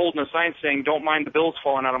 and he's holding a sign saying, don't mind the bills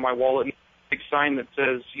falling out of my wallet, and a big sign that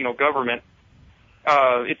says, government.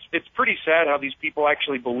 It's pretty sad how these people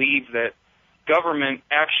actually believe that government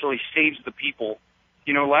actually saves the people.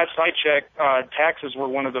 Last I checked, taxes were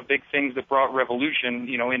one of the big things that brought revolution,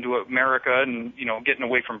 into America and, getting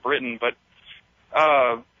away from Britain. But,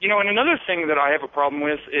 and another thing that I have a problem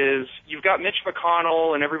with is you've got Mitch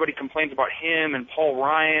McConnell, and everybody complains about him, and Paul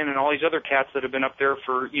Ryan and all these other cats that have been up there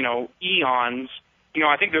for, eons.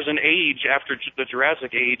 I think there's an age after the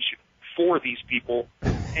Jurassic Age for these people.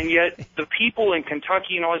 And yet the people in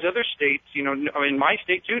Kentucky and all these other states, in my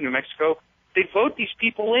state too, New Mexico, they vote these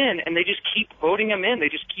people in, and they just keep voting them in. They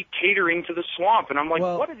just keep catering to the swamp. And I'm like,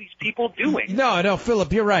 what are these people doing? No,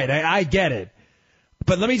 Philip, you're right. I get it.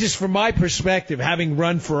 But let me just, from my perspective, having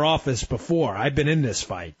run for office before, I've been in this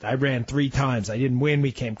fight. I ran 3 times. I didn't win.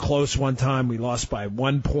 We came close one time. We lost by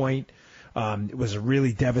 1 point. It was a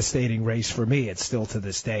really devastating race for me. It still to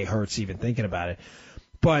this day hurts even thinking about it.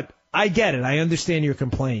 But I get it. I understand your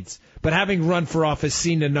complaints. But having run for office,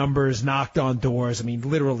 seen the numbers, knocked on doors,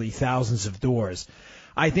 literally thousands of doors,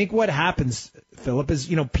 I think what happens, Philip,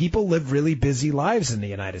 is, people live really busy lives in the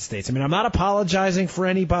United States. I'm not apologizing for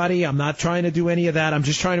anybody. I'm not trying to do any of that. I'm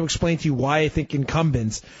just trying to explain to you why I think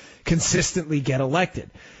incumbents consistently get elected.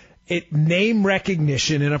 Name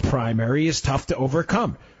recognition in a primary is tough to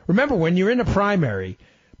overcome. Remember, when you're in a primary,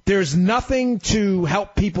 there's nothing to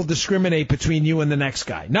help people discriminate between you and the next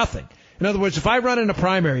guy. Nothing. In other words, if I run in a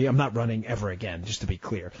primary, I'm not running ever again, just to be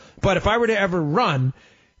clear. But if I were to ever run,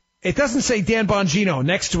 it doesn't say Dan Bongino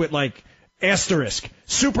next to it like asterisk,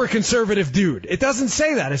 super conservative dude. It doesn't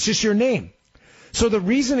say that. It's just your name. So the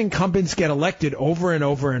reason incumbents get elected over and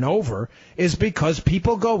over and over is because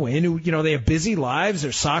people go in who, they have busy lives.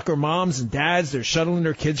 They're soccer moms and dads. They're shuttling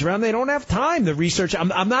their kids around. They don't have time to research.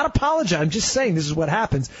 I'm not apologizing. I'm just saying this is what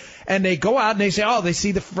happens. And they go out and they say, they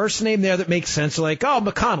see the first name there that makes sense. They're like,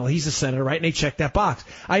 McConnell, he's a senator, right? And they check that box.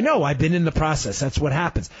 I know. I've been in the process. That's what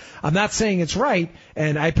happens. I'm not saying it's right.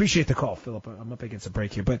 And I appreciate the call, Philip. I'm up against a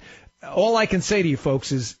break here. But all I can say to you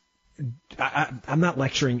folks is, I'm not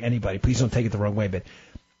lecturing anybody. Please don't take it the wrong way, but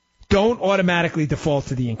don't automatically default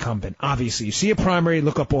to the incumbent. Obviously, you see a primary,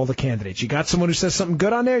 look up all the candidates. You got someone who says something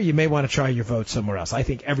good on there, you may want to try your vote somewhere else. I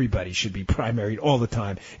think everybody should be primaried all the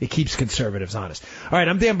time. It keeps conservatives honest. All right,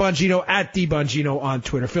 I'm Dan Bongino, at DBongino on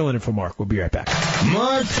Twitter. Filling in for Mark. We'll be right back.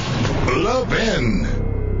 Mark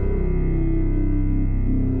Levin.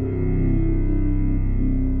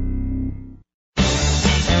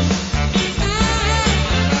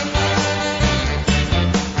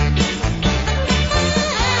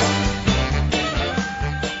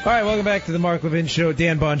 All right, welcome back to the Mark Levin Show.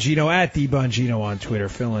 Dan Bongino, at DBongino on Twitter,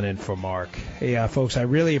 filling in for Mark. Hey, folks, I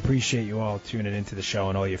really appreciate you all tuning into the show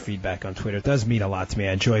and all your feedback on Twitter. It does mean a lot to me.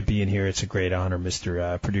 I enjoy being here. It's a great honor,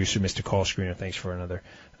 Mr. Producer, Mr. Call Screener. Thanks for another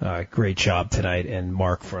great job tonight, and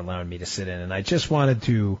Mark for allowing me to sit in. And I just wanted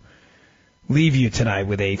to leave you tonight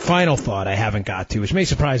with a final thought I haven't got to, which may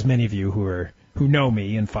surprise many of you who know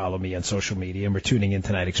me and follow me on social media and were tuning in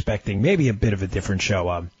tonight expecting maybe a bit of a different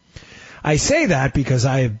show. I say that because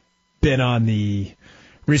I've been on the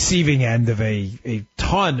receiving end of a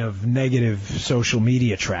ton of negative social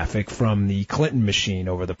media traffic from the Clinton machine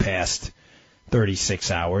over the past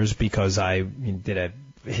 36 hours because I did a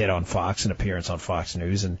hit on Fox, an appearance on Fox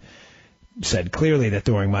News, and said clearly that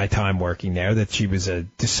during my time working there that she was a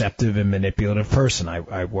deceptive and manipulative person.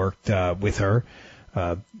 I worked with her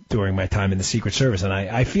during my time in the Secret Service, and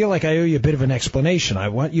I feel like I owe you a bit of an explanation. I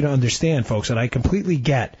want you to understand, folks, that I completely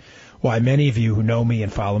get why many of you who know me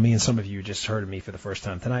and follow me, and some of you just heard of me for the first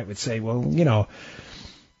time tonight, would say, well,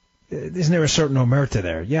 isn't there a certain omerta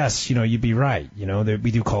there? Yes, you'd be right. We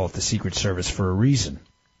do call it the Secret Service for a reason.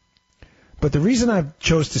 But the reason I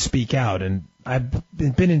chose to speak out, and I've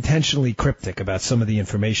been intentionally cryptic about some of the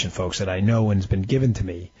information, folks, that I know and has been given to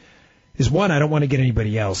me, is one, I don't want to get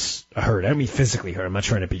anybody else hurt. I don't mean physically hurt. I'm not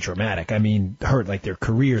trying to be dramatic. I mean hurt like their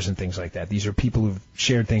careers and things like that. These are people who've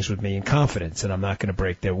shared things with me in confidence, and I'm not going to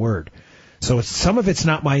break their word. So some of it's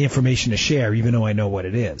not my information to share, even though I know what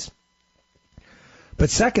it is. But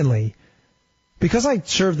secondly, because I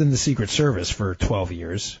served in the Secret Service for 12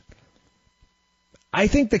 years, I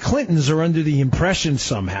think the Clintons are under the impression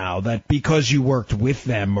somehow that because you worked with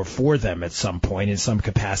them or for them at some point in some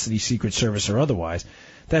capacity, Secret Service or otherwise,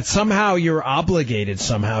 that somehow you're obligated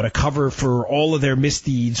somehow to cover for all of their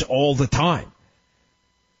misdeeds all the time.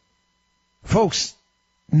 Folks,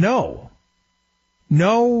 no.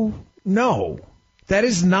 That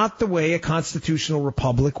is not the way a constitutional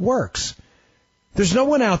republic works. There's no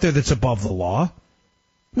one out there that's above the law.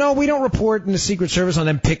 No, we don't report in the Secret Service on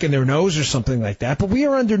them picking their nose or something like that, but we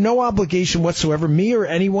are under no obligation whatsoever, me or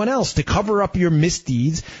anyone else, to cover up your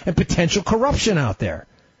misdeeds and potential corruption out there.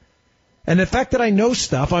 And the fact that I know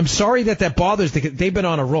stuff, I'm sorry that bothers. They've been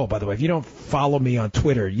on a roll, by the way. If you don't follow me on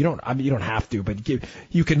Twitter, you don't have to, but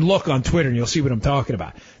you can look on Twitter and you'll see what I'm talking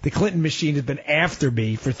about. The Clinton machine has been after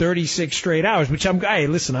me for 36 straight hours, which hey,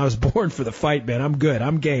 listen, I was born for the fight, man. I'm good.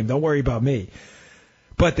 I'm game. Don't worry about me.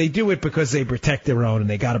 But they do it because they protect their own, and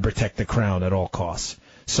they got to protect the crown at all costs.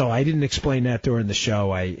 So I didn't explain that during the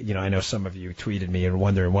show. I know some of you tweeted me and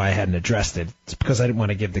wondering why I hadn't addressed it. It's because I didn't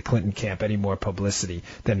want to give the Clinton camp any more publicity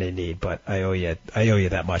than they need, but I owe you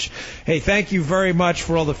that much. Hey, thank you very much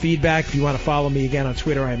for all the feedback. If you want to follow me again on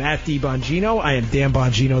Twitter, I'm at DBongino. I am Dan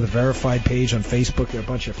Bongino, the verified page on Facebook. There are a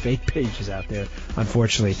bunch of fake pages out there,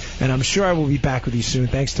 unfortunately. And I'm sure I will be back with you soon.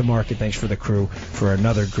 Thanks to Mark and thanks for the crew for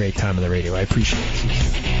another great time on the radio. I appreciate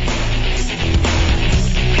it.